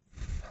Spira.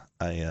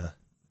 I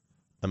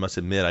must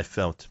admit I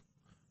felt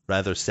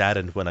rather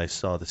saddened when I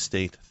saw the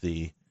state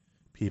the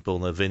people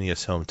in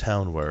Lavinia's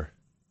hometown were.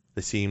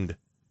 They seemed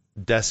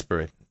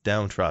desperate,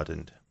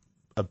 downtrodden,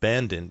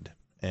 abandoned,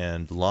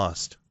 and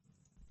lost.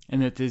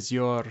 And it is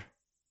your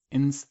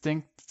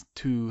instinct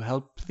to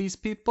help these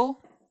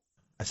people?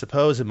 I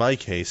suppose in my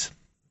case,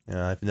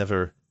 I've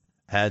never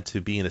had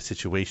to be in a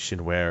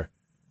situation where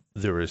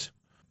there was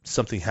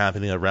something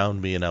happening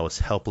around me and I was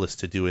helpless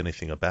to do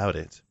anything about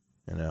it.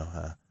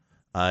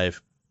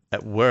 I've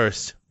at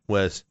worst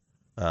was,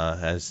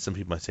 as some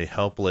people might say,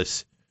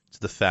 helpless to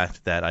the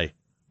fact that I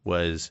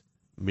was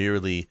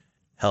merely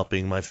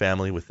helping my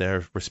family with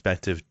their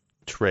respective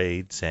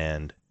trades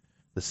and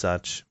the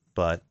such.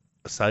 But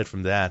aside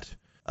from that,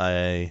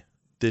 I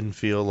didn't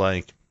feel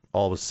like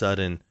all of a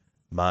sudden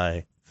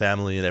my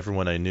family and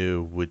everyone I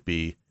knew would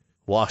be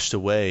washed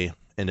away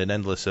in an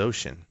endless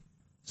ocean.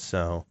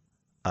 So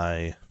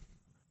I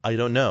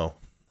don't know.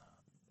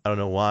 I don't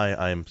know why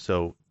I'm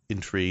so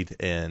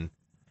intrigued in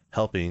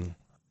helping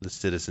the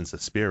citizens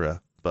of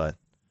Spira, but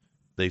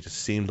they just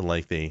seemed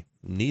like they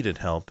needed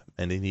help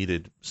and they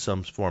needed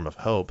some form of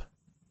hope.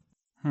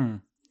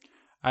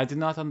 I do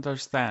not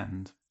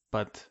understand,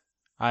 but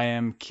I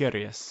am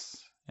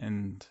curious,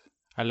 and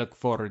I look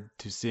forward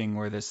to seeing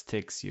where this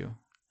takes you.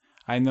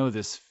 I know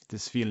this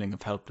feeling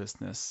of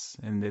helplessness,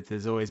 and it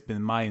has always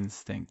been my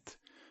instinct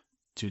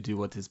to do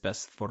what is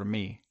best for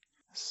me.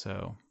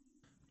 So,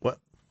 What?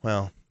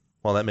 Well,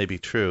 while that may be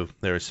true,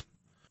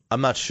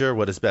 I'm not sure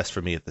what is best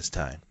for me at this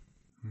time.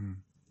 hmm.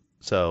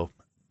 So,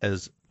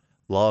 as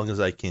long as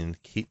I can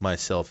keep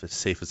myself as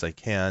safe as I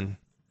can,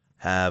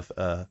 have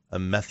a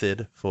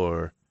method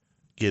for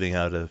getting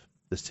out of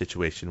the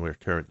situation we're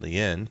currently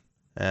in,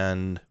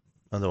 and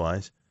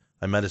otherwise,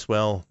 I might as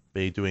well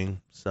be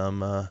doing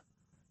some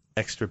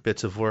extra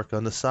bits of work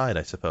on the side,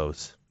 I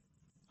suppose.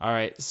 All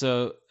right,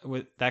 so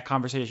with that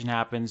conversation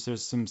happens,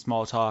 there's some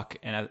small talk,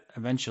 and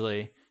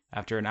eventually,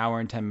 after an hour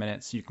and 10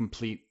 minutes, you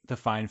complete the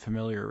Find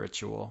Familiar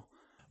ritual.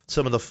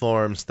 Some of the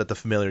forms that the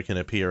familiar can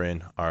appear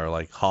in are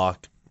like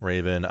hawk,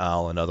 raven,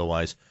 owl, and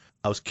otherwise.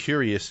 I was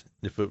curious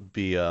if it would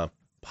be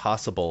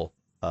possible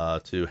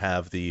to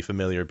have the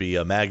familiar be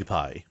a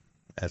magpie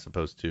as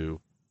opposed to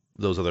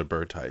those other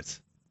bird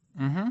types.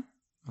 Mm-hmm.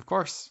 Of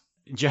course.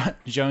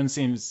 Joan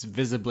seems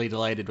visibly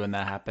delighted when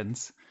that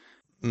happens.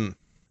 And,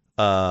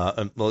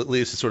 well, at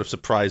least it's sort of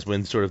surprised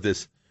when sort of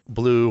this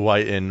blue,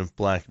 white, and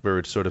black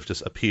bird sort of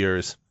just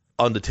appears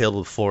on the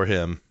table before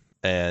him,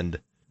 and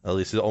at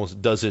least it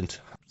almost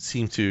doesn't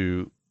seem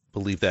to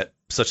believe that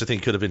such a thing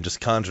could have been just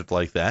conjured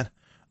like that.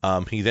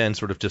 He then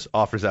sort of just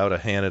offers out a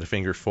hand and a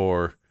finger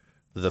for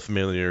the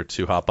familiar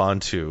to hop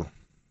onto.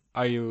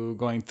 Are you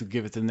going to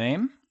give it a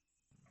name?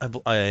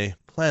 I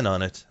plan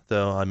on it,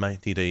 though I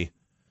might need a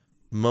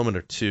moment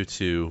or two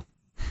to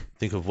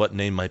think of what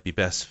name might be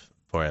best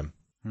for him.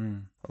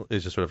 He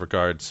just sort of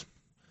regards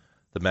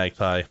the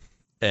magpie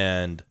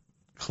and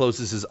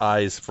closes his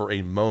eyes for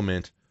a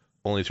moment,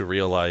 only to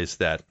realize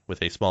that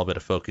with a small bit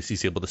of focus,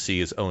 he's able to see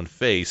his own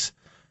face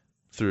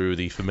through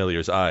the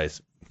familiar's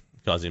eyes,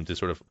 causing him to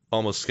sort of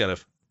almost kind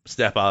of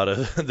step out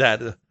of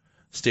that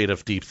state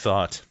of deep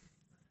thought.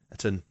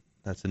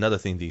 That's another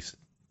thing these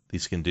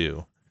can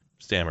do.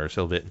 Stammers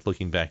a little bit,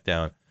 looking back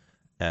down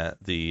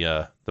at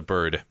the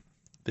bird.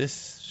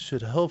 This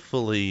should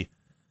hopefully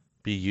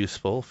be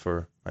useful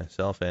for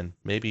myself and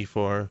maybe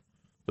for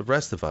the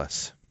rest of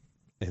us.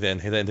 And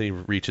then he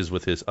reaches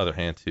with his other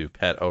hand to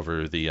pat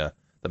over the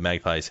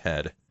magpie's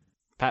head.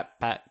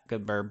 Pat,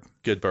 good burb.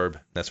 Good burb,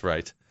 that's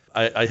right.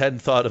 I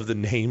hadn't thought of the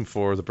name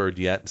for the bird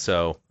yet,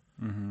 so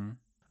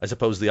I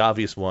suppose the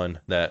obvious one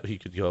that he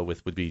could go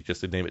with would be just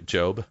to name it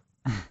Job.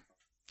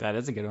 That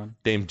is a good one.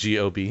 Named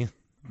G-O-B.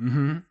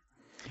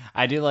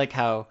 I do like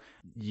how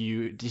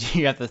you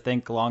have to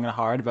think long and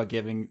hard about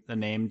giving a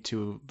name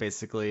to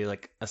basically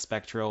like a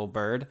spectral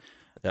bird.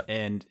 Yep.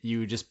 And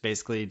you just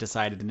basically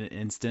decided in an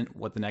instant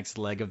what the next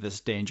leg of this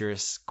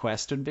dangerous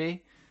quest would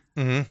be.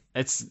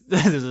 It's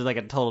there's like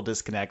a total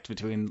disconnect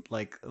between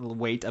like the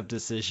weight of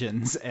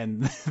decisions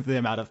and the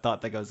amount of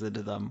thought that goes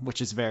into them,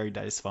 which is very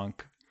Dice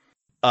Funk.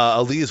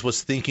 Alias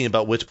was thinking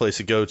about which place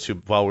to go to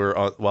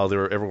while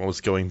everyone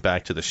was going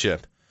back to the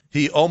ship.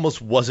 He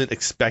almost wasn't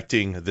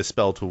expecting this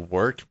spell to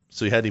work,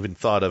 so he hadn't even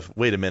thought of,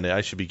 wait a minute,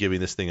 I should be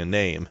giving this thing a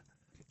name.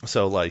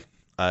 So, like,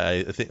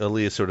 I think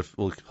Alias sort of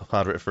will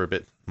ponder it for a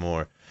bit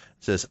more. It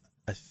says,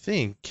 I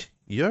think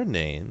your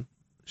name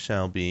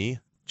shall be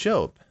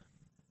Job.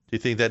 Do you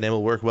think that name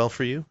will work well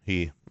for you?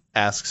 He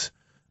asks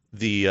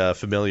the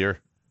familiar,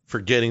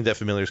 forgetting that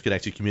familiars can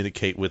actually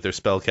communicate with their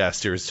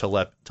spellcasters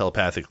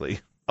telepathically.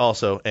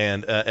 Also,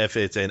 and if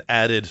it's an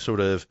added sort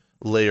of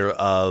layer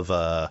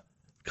of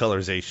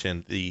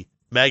colorization, the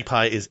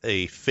magpie is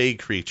a fey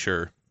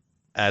creature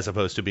as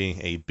opposed to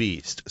being a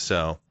beast.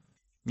 So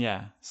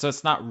yeah, so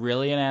it's not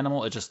really an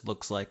animal, it just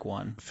looks like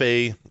one.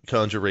 Fey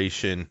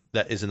conjuration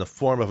that is in the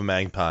form of a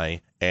magpie,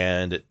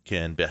 and it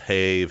can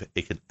behave,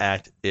 it can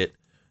act, it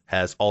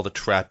has all the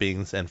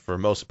trappings, and for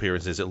most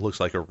appearances it looks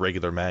like a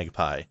regular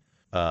magpie.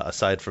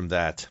 Aside from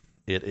that,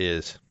 it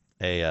is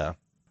a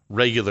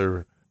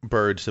regular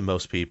bird to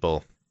most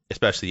people,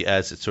 especially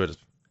as it sort of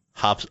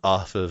hops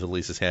off of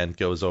Elisa's hand,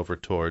 goes over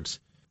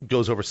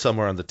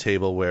somewhere on the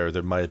table where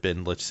there might have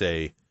been, let's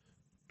say,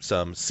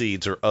 some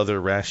seeds or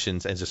other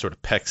rations, and just sort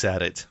of pecks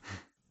at it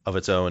of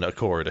its own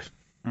accord.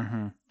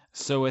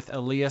 So with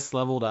Elias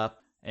leveled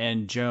up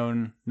and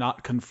Joan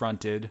not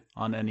confronted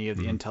on any of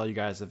the intel you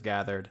guys have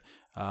gathered,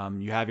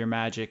 you have your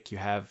magic, you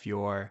have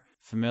your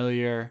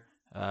familiar,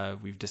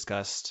 we've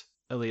discussed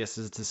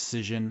Elias's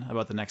decision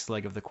about the next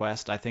leg of the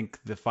quest. I think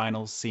the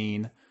final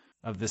scene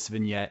of this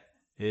vignette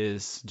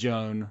is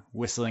Joan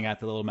whistling at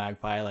the little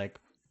magpie like,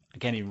 I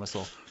can't even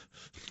whistle.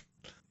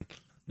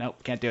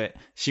 Nope, can't do it.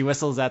 She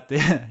whistles at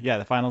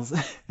the final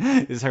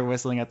is her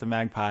whistling at the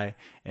magpie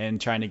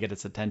and trying to get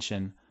its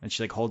attention. And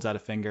she like holds out a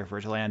finger for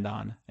it to land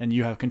on. And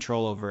you have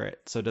control over it.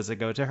 So does it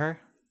go to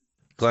her?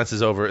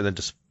 Glances over and then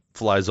just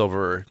flies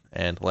over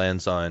and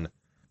lands on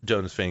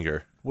Joan's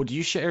finger. Would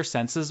you share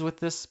senses with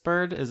this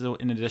bird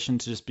in addition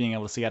to just being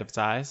able to see out of its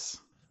eyes?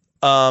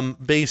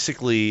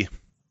 Basically,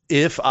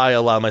 if I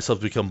allow myself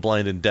to become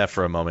blind and deaf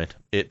for a moment,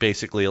 it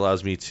basically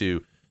allows me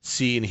to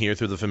see and hear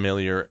through the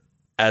familiar,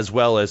 as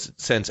well as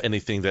sense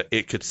anything that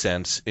it could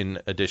sense in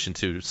addition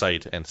to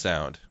sight and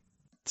sound.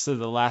 So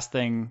the last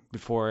thing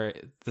before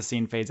the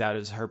scene fades out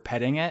is her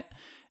petting it.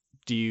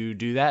 Do you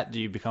do that? Do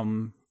you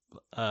become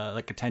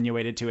like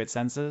attenuated to its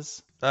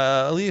senses?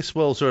 Elias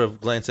will sort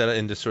of glance at it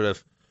and just sort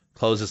of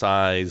close his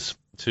eyes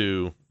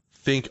to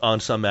think on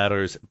some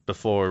matters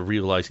before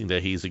realizing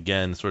that he's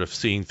again sort of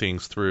seeing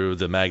things through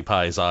the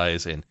magpie's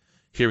eyes and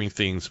hearing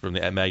things from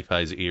the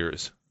magpie's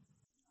ears.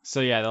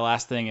 So yeah, the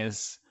last thing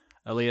is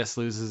Elias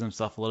loses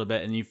himself a little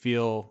bit, and you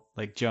feel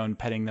like Joan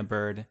petting the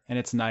bird, and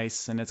it's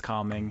nice and it's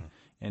calming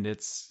and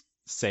it's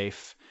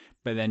safe.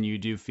 But then you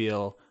do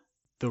feel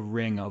the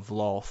ring of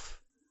Lolth,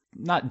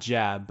 not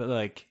jab, but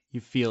like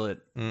you feel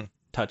it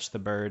touch the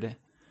bird,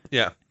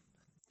 Yeah.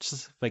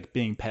 just like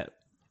being pet,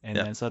 and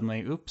Yeah. then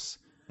suddenly, oops,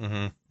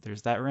 Mm-hmm.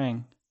 there's that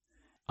ring.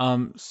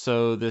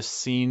 So the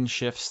scene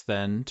shifts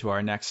then to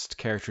our next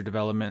character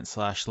development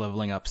 /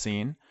 leveling up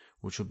scene,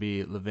 which will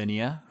be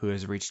Lavinia, who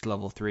has reached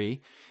level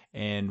 3.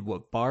 And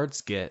what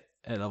bards get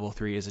at level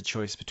 3 is a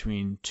choice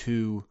between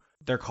two,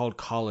 they're called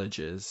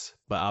colleges,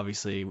 but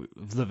obviously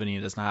Lavinia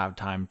does not have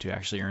time to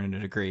actually earn a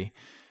degree.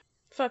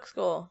 Fuck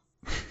school.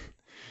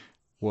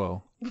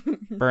 Whoa.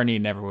 Bernie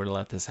never would have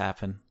let this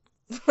happen.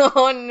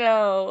 Oh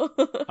no.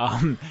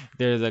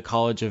 They're the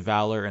College of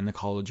Valor and the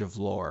College of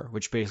Lore,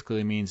 which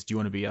basically means, do you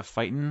want to be a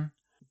fighting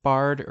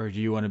bard or do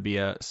you want to be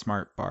a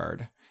smart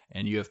bard?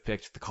 And you have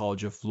picked the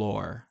College of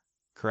Lore,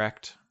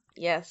 correct?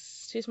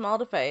 Yes, too small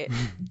to fight.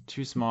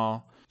 Too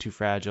small, too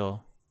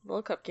fragile.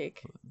 Little cupcake.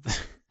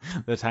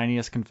 The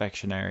tiniest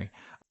confectionery.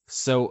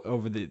 So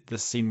over the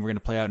scene we're going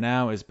to play out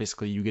now is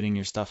basically you getting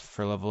your stuff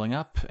for leveling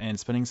up and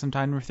spending some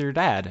time with your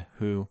dad,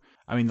 who,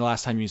 I mean, the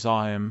last time you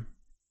saw him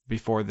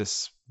before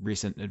this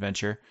recent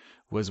adventure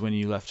was when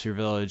you left your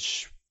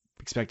village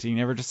expecting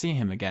never to see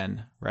him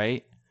again,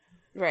 right?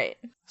 Right.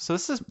 So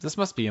this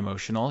must be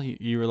emotional.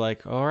 You were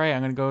like, all right,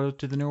 I'm going to go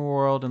to the new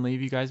world and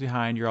leave you guys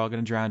behind. You're all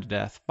going to drown to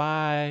death.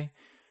 Bye.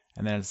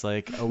 And then it's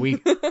like a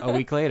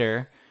week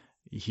later,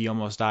 he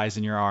almost dies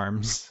in your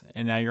arms,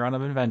 and now you're on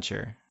an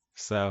adventure.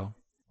 So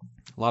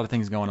a lot of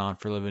things going on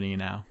for Lavinia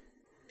now.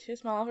 Too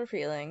small for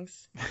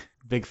feelings.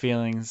 Big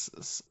feelings,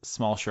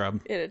 small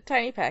shrub. In a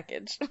tiny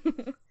package.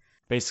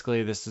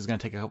 Basically, this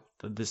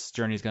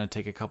journey is going to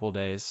take a couple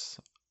days.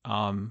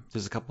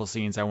 There's a couple of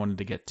scenes I wanted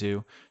to get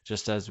to,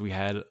 just as we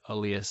had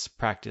Alias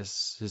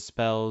practice his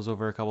spells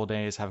over a couple of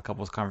days, have a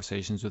couple of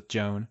conversations with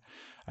Joan.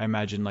 I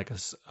imagine like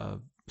a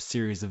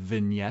series of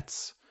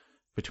vignettes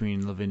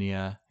between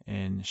Lavinia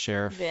and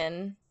Sheriff.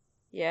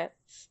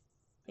 Vignettes.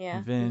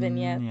 Yeah,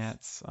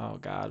 Vignettes. Oh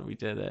God, we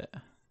did it.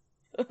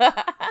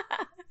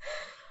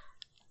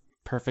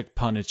 Perfect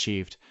pun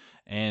achieved.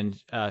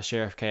 And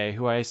Sheriff K,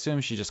 who I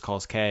assume she just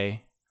calls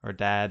K, or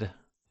Dad.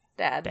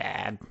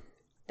 Dad.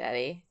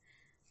 Daddy.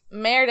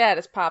 Mayor Dad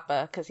is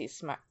Papa, because he's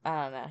smart.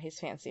 I don't know, he's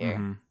fancier.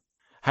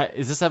 Mm-hmm.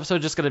 Is this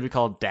episode just going to be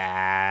called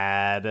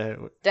Dad?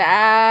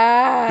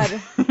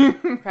 Dad!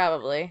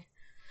 Probably.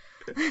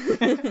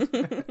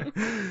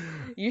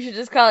 You should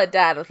just call it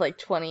Dad with like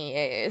 20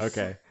 A's.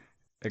 Okay.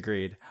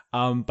 Agreed.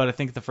 But I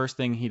think the first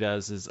thing he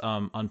does is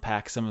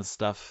unpack some of the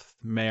stuff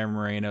Mayor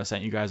Moreno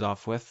sent you guys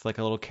off with, like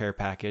a little care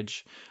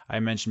package.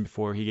 I mentioned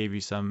before he gave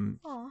you some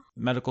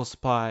medical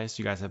supplies.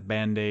 You guys have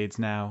Band-Aids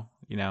now,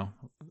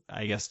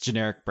 I guess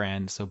generic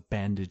brand, so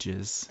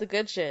bandages. The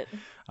good shit.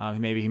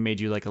 Maybe he made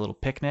you like a little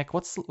picnic.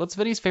 What's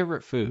Vinny's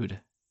favorite food?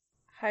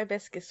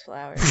 Hibiscus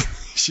flowers.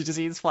 She just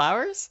eats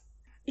flowers?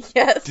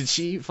 Yes. Did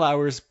she eat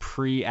flowers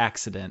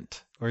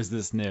pre-accident, or is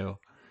this new?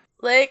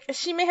 Like,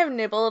 she may have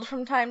nibbled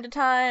from time to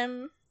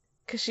time,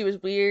 because she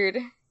was weird,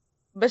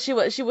 but she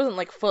wasn't,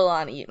 like,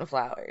 full-on eating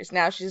flowers.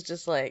 Now she's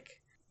just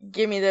like,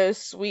 give me those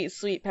sweet,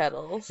 sweet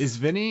petals. Is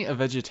Vinny a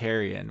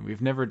vegetarian?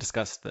 We've never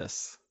discussed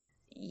this.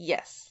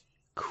 Yes.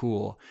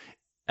 Cool.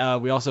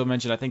 We also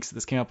mentioned, I think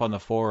this came up on the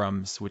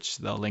forums, which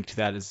the link to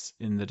that is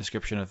in the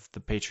description of the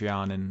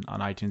Patreon and on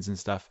iTunes and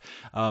stuff.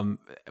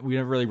 We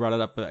never really brought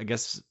it up, but I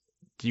guess,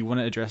 do you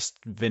want to address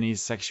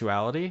Vinny's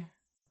sexuality?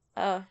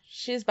 Oh,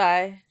 she's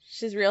bi.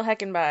 She's real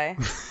heckin' bi.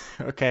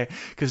 Okay,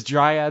 because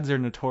dryads are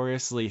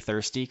notoriously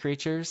thirsty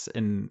creatures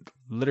in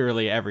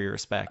literally every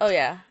respect. Oh,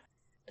 yeah.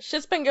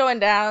 Shit's been going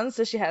down,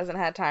 so she hasn't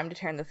had time to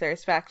turn the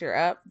thirst factor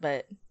up,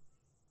 but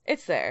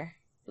it's there,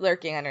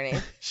 lurking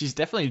underneath. She's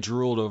definitely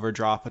drooled over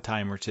drop a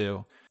time or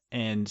two,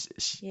 and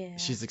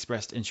she's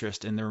expressed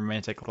interest in the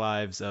romantic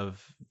lives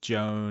of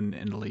Joan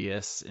and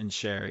Elias and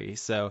Sherry,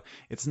 so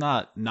it's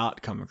not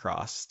come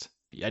across.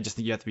 I just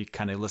think you have to be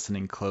kind of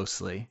listening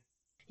closely.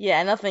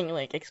 Yeah, nothing,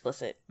 like,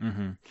 explicit.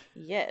 Mm-hmm.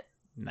 Yet.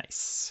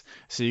 Nice.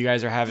 So you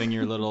guys are having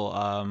your little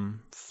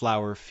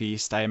flower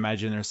feast. I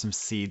imagine there's some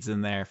seeds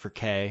in there for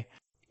Kay.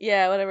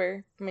 Yeah,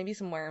 whatever. Maybe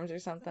some worms or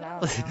something. I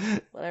don't know.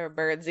 Whatever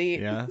birds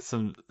eat. Yeah,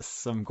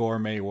 some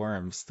gourmet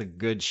worms. The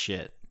good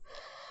shit.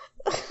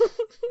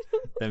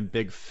 Them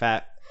big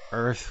fat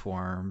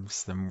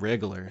earthworms. Them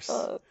wrigglers.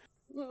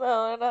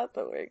 No, not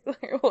the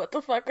wriggler. What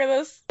the fuck are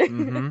those?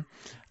 Mm-hmm.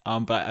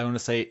 But I want to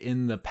say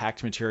in the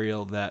packed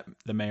material that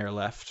the mayor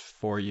left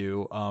for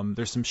you,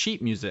 there's some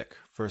sheet music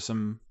for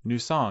some new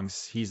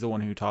songs. He's the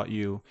one who taught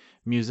you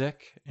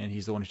music, and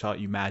he's the one who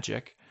taught you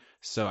magic.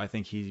 So I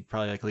think he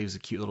probably like leaves a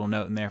cute little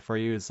note in there for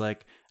you. It's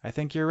like, I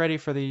think you're ready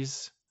for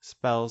these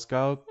Spells,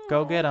 go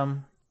get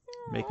them.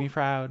 Make me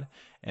proud.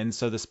 And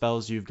so the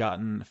spells you've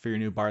gotten for your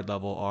new bard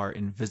level are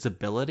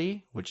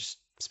invisibility, which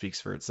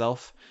speaks for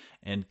itself,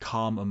 and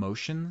calm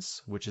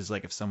emotions, which is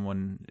like if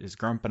someone is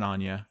grumping on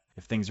you,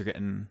 if things are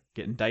getting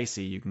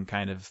dicey, you can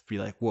kind of be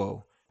like,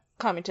 whoa.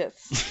 Calm your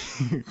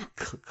tits.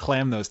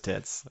 Clam those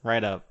tits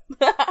right up.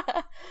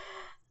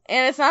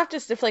 And it's not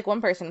just if like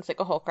one person, it's like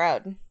a whole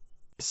crowd.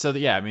 So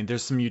yeah, I mean,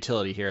 there's some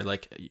utility here.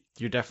 Like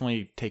you're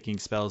definitely taking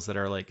spells that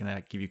are like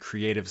gonna give you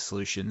creative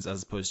solutions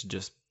as opposed to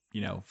just,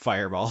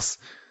 fireballs.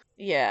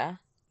 Yeah.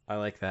 I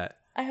like that.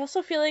 I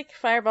also feel like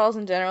fireballs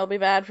in general will be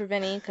bad for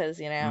Vinny because,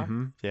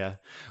 Yeah.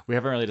 We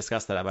haven't really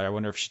discussed that, but I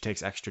wonder if she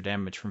takes extra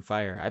damage from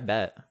fire. I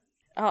bet.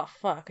 Oh,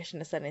 fuck. I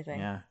shouldn't have said anything.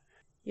 Yeah.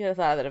 You would have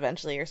thought of it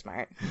eventually. You're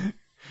smart.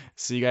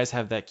 So you guys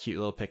have that cute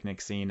little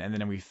picnic scene, and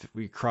then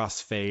we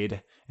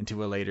cross-fade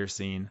into a later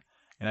scene.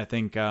 And I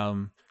think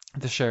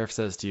the sheriff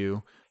says to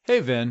you, "Hey,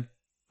 Vin,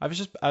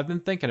 I've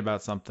been thinking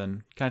about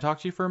something. Can I talk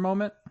to you for a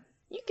moment?"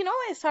 You can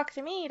always talk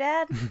to me,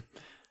 Dad.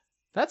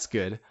 That's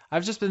good.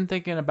 I've just been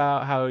thinking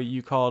about how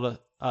you called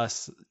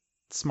us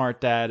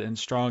smart dad and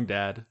strong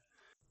dad.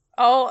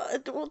 Oh,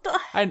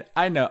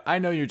 I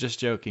know you're just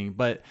joking,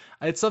 but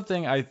it's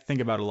something I think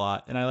about a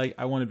lot, and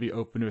I want to be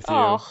open with you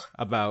Oh.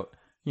 about,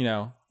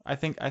 I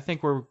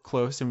think we're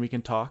close and we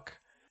can talk.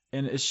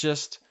 And it's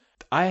just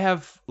I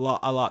have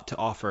a lot to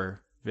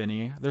offer,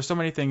 Vinny. There's so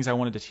many things I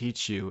wanted to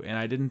teach you, and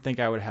I didn't think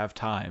I would have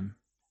time.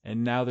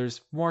 And now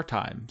there's more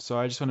time, so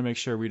I just want to make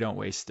sure we don't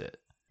waste it.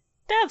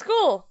 Dad's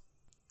school.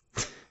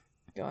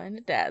 Going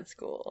to dad's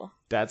school.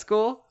 Dad's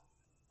school?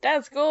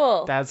 Dad's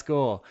school. Dad's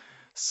school.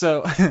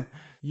 So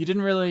you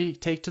didn't really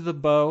take to the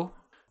bow.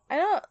 I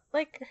don't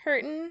like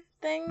hurting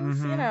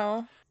things,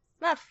 Mhm.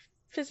 Not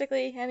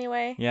physically,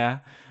 anyway. Yeah,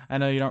 I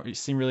know you don't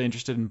seem really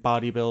interested in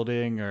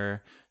bodybuilding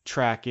or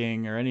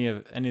tracking or any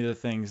of the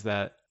things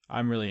that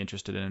I'm really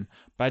interested in.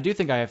 But I do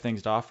think I have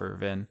things to offer,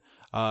 Vin.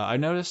 I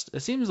noticed it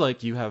seems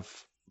like you have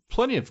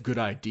plenty of good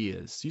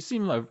ideas. You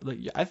seem like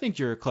I think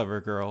you're a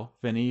clever girl,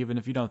 Vinny, even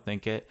if you don't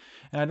think it.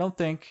 And I don't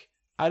think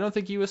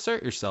you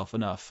assert yourself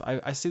enough.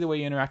 I see the way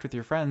you interact with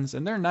your friends,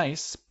 and they're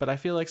nice, but I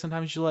feel like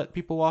sometimes you let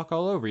people walk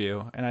all over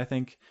you. And I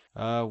think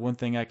one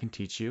thing I can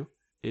teach you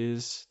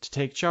is to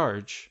take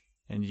charge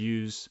and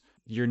use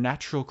your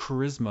natural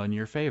charisma in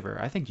your favor.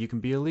 I think you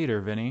can be a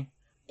leader, Vinny.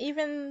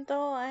 Even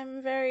though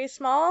I'm very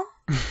small,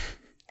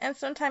 and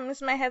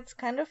sometimes my head's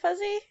kind of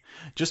fuzzy.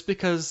 Just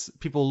because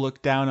people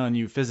look down on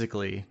you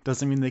physically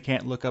doesn't mean they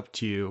can't look up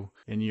to you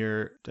in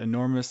your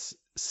enormous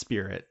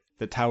spirit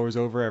that towers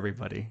over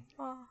everybody.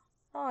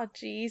 Oh,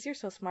 geez, you're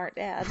so smart,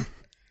 Dad.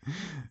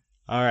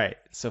 All right,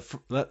 so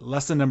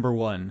lesson number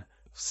 1.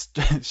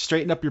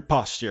 Straighten up your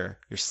posture.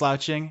 You're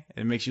slouching.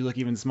 It makes you look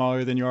even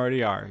smaller than you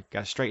already are. You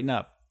gotta straighten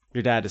up.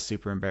 Your dad is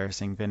super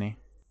embarrassing, Vinny.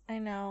 I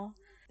know.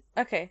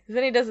 Okay,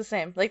 Vinny does the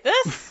same. Like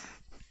this?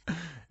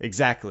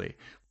 Exactly.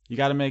 You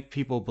gotta make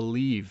people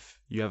believe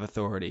you have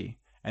authority,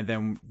 and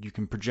then you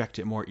can project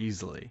it more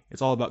easily.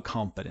 It's all about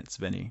confidence,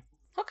 Vinny.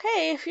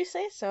 Okay, if you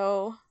say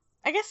so.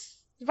 I guess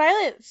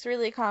Violet's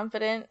really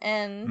confident,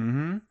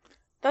 and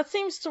that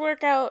seems to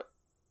work out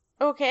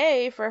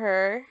okay for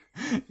her.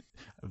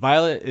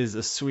 Violet is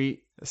a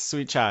sweet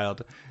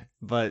child,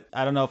 but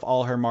I don't know if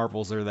all her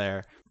marbles are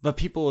there. But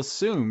people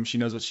assume she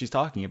knows what she's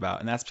talking about,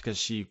 and that's because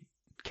she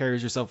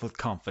carries herself with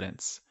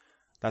confidence.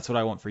 That's what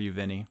I want for you,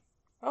 Vinny.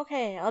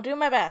 Okay, I'll do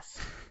my best.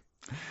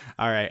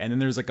 All right, and then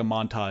there's like a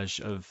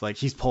montage of like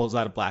he pulls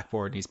out a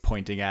blackboard and he's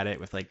pointing at it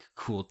with like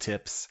cool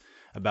tips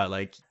about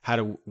like how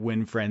to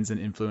win friends and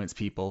influence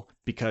people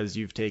because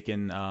you've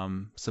taken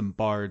some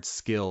bard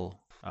skill,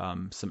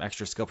 some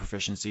extra skill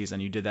proficiencies,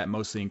 and you did that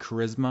mostly in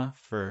charisma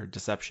for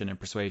deception and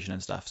persuasion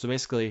and stuff. So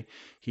basically,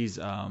 he's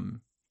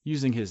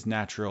using his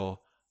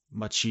natural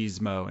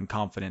machismo and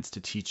confidence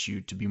to teach you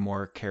to be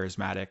more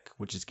charismatic,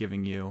 which is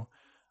giving you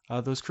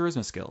those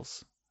charisma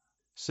skills.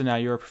 So now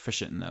you're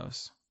proficient in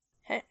those.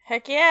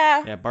 Heck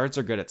yeah. Yeah, bards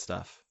are good at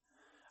stuff.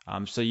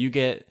 So you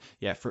get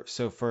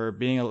for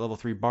being a level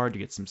 3 bard, you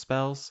get some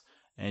spells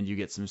and you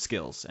get some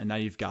skills, and now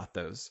you've got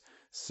those.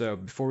 So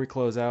before we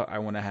close out, I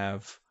want to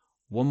have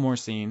one more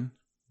scene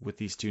with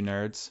these two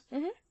nerds,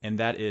 and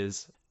that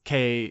is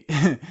Kay.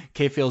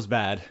 Kay feels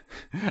bad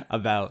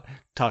about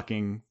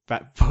talking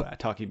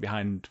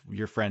behind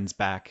your friend's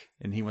back,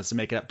 and he wants to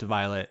make it up to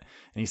Violet.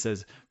 And he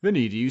says,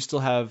 "Vinny, do you still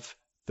have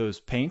those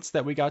paints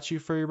that we got you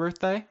for your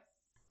birthday?"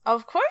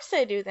 Of course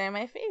I do. They're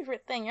my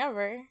favorite thing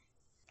ever.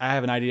 "I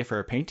have an idea for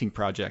a painting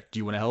project. Do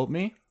you want to help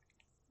me?"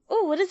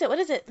 Ooh, what is it? What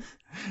is it?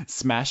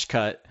 Smash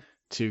cut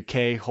to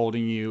Kay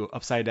holding you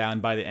upside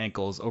down by the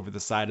ankles over the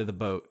side of the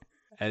boat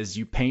as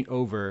you paint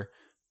over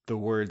the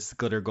words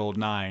Glitter Gold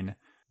 9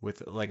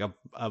 with like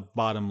a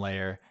bottom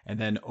layer, and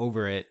then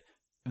over it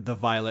the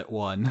Violet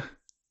 1.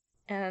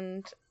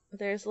 And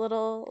there's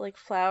little like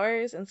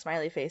flowers and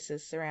smiley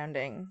faces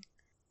surrounding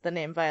the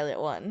name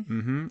Violet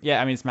 1.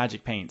 Yeah, I mean it's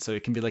magic paint, so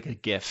it can be like a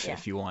GIF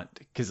if you want,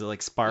 because it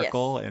like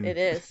sparkle. Yes, and it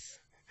is.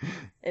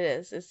 It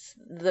is. It's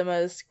the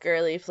most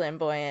girly,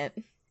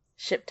 flamboyant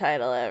ship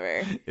title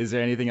ever. Is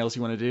there anything else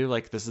you want to do?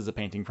 Like, this is a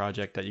painting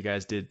project that you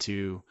guys did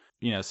to,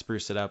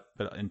 spruce it up,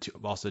 but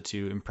also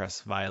to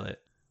impress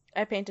Violet.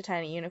 I paint a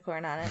tiny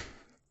unicorn on it.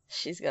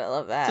 She's gonna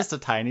love that. Just a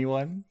tiny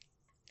one?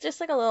 Just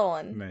like a little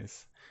one.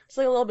 Nice. Just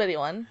like a little bitty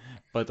one.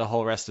 But the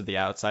whole rest of the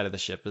outside of the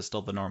ship is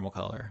still the normal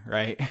color,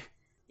 right?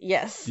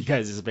 Yes. You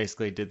guys just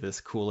basically did this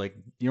cool, like,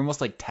 you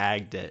almost like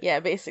tagged it.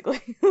 Yeah,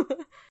 basically.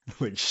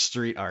 Like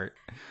street art.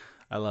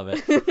 I love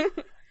it.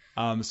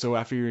 So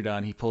after you're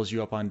done, he pulls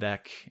you up on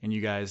deck, and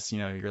you guys,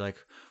 you're like,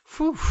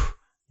 whew,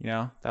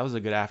 that was a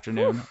good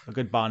afternoon, a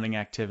good bonding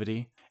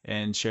activity.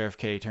 And Sheriff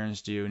K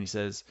turns to you and he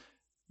says,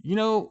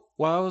 while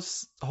I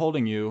was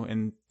holding you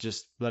and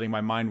just letting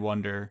my mind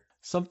wander,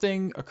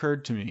 something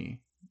occurred to me.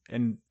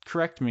 And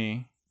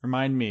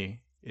remind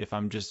me if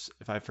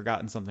I've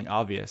forgotten something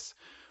obvious.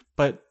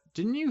 But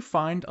didn't you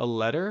find a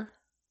letter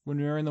when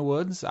we were in the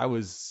woods? I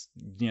was,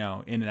 in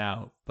and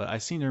out, but I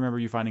seem to remember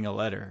you finding a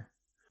letter.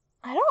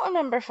 I don't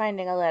remember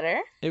finding a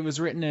letter. It was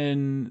written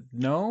in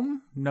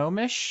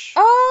Gnomish?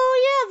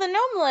 Oh, yeah, the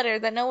gnome letter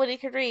that nobody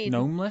could read.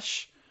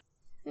 Gnomelish?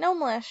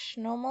 Gnomelish.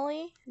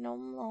 Nomian.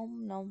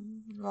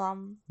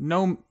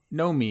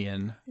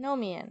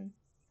 Nomian.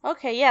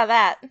 Okay, yeah,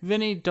 that.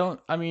 Vinny,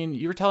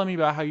 you were telling me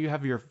about how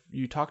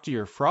you talk to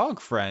your frog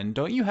friend.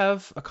 Don't you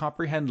have a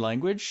comprehend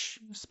language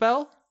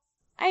spell?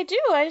 I do.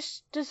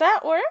 Does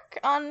that work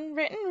on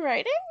written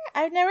writing?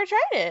 I've never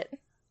tried it.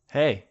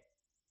 Hey.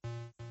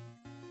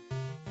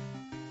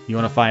 You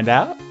want to find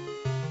out?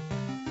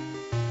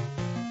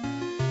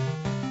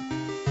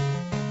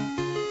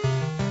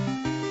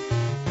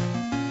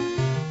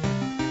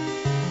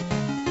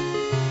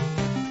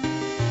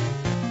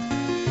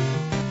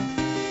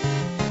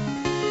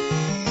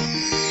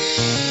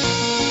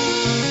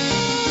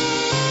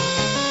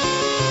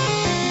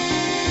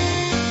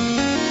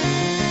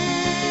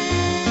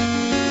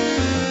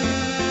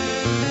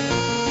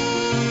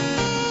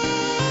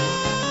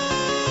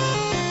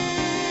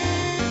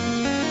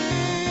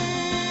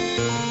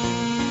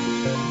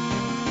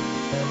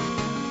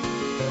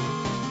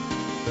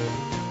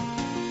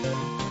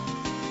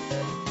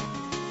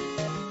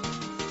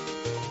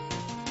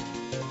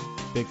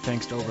 Big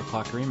thanks to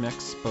Overclock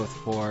Remix, both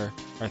for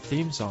our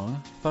theme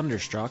song,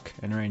 Thunderstruck,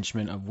 an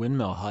arrangement of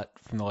Windmill Hut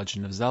from The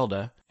Legend of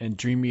Zelda, and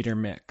Dream Eater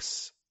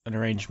Mix, an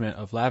arrangement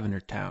of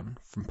Lavender Town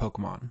from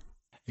Pokemon.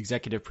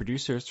 Executive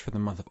producers for the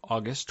month of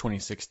August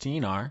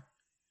 2016 are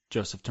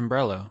Joseph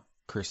Tombrello,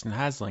 Kirsten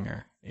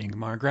Haslinger,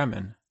 Ingmar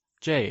Gremmen,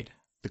 Jade,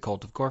 The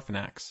Cult of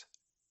Gorfanax,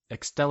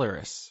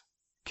 Extellaris,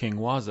 King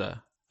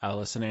Waza,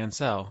 Allison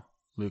Ansell,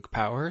 Luke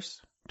Powers,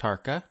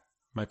 Tarka,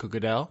 Michael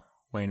Goodell,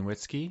 Wayne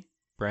Witzke,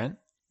 Brent,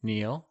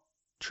 Neil,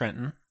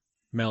 Trenton,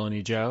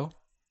 Melanie Joe,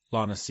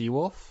 Lana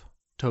Seawolf,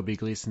 Toby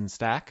Gleason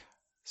Stack,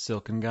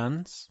 Silken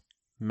Guns,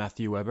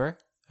 Matthew Weber,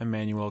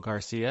 Emmanuel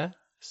Garcia,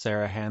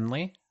 Sarah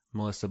Hanley,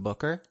 Melissa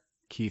Booker,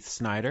 Keith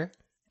Snyder,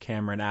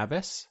 Cameron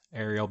Abbas,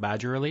 Ariel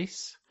Badger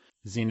Release,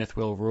 Zenith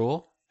Will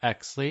Rule,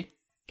 Exley,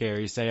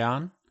 Gary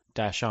Zayon,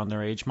 Dashon the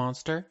Rage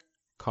Monster,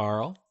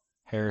 Carl,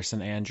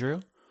 Harrison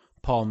Andrew,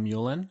 Paul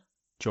Mullen,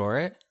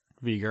 Jorrit,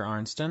 Viger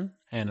Arnston,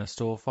 Anna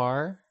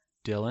Stolfarer,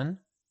 Dylan,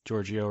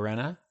 Giorgio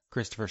Renna,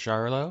 Christopher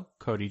Charlo,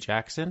 Cody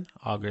Jackson,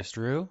 August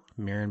Rue,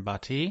 Miran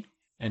Bati,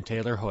 and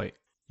Taylor Hoyt.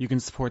 You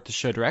can support the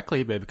show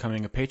directly by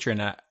becoming a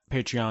patron at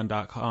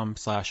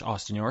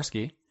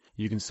patreon.com/AustinYorski.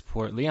 You can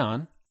support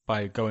Leon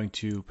by going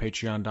to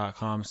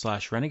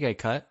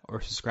patreon.com/RenegadeCut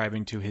or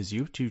subscribing to his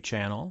YouTube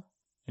channel.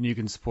 And you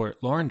can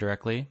support Lauren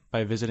directly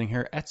by visiting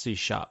her Etsy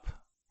shop,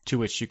 to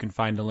which you can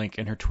find a link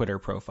in her Twitter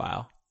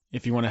profile.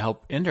 If you want to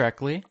help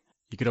indirectly,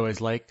 you could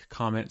always like,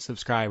 comment,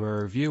 subscribe,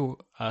 or review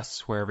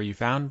us wherever you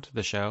found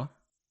the show,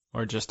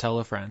 or just tell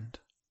a friend.